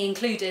me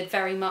included,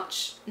 very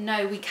much,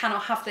 no, we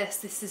cannot have this,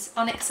 this is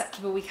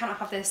unacceptable, we cannot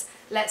have this,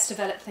 let's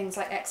develop things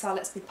like XR,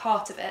 let's be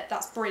part of it,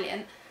 that's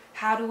brilliant.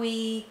 How do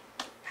we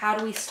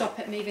stop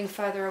it moving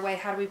further away?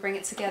 How do we bring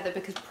it together?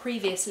 Because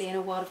previously in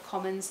a world of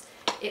commons,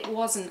 it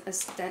wasn't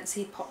as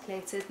densely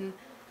populated, and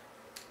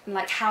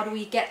like how do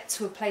we get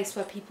to a place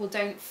where people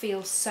don't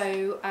feel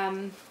so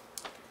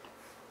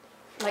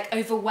like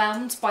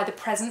overwhelmed by the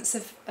presence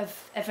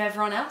of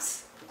everyone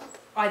else,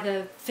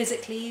 either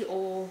physically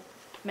or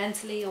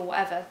mentally or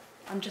whatever?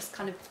 I'm just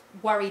kind of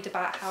worried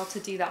about how to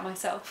do that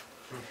myself.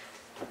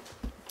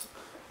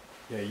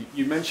 Yeah,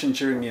 you mentioned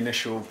during the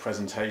initial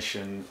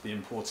presentation the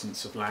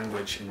importance of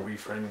language in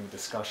reframing the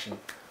discussion.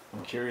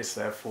 I'm curious,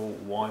 therefore,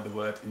 why the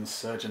word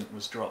insurgent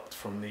was dropped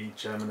from the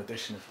German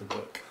edition of the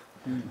book.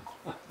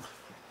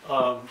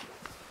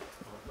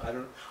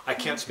 I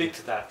can't speak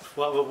to that.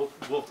 Well,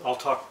 I'll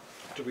talk.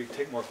 Do we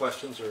take more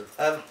questions or?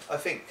 I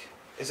think.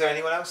 Is there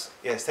anyone else?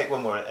 Yes, take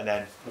one more and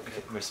then we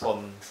can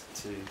respond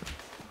to.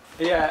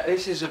 Yeah,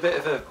 this is a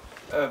bit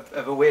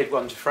of a weird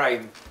one to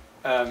frame,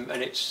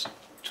 and it's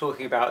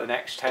talking about the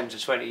next 10 to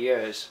 20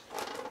 years.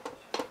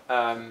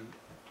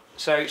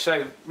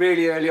 So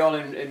really early on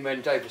in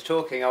when Dave was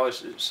talking,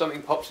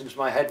 something popped into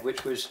my head,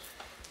 which was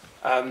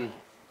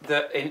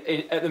that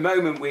at the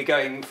moment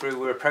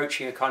we're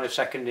approaching a kind of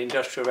second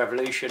industrial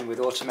revolution with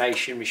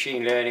automation,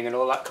 machine learning and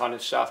all that kind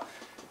of stuff,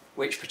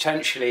 which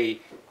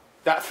potentially,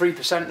 that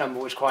 3% number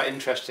was quite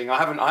interesting. I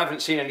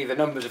haven't seen any of the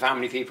numbers of how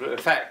many people it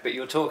affect, but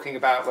you're talking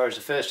about, whereas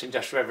the first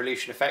industrial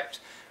revolution affect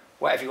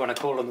whatever you want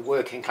to call them, the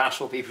working class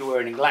or people who are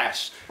earning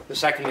less, the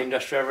second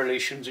industrial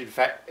revolution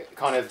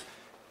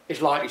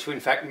is likely to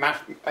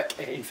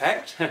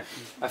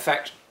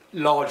affect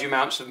large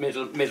amounts of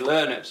middle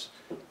earners.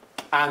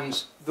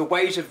 And the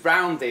ways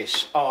around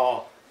this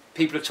are,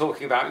 people are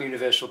talking about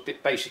universal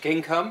basic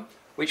income,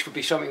 which would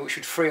be something which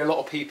would free a lot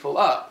of people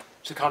up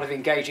to kind of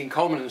engage in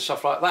common and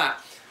stuff like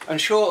that. And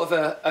short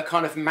of a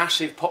kind of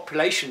massive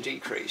population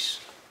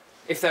decrease,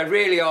 if there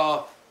really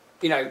are,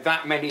 you know,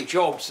 that many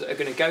jobs that are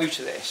going to go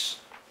to this,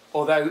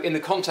 although in the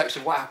context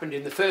of what happened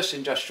in the first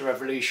industrial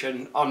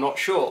revolution, I'm not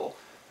sure.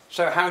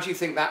 So how do you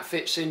think that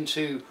fits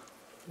into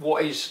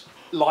what is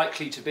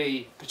likely to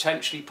be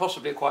potentially,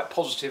 possibly a quite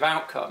positive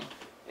outcome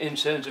in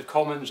terms of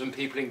commons and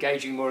people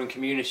engaging more in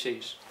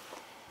communities?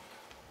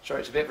 Sorry,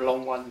 it's a bit of a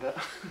long one, but...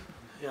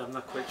 Yeah, I'm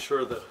not quite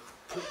sure that...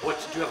 Do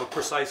you have a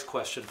precise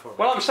question for me?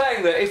 Well, I'm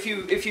saying that if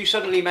you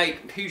suddenly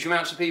make huge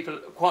amounts of people,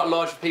 quite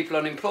large of people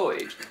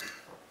unemployed,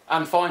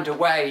 and find a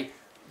way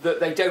that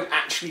they don't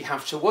actually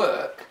have to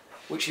work,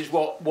 which is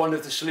what one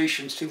of the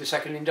solutions to the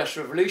second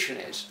industrial revolution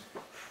is,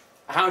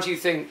 how do you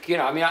think, you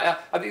know, I mean, I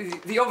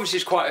think the obvious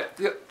is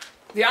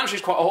the answer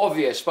is quite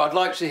obvious, but I'd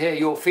like to hear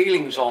your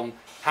feelings on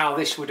how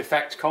this would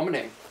affect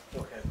commoning.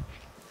 Okay.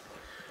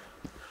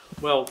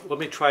 Well, let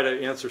me try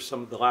to answer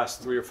some of the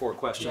last 3 or 4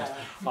 questions. Yeah.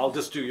 I'll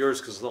just do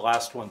yours because it's the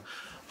last one.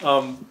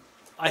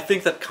 I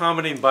think that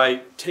commoning,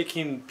 by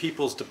taking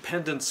people's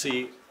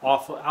dependency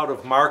out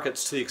of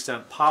markets to the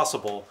extent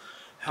possible,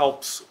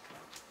 helps.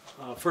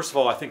 First of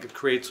all, I think it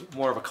creates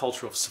more of a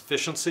culture of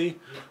sufficiency,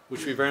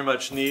 which we very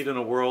much need in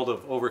a world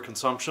of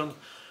overconsumption,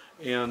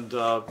 and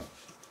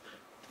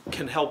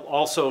can help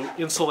also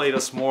insulate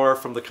us more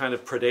from the kind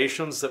of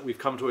predations that we've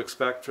come to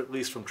expect, at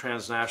least from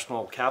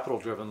transnational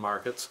capital-driven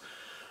markets.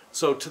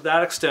 So to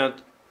that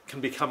extent,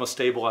 can become a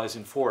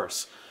stabilizing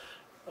force,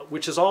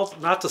 which is all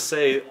not to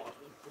say,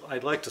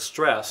 I'd like to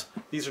stress,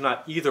 these are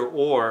not either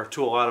or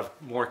to a lot of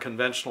more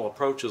conventional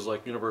approaches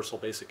like universal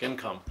basic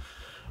income.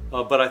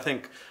 But I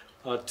think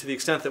to the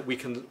extent that we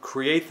can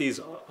create these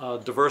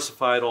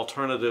diversified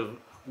alternative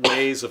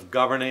ways of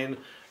governing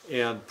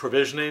and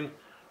provisioning,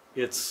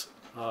 it's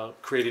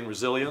creating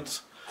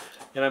resilience.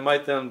 And I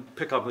might then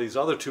pick up these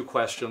other two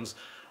questions.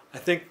 I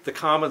think the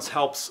commons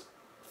helps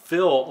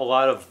fill a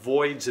lot of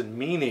voids in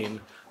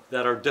meaning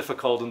that are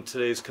difficult in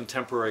today's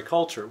contemporary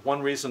culture.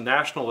 One reason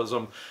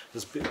nationalism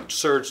has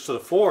surged to the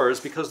fore is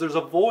because there's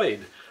a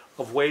void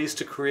of ways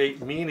to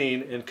create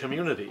meaning in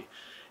community.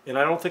 And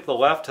I don't think the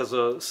left has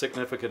a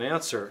significant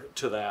answer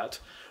to that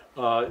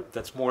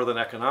that's more than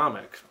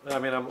economic. I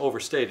mean, I'm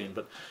overstating,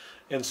 but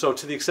and so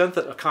to the extent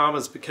that a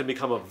commons can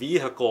become a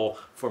vehicle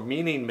for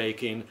meaning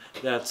making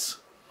that's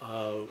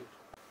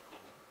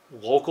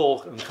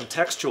local and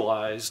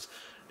contextualized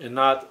and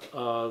not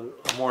a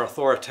more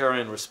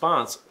authoritarian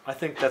response, I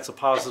think that's a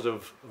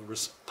positive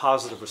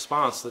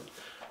response that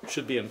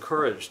should be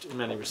encouraged in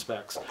many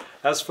respects.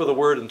 As for the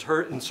word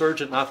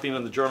insurgent not being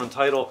in the German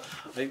title,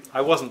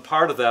 I wasn't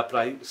part of that, but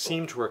I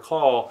seem to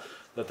recall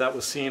that that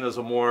was seen as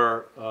a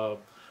more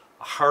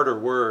harder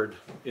word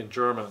in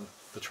German,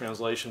 the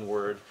translation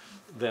word,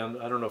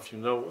 than, I don't know if you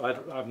know,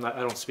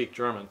 I don't speak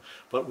German,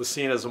 but was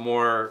seen as a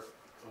more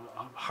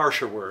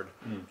harsher word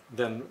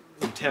than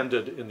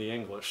intended in the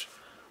English.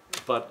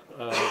 But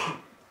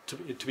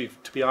to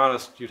be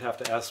honest, you'd have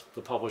to ask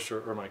the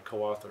publisher or my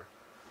co-author.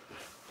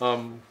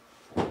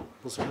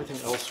 Was there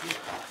anything else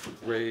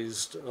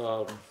raised?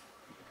 No,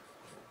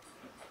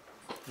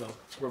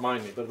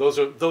 remind me. But those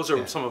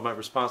are some of my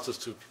responses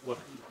to what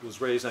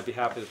was raised, and I'd be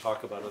happy to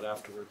talk about it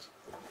afterwards.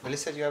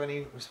 Melissa, do you have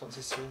any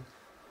responses to?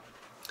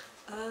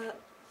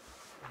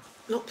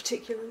 Not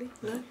particularly,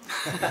 no.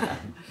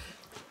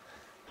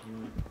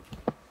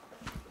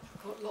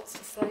 Got lots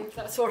to say, if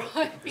that's all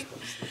right.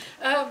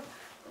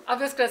 I'm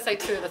just going to say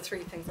two of the three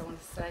things I want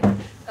to say.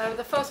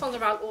 The first one's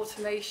around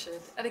automation.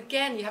 And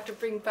again, you have to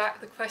bring back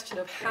the question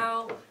of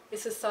how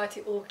is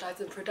society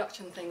organised in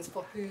production things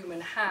for whom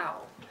and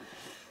how.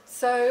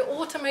 So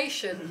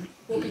automation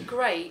will be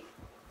great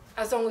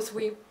as long as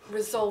we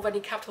resolve any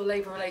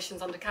capital-labour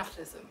relations under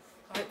capitalism,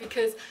 right?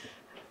 Because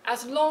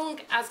as long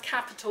as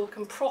capital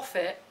can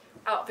profit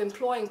out of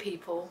employing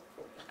people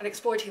and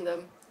exploiting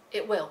them,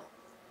 it will.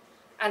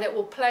 And it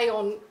will play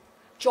on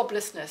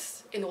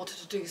joblessness in order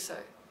to do so.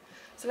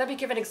 So let me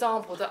give an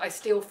example that I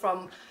steal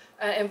from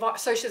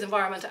socialist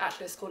environmental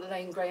activist called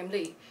Elaine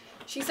Graham-Lee.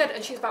 She said,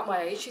 and she's about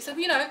my age, she said,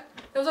 you know,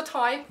 there was a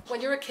time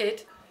when you were a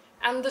kid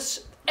and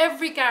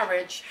every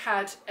garage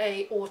had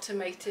a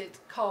automated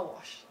car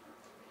wash,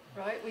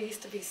 right? I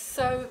used to be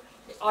so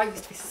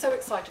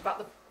excited about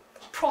the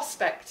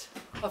prospect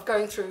of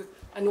going through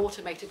an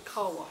automated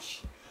car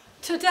wash.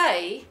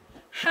 Today,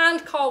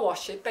 hand car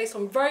washes based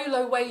on very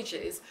low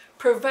wages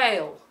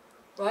prevail,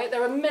 right?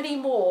 There are many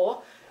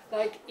more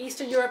like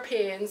Eastern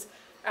Europeans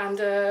and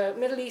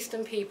Middle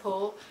Eastern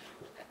people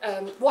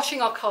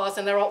washing our cars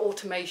than there are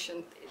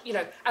automation. You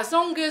know, as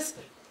long as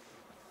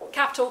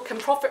capital can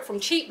profit from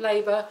cheap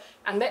labour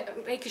and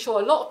making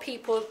sure a lot of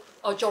people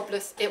are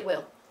jobless, it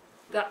will.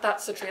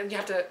 That's the truth, and you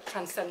have to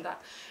transcend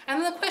that.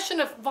 And then the question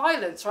of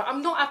violence, right?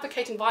 I'm not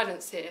advocating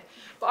violence here,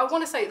 but I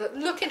want to say that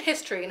look in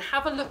history and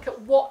have a look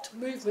at what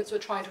movements we're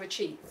trying to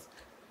achieve,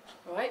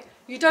 right?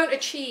 You don't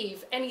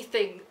achieve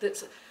anything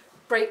that's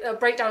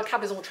breakdown of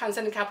capitalism or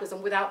transcending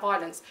capitalism without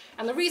violence.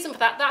 And the reason for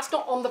that, that's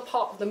not on the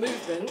part of the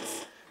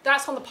movements,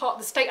 that's on the part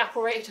of the state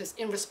apparatus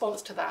in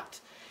response to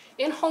that.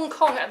 In Hong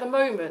Kong at the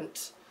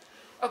moment,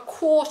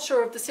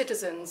 1/4 of the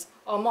citizens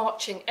are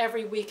marching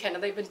every weekend,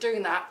 and they've been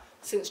doing that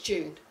since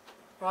June.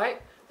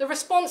 Right? The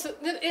response,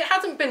 it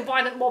hasn't been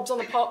violent mobs on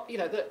the part, you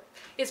know,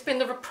 it's been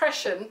the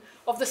repression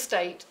of the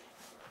state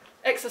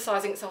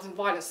exercising itself in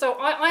violence. So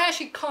I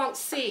actually can't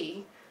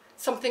see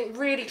something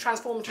really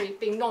transformatory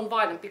being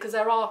non-violent, because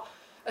there are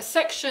a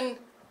section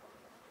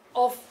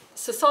of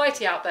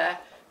society out there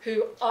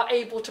who are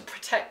able to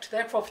protect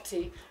their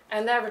property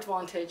and their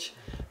advantage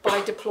by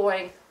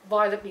deploying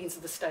violent means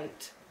of the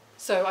state.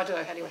 So I don't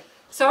know, anyway.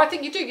 So I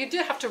think you do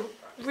have to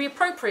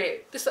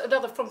reappropriate. This is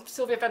another from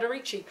Silvia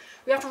Federici.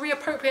 We have to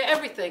reappropriate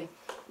everything,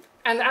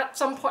 and at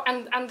some point,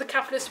 and the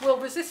capitalists will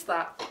resist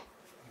that.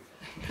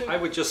 I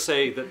would just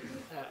say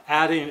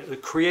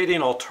that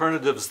creating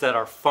alternatives that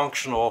are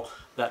functional,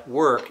 that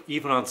work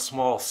even on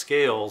small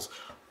scales,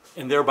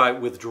 and thereby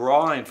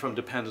withdrawing from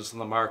dependence on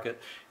the market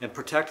and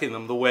protecting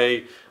them the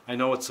way, I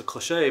know it's a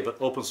cliche, but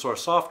open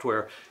source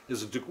software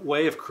is a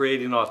way of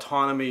creating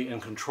autonomy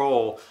and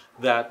control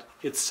that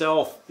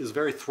itself is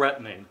very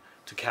threatening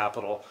to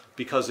capital,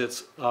 because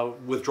it's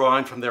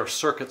withdrawing from their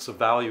circuits of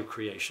value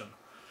creation.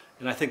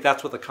 And I think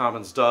that's what the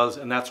Commons does,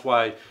 and that's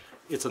why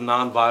it's a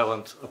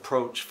nonviolent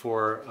approach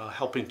for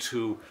helping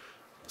to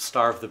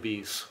starve the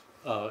beast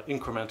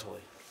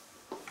incrementally.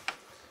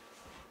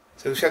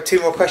 So we should have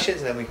 2 more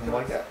questions and then we can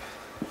wind up.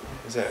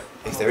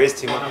 If there is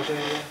 2 more.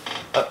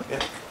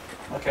 Yeah.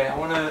 Okay, I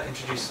want to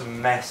introduce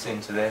some mess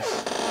into this.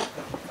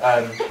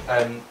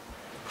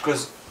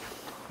 because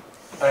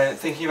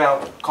thinking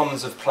about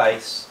commons of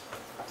place,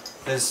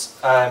 there's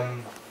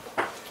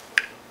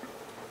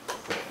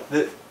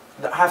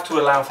that have to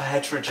allow for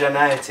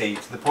heterogeneity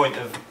to the point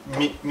of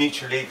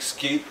mutually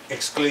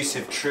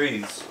exclusive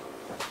truths.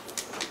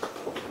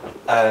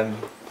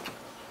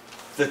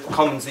 The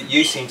commons that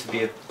you seem to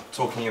be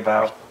talking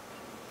about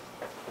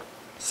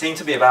seem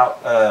to be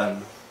about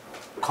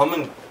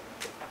common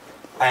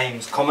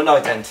aims, common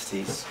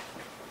identities,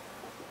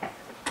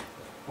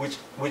 which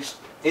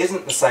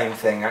isn't the same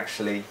thing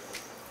actually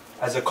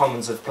as a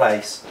commons of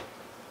place,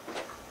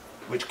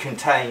 which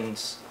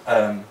contains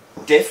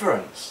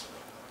difference.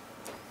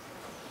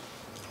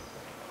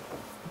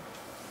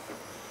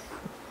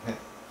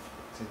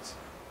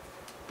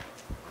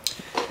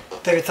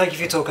 David, thank you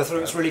for your talk. I thought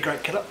it was really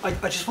great. I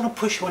just want to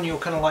push you on your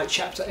kind of like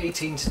chapter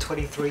 18 to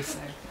 23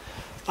 thing,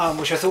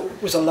 which I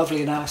thought was a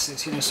lovely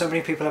analysis. You know, so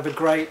many people have a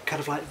great kind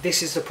of like,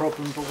 this is the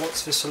problem, but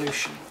what's the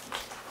solution?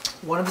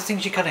 One of the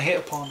things you kind of hit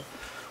upon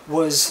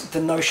was the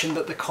notion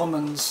that the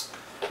commons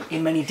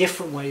in many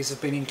different ways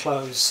have been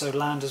enclosed. So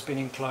land has been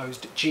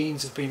enclosed,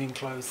 genes have been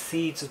enclosed,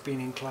 seeds have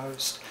been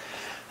enclosed.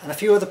 And a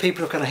few other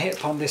people have kind of hit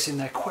upon this in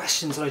their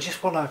questions, and I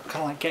just want to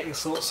kind of like get your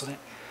thoughts on it.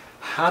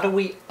 How do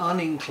we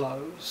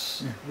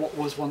unenclose what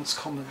was once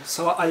common?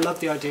 So I love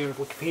the idea of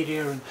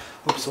Wikipedia and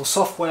open source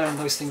software and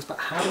those things, but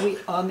how do we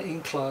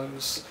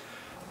unenclose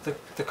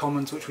the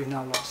commons which we've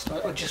now lost?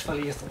 I just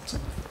value your thoughts on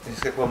that. Let's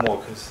get one more,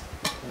 because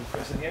one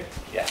person here?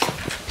 Yeah.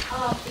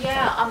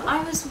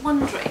 I was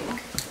wondering,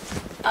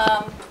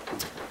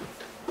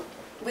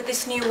 with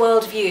this new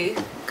worldview,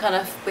 kind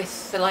of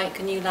with the, like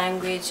a new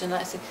language and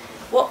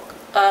what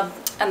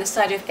and this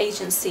idea of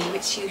agency,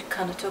 which you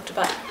kind of talked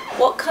about,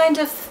 what kind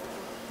of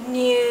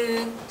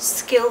new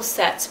skill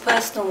sets,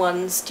 personal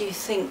ones, do you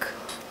think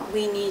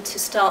we need to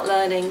start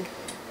learning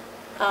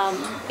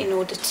in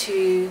order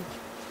to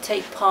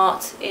take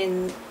part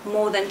in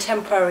more than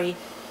temporary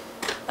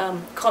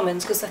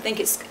commons? Because I think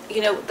it's,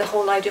 you know, the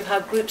whole idea of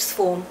how groups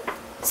form,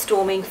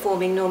 storming,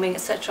 forming, norming,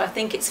 etc. I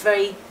think it's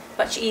very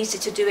much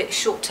easier to do it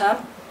short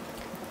term,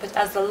 but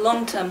as a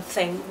long term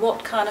thing,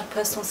 what kind of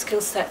personal skill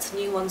sets,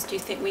 new ones, do you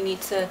think we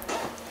need to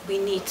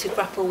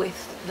grapple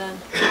with, learn?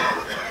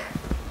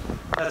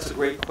 That's a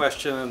great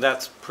question, and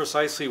that's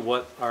precisely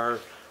what our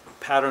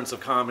patterns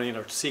of commenting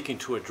are seeking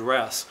to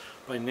address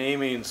by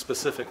naming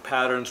specific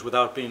patterns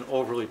without being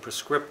overly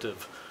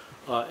prescriptive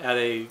at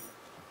a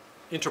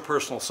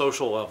interpersonal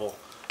social level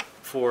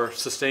for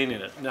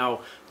sustaining it. Now,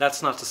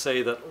 that's not to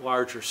say that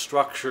larger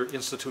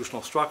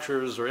institutional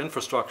structures or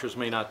infrastructures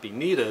may not be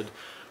needed,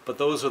 but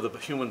those are the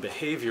human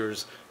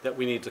behaviors that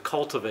we need to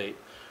cultivate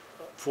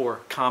for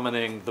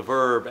commoning the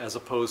verb as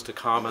opposed to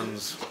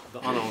commons, the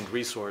unowned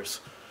resource.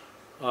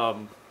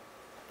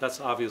 That's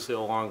obviously a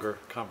longer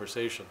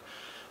conversation.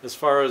 As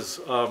far as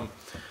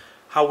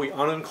how we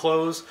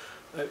unenclose,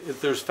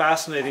 there's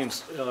fascinating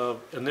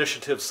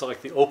initiatives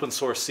like the Open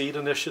Source Seed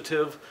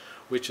Initiative,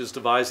 which is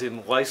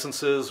devising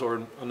licenses, or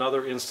in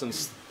another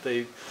instance,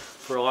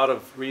 for a lot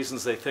of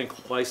reasons, they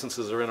think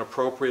licenses are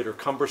inappropriate or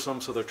cumbersome,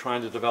 so they're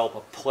trying to develop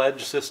a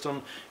pledge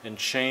system and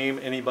shame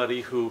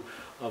anybody who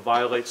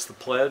violates the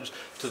pledge,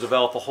 to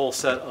develop a whole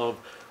set of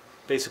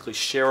basically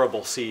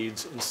shareable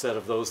seeds instead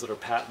of those that are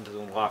patented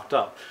and locked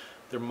up.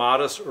 They're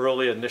modest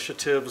early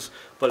initiatives,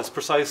 but it's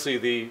precisely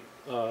the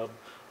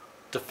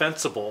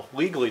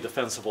legally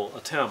defensible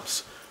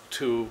attempts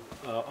to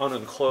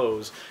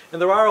unenclose.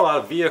 And there are a lot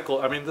of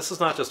I mean, this is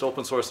not just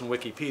open source and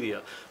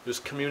Wikipedia. There's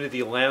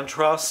community land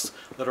trusts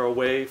that are a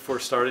way for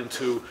starting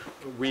to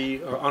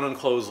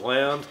unenclose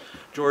land.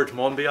 George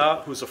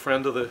Monbiot, who's a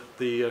friend of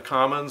the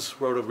Commons,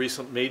 wrote a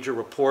recent major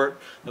report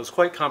that was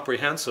quite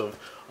comprehensive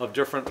of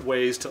different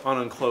ways to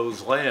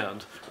unenclose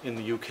land in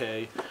the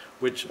UK,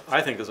 which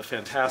I think is a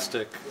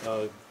fantastic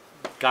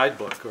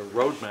guidebook or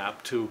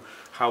roadmap to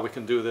how we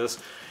can do this.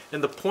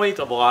 And the point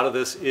of a lot of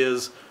this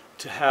is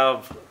to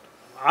have,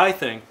 I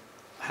think,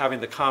 having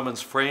the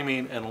Commons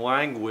framing and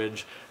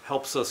language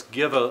helps us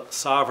give a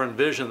sovereign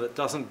vision that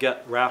doesn't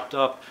get wrapped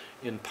up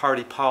in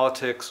party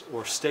politics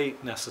or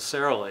state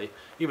necessarily,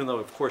 even though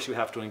of course you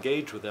have to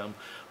engage with them,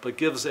 but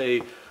gives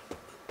a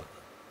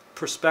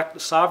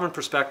sovereign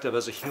perspective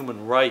as a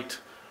human right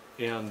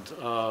and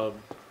a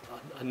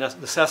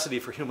necessity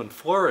for human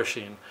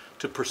flourishing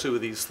to pursue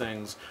these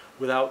things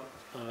without,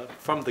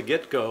 from the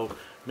get-go,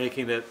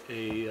 making it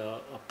a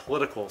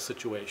political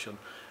situation.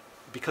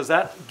 Because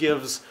that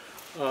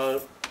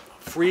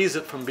frees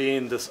it from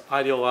being this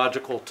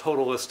ideological,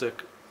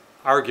 totalistic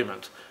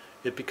argument.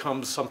 It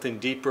becomes something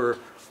deeper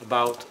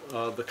about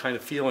the kind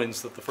of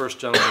feelings that the first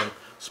gentleman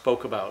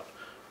spoke about.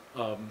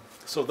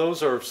 So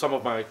those are some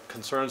of my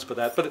concerns with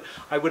that. But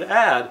I would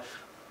add,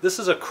 this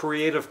is a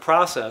creative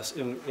process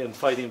in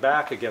fighting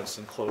back against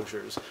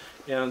enclosures.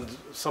 And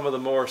some of the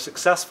more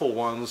successful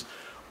ones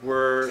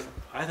were,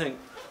 I think,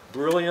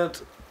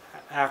 brilliant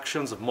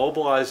actions of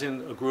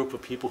mobilizing a group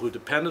of people who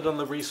depended on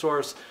the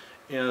resource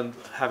and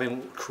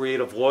having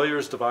creative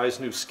lawyers devise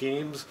new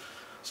schemes.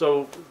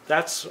 So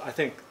that's, I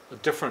think, a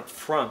different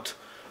front,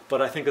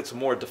 but I think it's a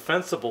more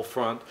defensible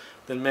front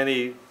than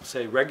many,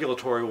 say,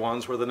 regulatory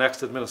ones where the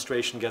next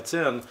administration gets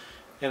in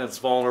and it's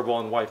vulnerable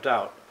and wiped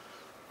out.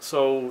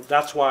 So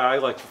that's why I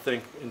like to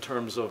think in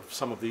terms of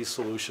some of these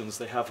solutions,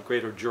 they have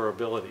greater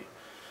durability.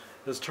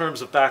 In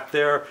terms of back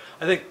there,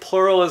 I think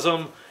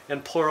pluralism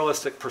and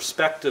pluralistic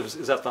perspectives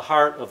is at the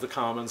heart of the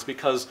commons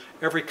because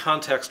every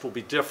context will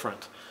be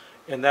different.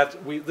 And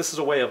this is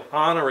a way of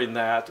honoring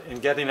that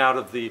and getting out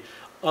of the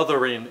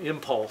othering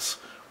impulse,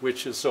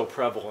 which is so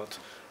prevalent.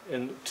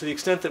 And to the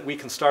extent that we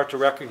can start to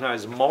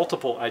recognize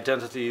multiple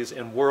identities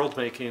and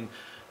world-making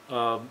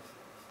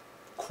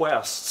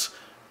quests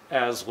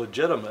as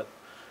legitimate,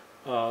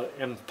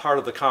 and part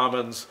of the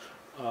commons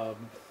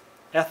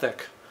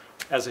ethic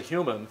as a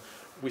human,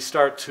 we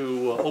start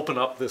to open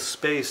up this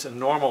space and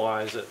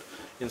normalize it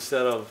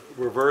instead of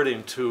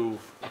reverting to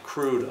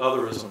crude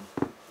otherism.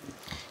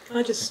 Can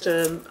I just,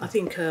 I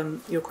think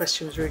your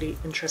question was really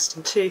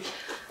interesting too.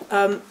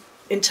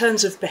 In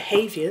terms of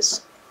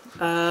behaviours,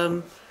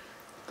 the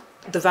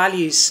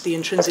values, the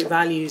intrinsic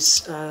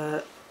values,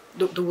 the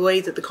way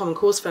that the Common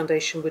Cause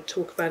Foundation would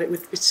talk about it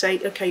would say,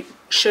 okay,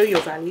 show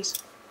your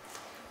values,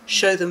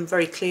 show them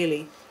very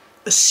clearly,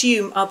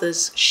 assume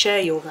others share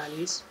your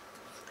values,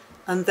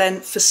 and then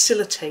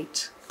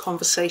facilitate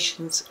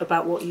conversations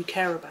about what you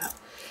care about.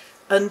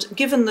 And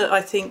given that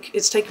I think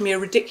it's taken me a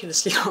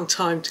ridiculously long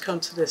time to come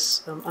to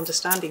this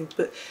understanding,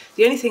 but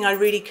the only thing I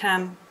really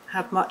can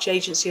have much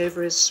agency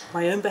over is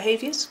my own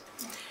behaviours.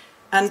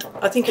 And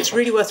I think it's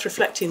really worth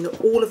reflecting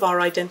that all of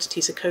our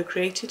identities are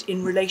co-created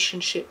in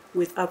relationship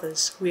with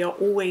others. We are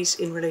always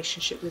in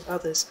relationship with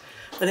others.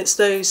 And it's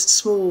those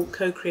small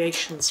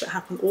co-creations that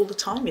happen all the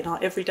time in our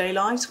everyday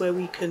lives where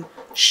we can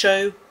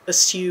show,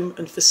 assume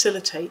and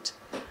facilitate,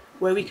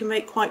 where we can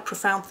make quite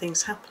profound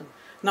things happen.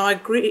 Now I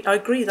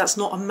agree that's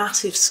not a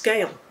massive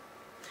scale,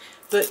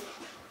 but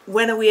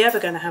when are we ever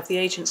going to have the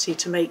agency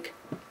to make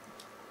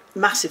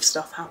massive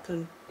stuff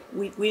happen?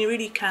 We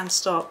really can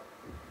start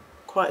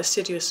quite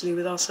assiduously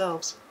with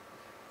ourselves.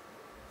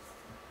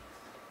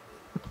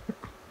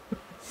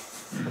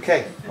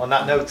 Okay, on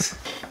that note,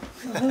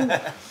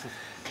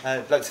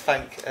 I'd like to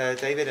thank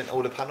David and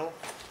all the panel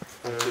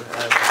for